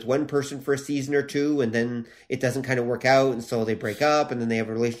relationships with one person for a season or two, and then it doesn't kind of work out, and so they break up, and then they have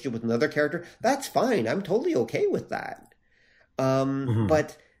a relationship with another character. That's fine. I'm totally okay with that.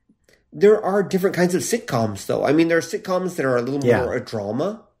 But there are different kinds of sitcoms, though. I mean, there are sitcoms that are a little more a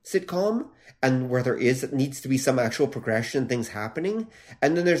drama sitcom, and where needs to be some actual progression, things happening.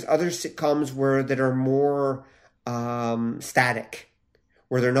 And then there's other sitcoms that are more static,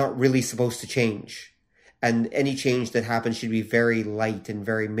 where they're not really supposed to change. And any change that happens should be very light and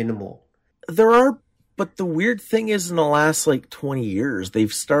very minimal. But the weird thing is, in the last 20 years,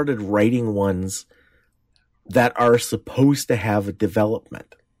 they've started writing ones that are supposed to have a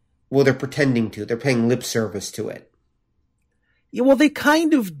development. Well, they're pretending to. They're paying lip service to it. Yeah, well, they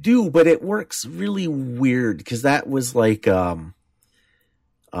kind of do, but it works really weird, because that was like The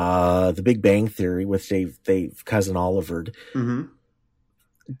Big Bang Theory with Dave Cousin Oliver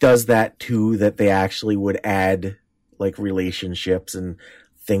does that too, that they actually would add relationships and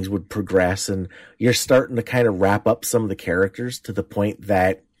things would progress, and you're starting to kind of wrap up some of the characters to the point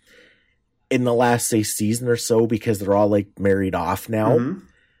that in the last, say, season or so, because they're all married off now,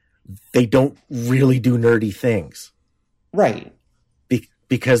 they don't really do nerdy things. Right.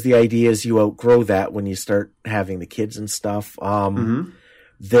 Because the idea is you outgrow that when you start having the kids and stuff.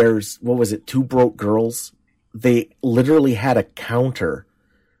 There's, what was it, Two Broke Girls? They literally had a counter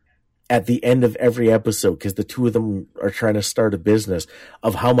at the end of every episode, because the two of them are trying to start a business,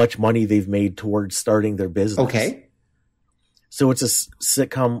 of how much money they've made towards starting their business. Okay. So it's a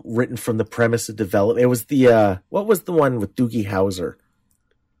sitcom written from the premise of development. It was what was the one with Doogie Howser?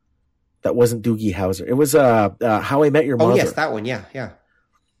 That wasn't Doogie Howser. It was How I Met Your Mother. Oh, yes, that one. Yeah.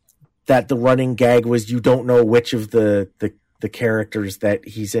 That the running gag was you don't know which of the characters that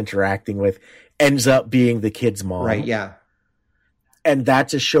he's interacting with ends up being the kid's mom. Right, yeah. And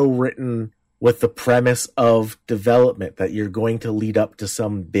that's a show written with the premise of development, that you're going to lead up to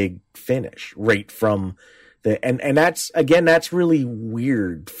some big finish right from the and that's really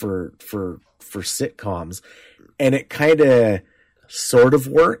weird for sitcoms. And it kind of sort of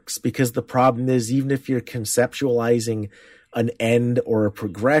works, because the problem is, even if you're conceptualizing an end or a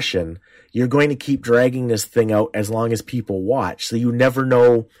progression, you're going to keep dragging this thing out as long as people watch. So you never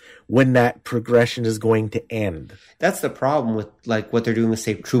know when that progression is going to end. That's the problem with what they're doing with,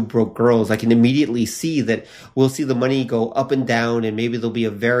 say, Two Broke Girls. I can immediately see that we'll see the money go up and down, and maybe there'll be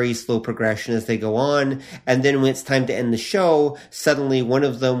a very slow progression as they go on. And then when it's time to end the show, suddenly one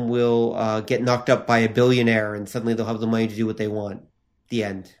of them will get knocked up by a billionaire, and suddenly they'll have the money to do what they want. The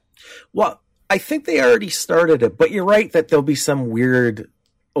end. Well, I think they already started it, but you're right that there'll be some weird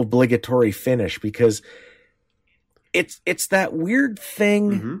obligatory finish, because it's that weird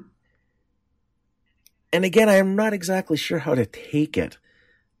thing. And again, I'm not exactly sure how to take it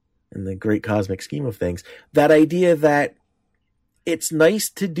in the great cosmic scheme of things. That idea that it's nice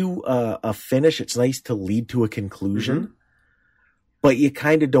to do a finish, it's nice to lead to a conclusion, but you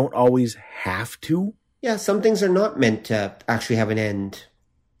kind of don't always have to. Yeah, some things are not meant to actually have an end.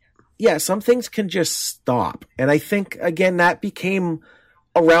 Yeah, some things can just stop. And I think, again, that became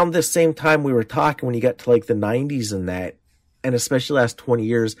around the same time we were talking, when you got to the 90s and that, and especially last 20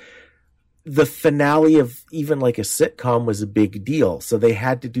 years, the finale of even a sitcom was a big deal. So they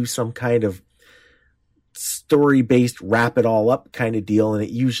had to do some kind of story-based, wrap it all up kind of deal, and it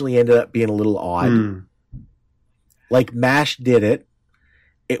usually ended up being a little odd. MASH did it.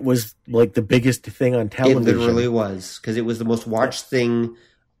 It was the biggest thing on television. It literally was, because it was the most watched thing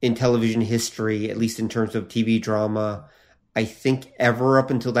in television history, at least in terms of TV drama, I think, ever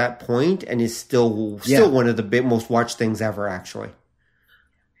up until that point, and is still one of the most watched things ever, actually.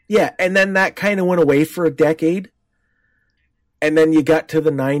 Yeah, and then that kind of went away for a decade, and then you got to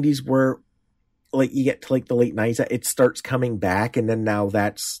the 90s where, you get to the late 90s, it starts coming back, and then now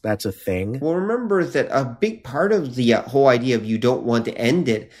that's a thing. Well, remember that a big part of the whole idea of you don't want to end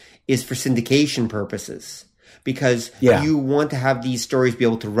it is for syndication purposes. Because you want to have these stories be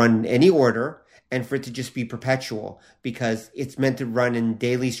able to run in any order, and for it to just be perpetual, because it's meant to run in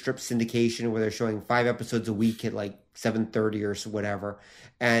daily strip syndication where they're showing 5 episodes a week at 7:30 or whatever,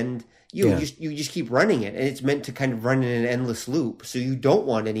 and you just keep running it, and it's meant to kind of run in an endless loop. So you don't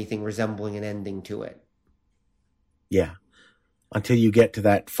want anything resembling an ending to it. Yeah, until you get to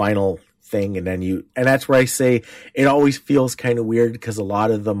that final thing, and that's where I say it always feels kind of weird because a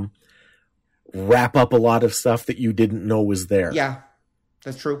lot of them wrap up a lot of stuff that you didn't know was there. Yeah,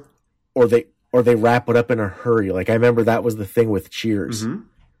 that's true. Or they wrap it up in a hurry. Like I remember that was the thing with Cheers. Mm-hmm.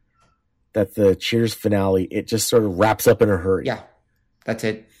 That the Cheers finale, it just sort of wraps up in a hurry. Yeah, that's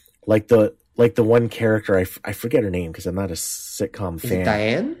it. Like the one character, I forget her name because I'm not a sitcom fan. Is it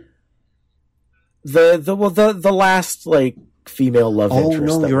Diane? The last like female love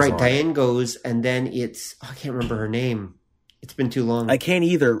interest. Oh no, you're right. On. Diane goes, and then I can't remember her name. It's been too long. I can't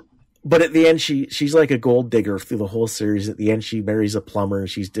either. But at the end, she's like a gold digger through the whole series. At the end, she marries a plumber.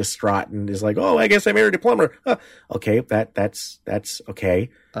 She's distraught and is like, "Oh, I guess I married a plumber." Okay, that's okay.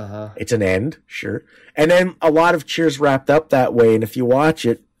 It's an end, sure. And then a lot of Cheers wrapped up that way. And if you watch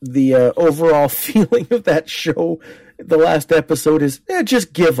it, the overall feeling of that show, the last episode is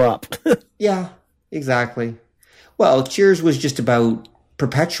just give up. Yeah, exactly. Well, Cheers was just about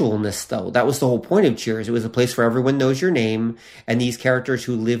perpetualness, though. That was the whole point of Cheers. It was a place where everyone knows your name, and these characters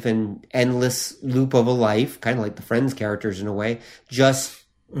who live in endless loop of a life, kind of like the Friends characters in a way, just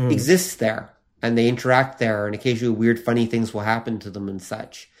exist there, and they interact there, and occasionally weird, funny things will happen to them and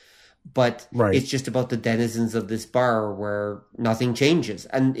such. But It's just about the denizens of this bar where nothing changes,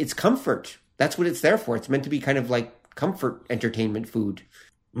 and it's comfort. That's what it's there for. It's meant to be kind of like comfort entertainment food.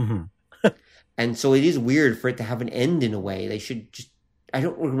 Mm-hmm. And so it is weird for it to have an end in a way. They should just, I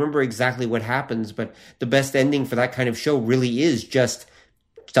don't remember exactly what happens, but the best ending for that kind of show really is just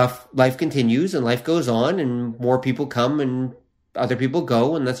life continues and life goes on and more people come and other people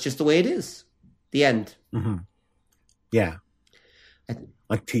go, and that's just the way it is. The end. Mm-hmm. Yeah.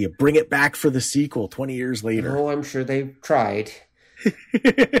 Until you bring it back for the sequel 20 years later. Oh, I'm sure they've tried.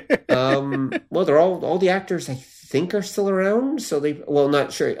 Well, they're all the actors I think are still around. So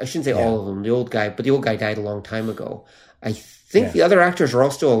not sure. I shouldn't say all of them. The old guy died a long time ago. I think the other actors are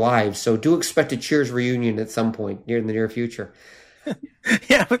all still alive. So do expect a Cheers reunion at some point in the near future.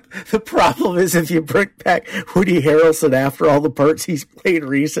 Yeah, but the problem is if you bring back Woody Harrelson after all the parts he's played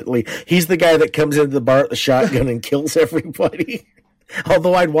recently, he's the guy that comes into the bar with the shotgun and kills everybody.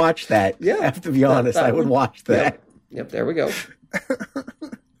 Although I'd watch that. Yeah. I have to be honest, I would watch that. Yep, there we go.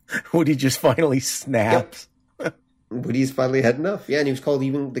 Woody just finally snaps. Yep. Woody's finally had enough. Yeah, and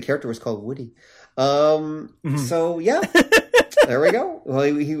the character was called Woody. So, yeah. There we go. Well,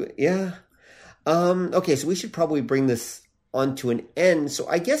 okay, so we should probably bring this on to an end. So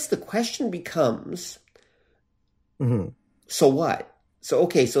I guess the question becomes, so what? So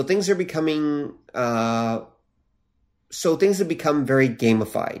things are becoming... So things have become very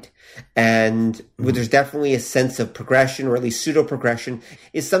gamified, and there's definitely a sense of progression, or at least pseudo-progression,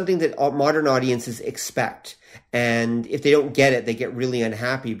 is something that modern audiences expect. And if they don't get it, they get really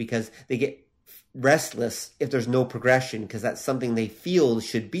unhappy because they get restless if there's no progression, because that's something they feel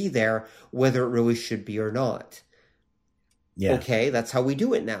should be there, whether it really should be or not. Yeah. Okay, that's how we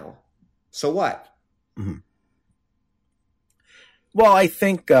do it now. So what? Mm-hmm. Well, I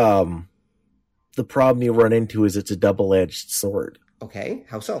think... the problem you run into is it's a double-edged sword. Okay,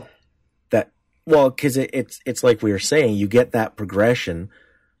 how so? Because it's like we were saying, you get that progression,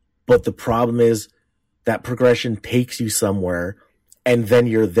 but the problem is that progression takes you somewhere, and then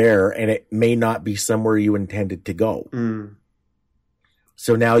you're there, and it may not be somewhere you intended to go.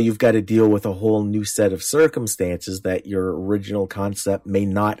 So now you've got to deal with a whole new set of circumstances that your original concept may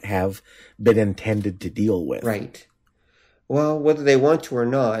not have been intended to deal with. Right. Well, whether they want to or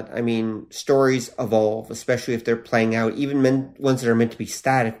not, I mean, stories evolve, especially if they're playing out. Even ones that are meant to be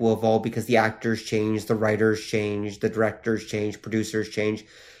static will evolve because the actors change, the writers change, the directors change, producers change.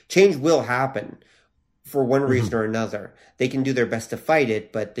 Change will happen for one reason or another. They can do their best to fight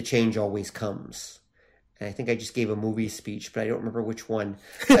it, but the change always comes. And I think I just gave a movie speech, but I don't remember which one.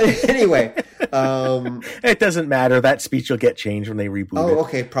 Anyway. It doesn't matter. That speech will get changed when they reboot it. Oh,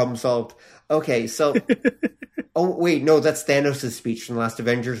 okay. Problem solved. Okay, so... Oh, wait, no, that's Thanos' speech from the last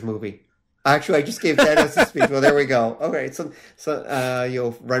Avengers movie. Actually, I just gave Thanos' speech. Well, there we go. Okay, so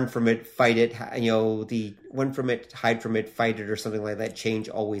run from it, fight it, the run from it, hide from it, fight it, or something like that. Change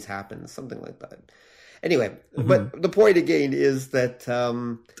always happens, something like that. Anyway, but the point again is that,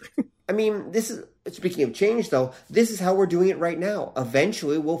 I mean, speaking of change, though, this is how we're doing it right now.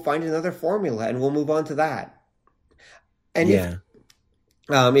 Eventually, we'll find another formula, and we'll move on to that. And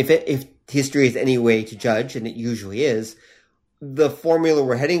if history is any way to judge, and it usually is, the formula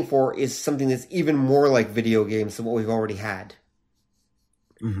we're heading for is something that's even more like video games than what we've already had.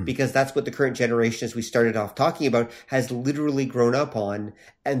 because that's what the current generation, as we started off talking about, has literally grown up on,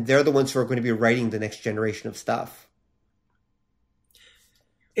 and they're the ones who are going to be writing the next generation of stuff.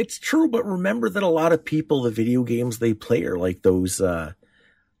 It's true, but remember that a lot of people, the video games they play are like those,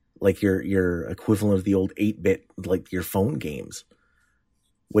 like your equivalent of the old 8-bit, like your phone games,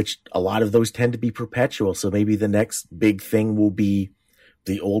 which a lot of those tend to be perpetual. So maybe the next big thing will be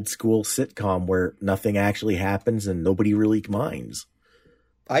the old school sitcom where nothing actually happens and nobody really minds.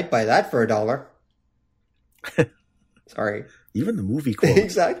 I'd buy that for $1. Sorry. Even the movie quotes.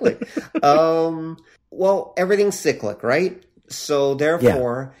 Exactly. Well, everything's cyclic, right? So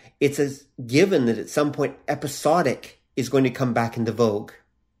therefore, it's a given that at some point episodic is going to come back into vogue.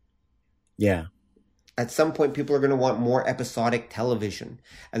 Yeah. At some point, people are going to want more episodic television,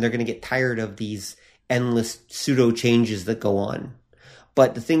 and they're going to get tired of these endless pseudo changes that go on.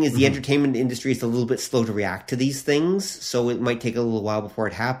 But the thing is, the entertainment industry is a little bit slow to react to these things, so it might take a little while before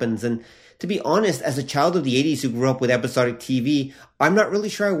it happens. And to be honest, as a child of the 80s who grew up with episodic TV, I'm not really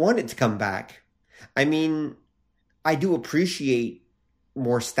sure I want it to come back. I mean, I do appreciate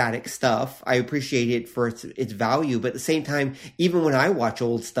more static stuff. I appreciate it for its value, but at the same time, even when I watch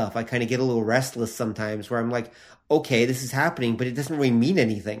old stuff, I kind of get a little restless sometimes where I'm like, okay, this is happening, but it doesn't really mean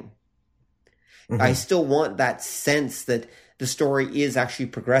anything. I still want that sense that the story is actually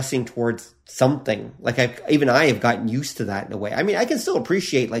progressing towards something. Like I have gotten used to that in a way. I mean, I can still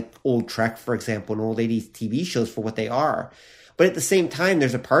appreciate like old Trek, for example, and old 80s TV shows for what they are. But at the same time,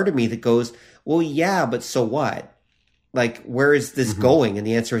 there's a part of me that goes, well, yeah, but so what? Like, where is this going? And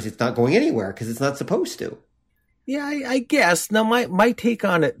the answer is it's not going anywhere because it's not supposed to. Yeah, I guess. Now, my take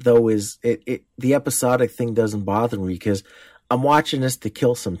on it, though, is the episodic thing doesn't bother me because I'm watching this to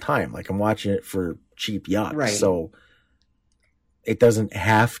kill some time. Like, I'm watching it for cheap yuck. Right. So it doesn't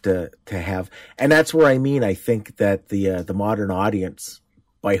have to have. And that's where I think that the modern audience,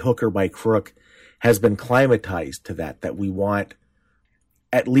 by hook or by crook, has been climatized to that we want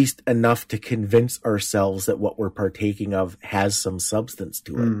at least enough to convince ourselves that what we're partaking of has some substance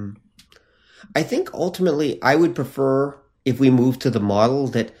to it. I think ultimately I would prefer if we move to the model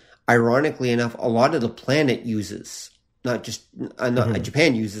that, ironically enough, a lot of the planet uses. Not just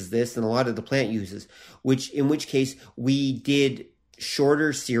Japan uses this, and a lot of the planet uses. In which case we did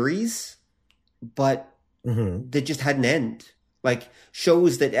shorter series, but that just had an end. Like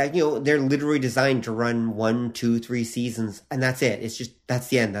shows that they're literally designed to run 1, 2, 3 seasons, and that's it. It's just that's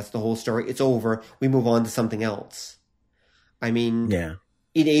the end. That's the whole story. It's over. We move on to something else. I mean,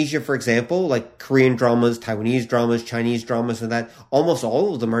 in Asia, for example, like Korean dramas, Taiwanese dramas, Chinese dramas, and that almost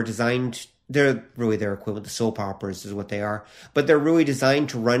all of them are designed. They're really their equivalent to soap operas is what they are, but they're really designed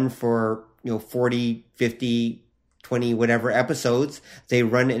to run for 40, 50, 20, whatever episodes. They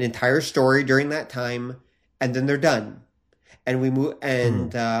run an entire story during that time, and then they're done. And we move,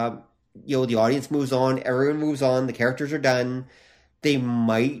 and the audience moves on. Everyone moves on. The characters are done. They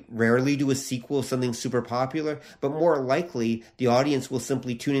might rarely do a sequel of something super popular, but more likely the audience will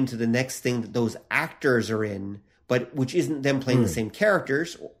simply tune into the next thing that those actors are in, but which isn't them playing the same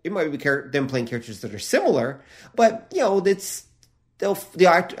characters. It might be them playing characters that are similar, but the audience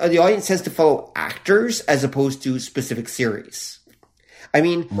tends to follow actors as opposed to specific series. I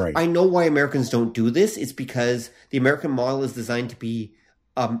mean, I know why Americans don't do this. It's because the American model is designed to be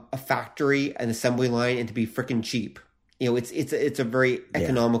a factory, an assembly line, and to be freaking cheap. It's a very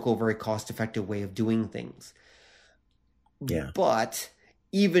economical, very cost-effective way of doing things. Yeah. But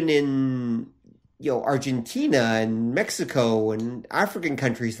even in Argentina and Mexico and African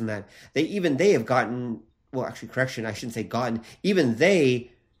countries and that, they have gotten, well, actually, correction, I shouldn't say gotten, even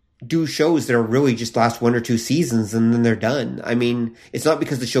they do shows that are really just last 1 or 2 seasons and then they're done. I mean, it's not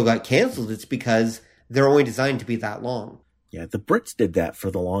because the show got canceled, it's because they're only designed to be that long. Yeah, the Brits did that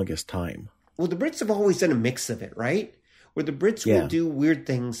for the longest time. Well, the Brits have always done a mix of it, right? Where the Brits will do weird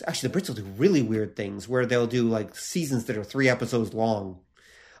things. Actually, the Brits will do really weird things where they'll do like seasons that are 3 episodes long.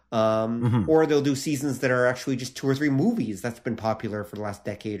 Or they'll do seasons that are actually just 2 or 3 movies. That's been popular for the last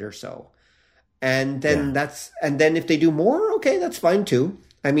decade or so. And then then if they do more, okay, that's fine too.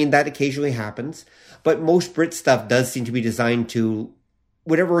 I mean, that occasionally happens. But most Brit stuff does seem to be designed to,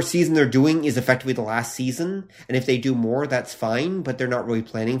 whatever season they're doing is effectively the last season. And if they do more, that's fine, but they're not really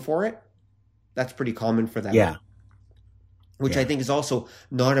planning for it. That's pretty common for them. Yeah. Which I think is also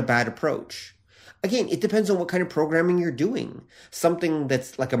not a bad approach. Again, it depends on what kind of programming you're doing. Something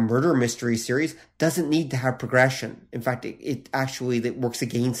that's like a murder mystery series doesn't need to have progression. In fact, it actually that works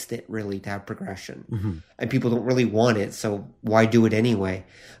against it, really, to have progression. And people don't really want it, so why do it anyway?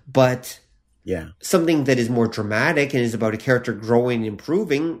 But something that is more dramatic and is about a character growing and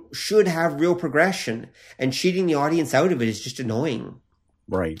improving should have real progression. And cheating the audience out of it is just annoying.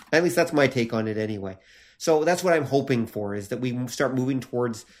 Right. At least that's my take on it anyway. So that's what I'm hoping for, is that we start moving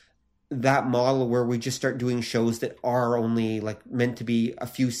towards that model where we just start doing shows that are only like meant to be a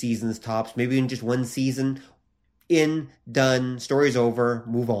few seasons tops, maybe in just one season, done, story's over,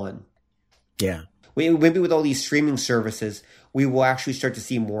 move on. Yeah. Maybe with all these streaming services, we will actually start to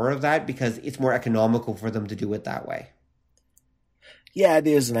see more of that because it's more economical for them to do it that way. Yeah, it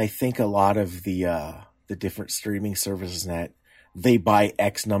is. And I think a lot of the different streaming services that they buy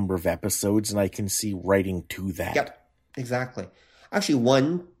X number of episodes, and I can see writing to that. Yep, exactly. Actually,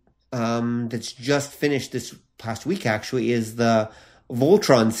 one that's just finished this past week actually is the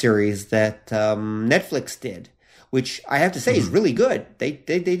Voltron series that Netflix did, which I have to say is really good. They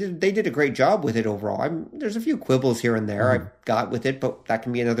did a great job with it overall. There's a few quibbles here and there I've got with it, but that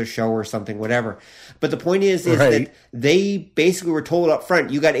can be another show or something, whatever. But the point is that they basically were told up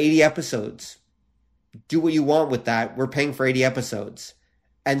front, you got 80 episodes. Do what you want with that. We're paying for 80 episodes.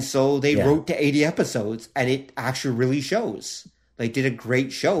 And so they wrote to 80 episodes, and it actually really shows. They did a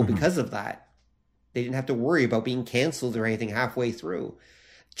great show because of that. They didn't have to worry about being canceled or anything halfway through.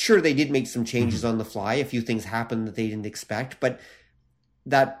 Sure, they did make some changes on the fly. A few things happened that they didn't expect, but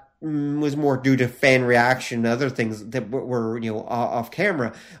that was more due to fan reaction and other things that were off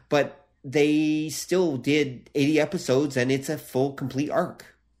camera. But they still did 80 episodes, and it's a full, complete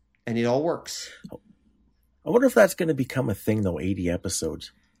arc, and it all works. I wonder if that's going to become a thing, though, 80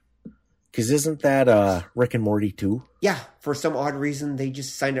 episodes. Because isn't that Rick and Morty too? Yeah, for some odd reason, they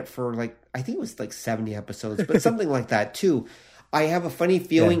just signed up for, I think it was 70 episodes, but something like that too. I have a funny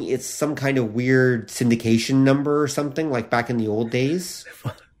feeling it's some kind of weird syndication number or something, like back in the old days.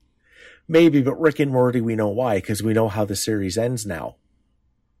 Maybe, but Rick and Morty, we know why, because we know how the series ends now.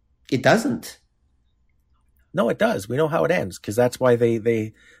 It doesn't. No, it does. We know how it ends, because that's why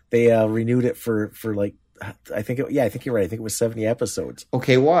they renewed it for I think you're right. I think it was 70 episodes.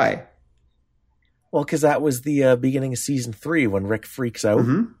 Okay, why? Well, because that was the beginning of season 3 when Rick freaks out,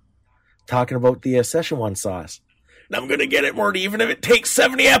 talking about the Szechuan sauce. And I'm going to get it, Morty, even if it takes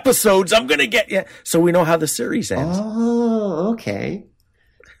 70 episodes, I'm going to get you. So we know how the series ends. Oh, okay.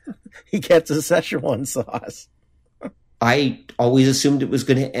 He gets a Szechuan sauce. I always assumed it was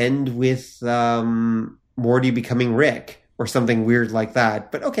going to end with Morty becoming Rick or something weird like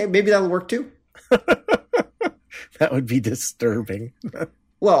that. But okay, maybe that'll work too. That would be disturbing.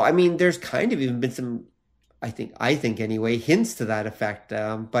 Well, I mean, there's kind of even been some, I think anyway, hints to that effect.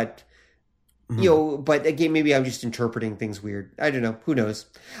 But again, maybe I'm just interpreting things weird. I don't know. Who knows?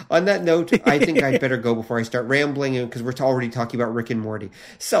 On that note, I think I'd better go before I start rambling, because we're already talking about Rick and Morty.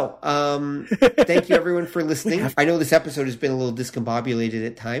 So, thank you everyone for listening. I know this episode has been a little discombobulated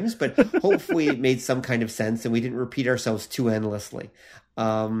at times, but hopefully it made some kind of sense and we didn't repeat ourselves too endlessly.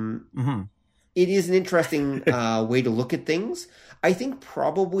 It is an interesting way to look at things. I think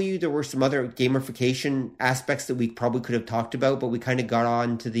probably there were some other gamification aspects that we probably could have talked about, but we kind of got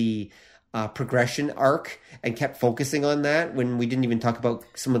on to the progression arc and kept focusing on that when we didn't even talk about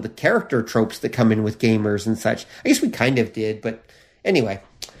some of the character tropes that come in with gamers and such. I guess we kind of did, but anyway,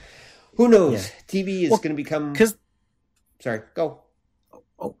 who knows? Yeah. TV is going to become... Sorry, go.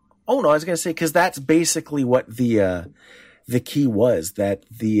 Oh no, I was going to say, because that's basically what the key was, that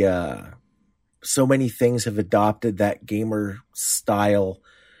so many things have adopted that gamer style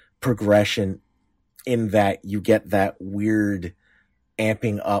progression, in that you get that weird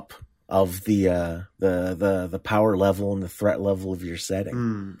amping up of the power level and the threat level of your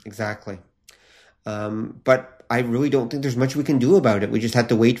setting. Exactly. But I really don't think there's much we can do about it. We just have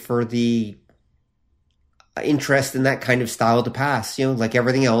to wait for the interest in that kind of style to pass. Like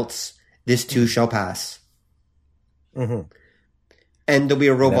everything else, this too shall pass. Mm-hmm. And there'll be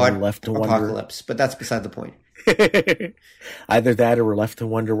a robot apocalypse, but that's beside the point. Either that, or we're left to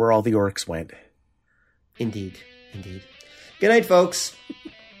wonder where all the orcs went. Indeed. Good night, folks.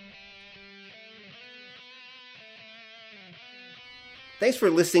 Thanks for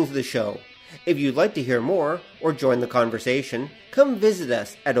listening to the show. If you'd like to hear more or join the conversation, come visit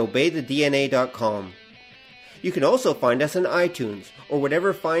us at obeythedna.com. You can also find us on iTunes or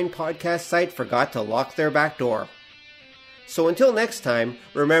whatever fine podcast site forgot to lock their back door. So until next time,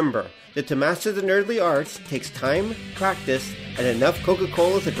 remember that to master the nerdly arts takes time, practice, and enough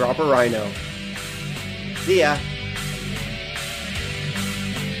Coca-Cola to drop a rhino. See ya!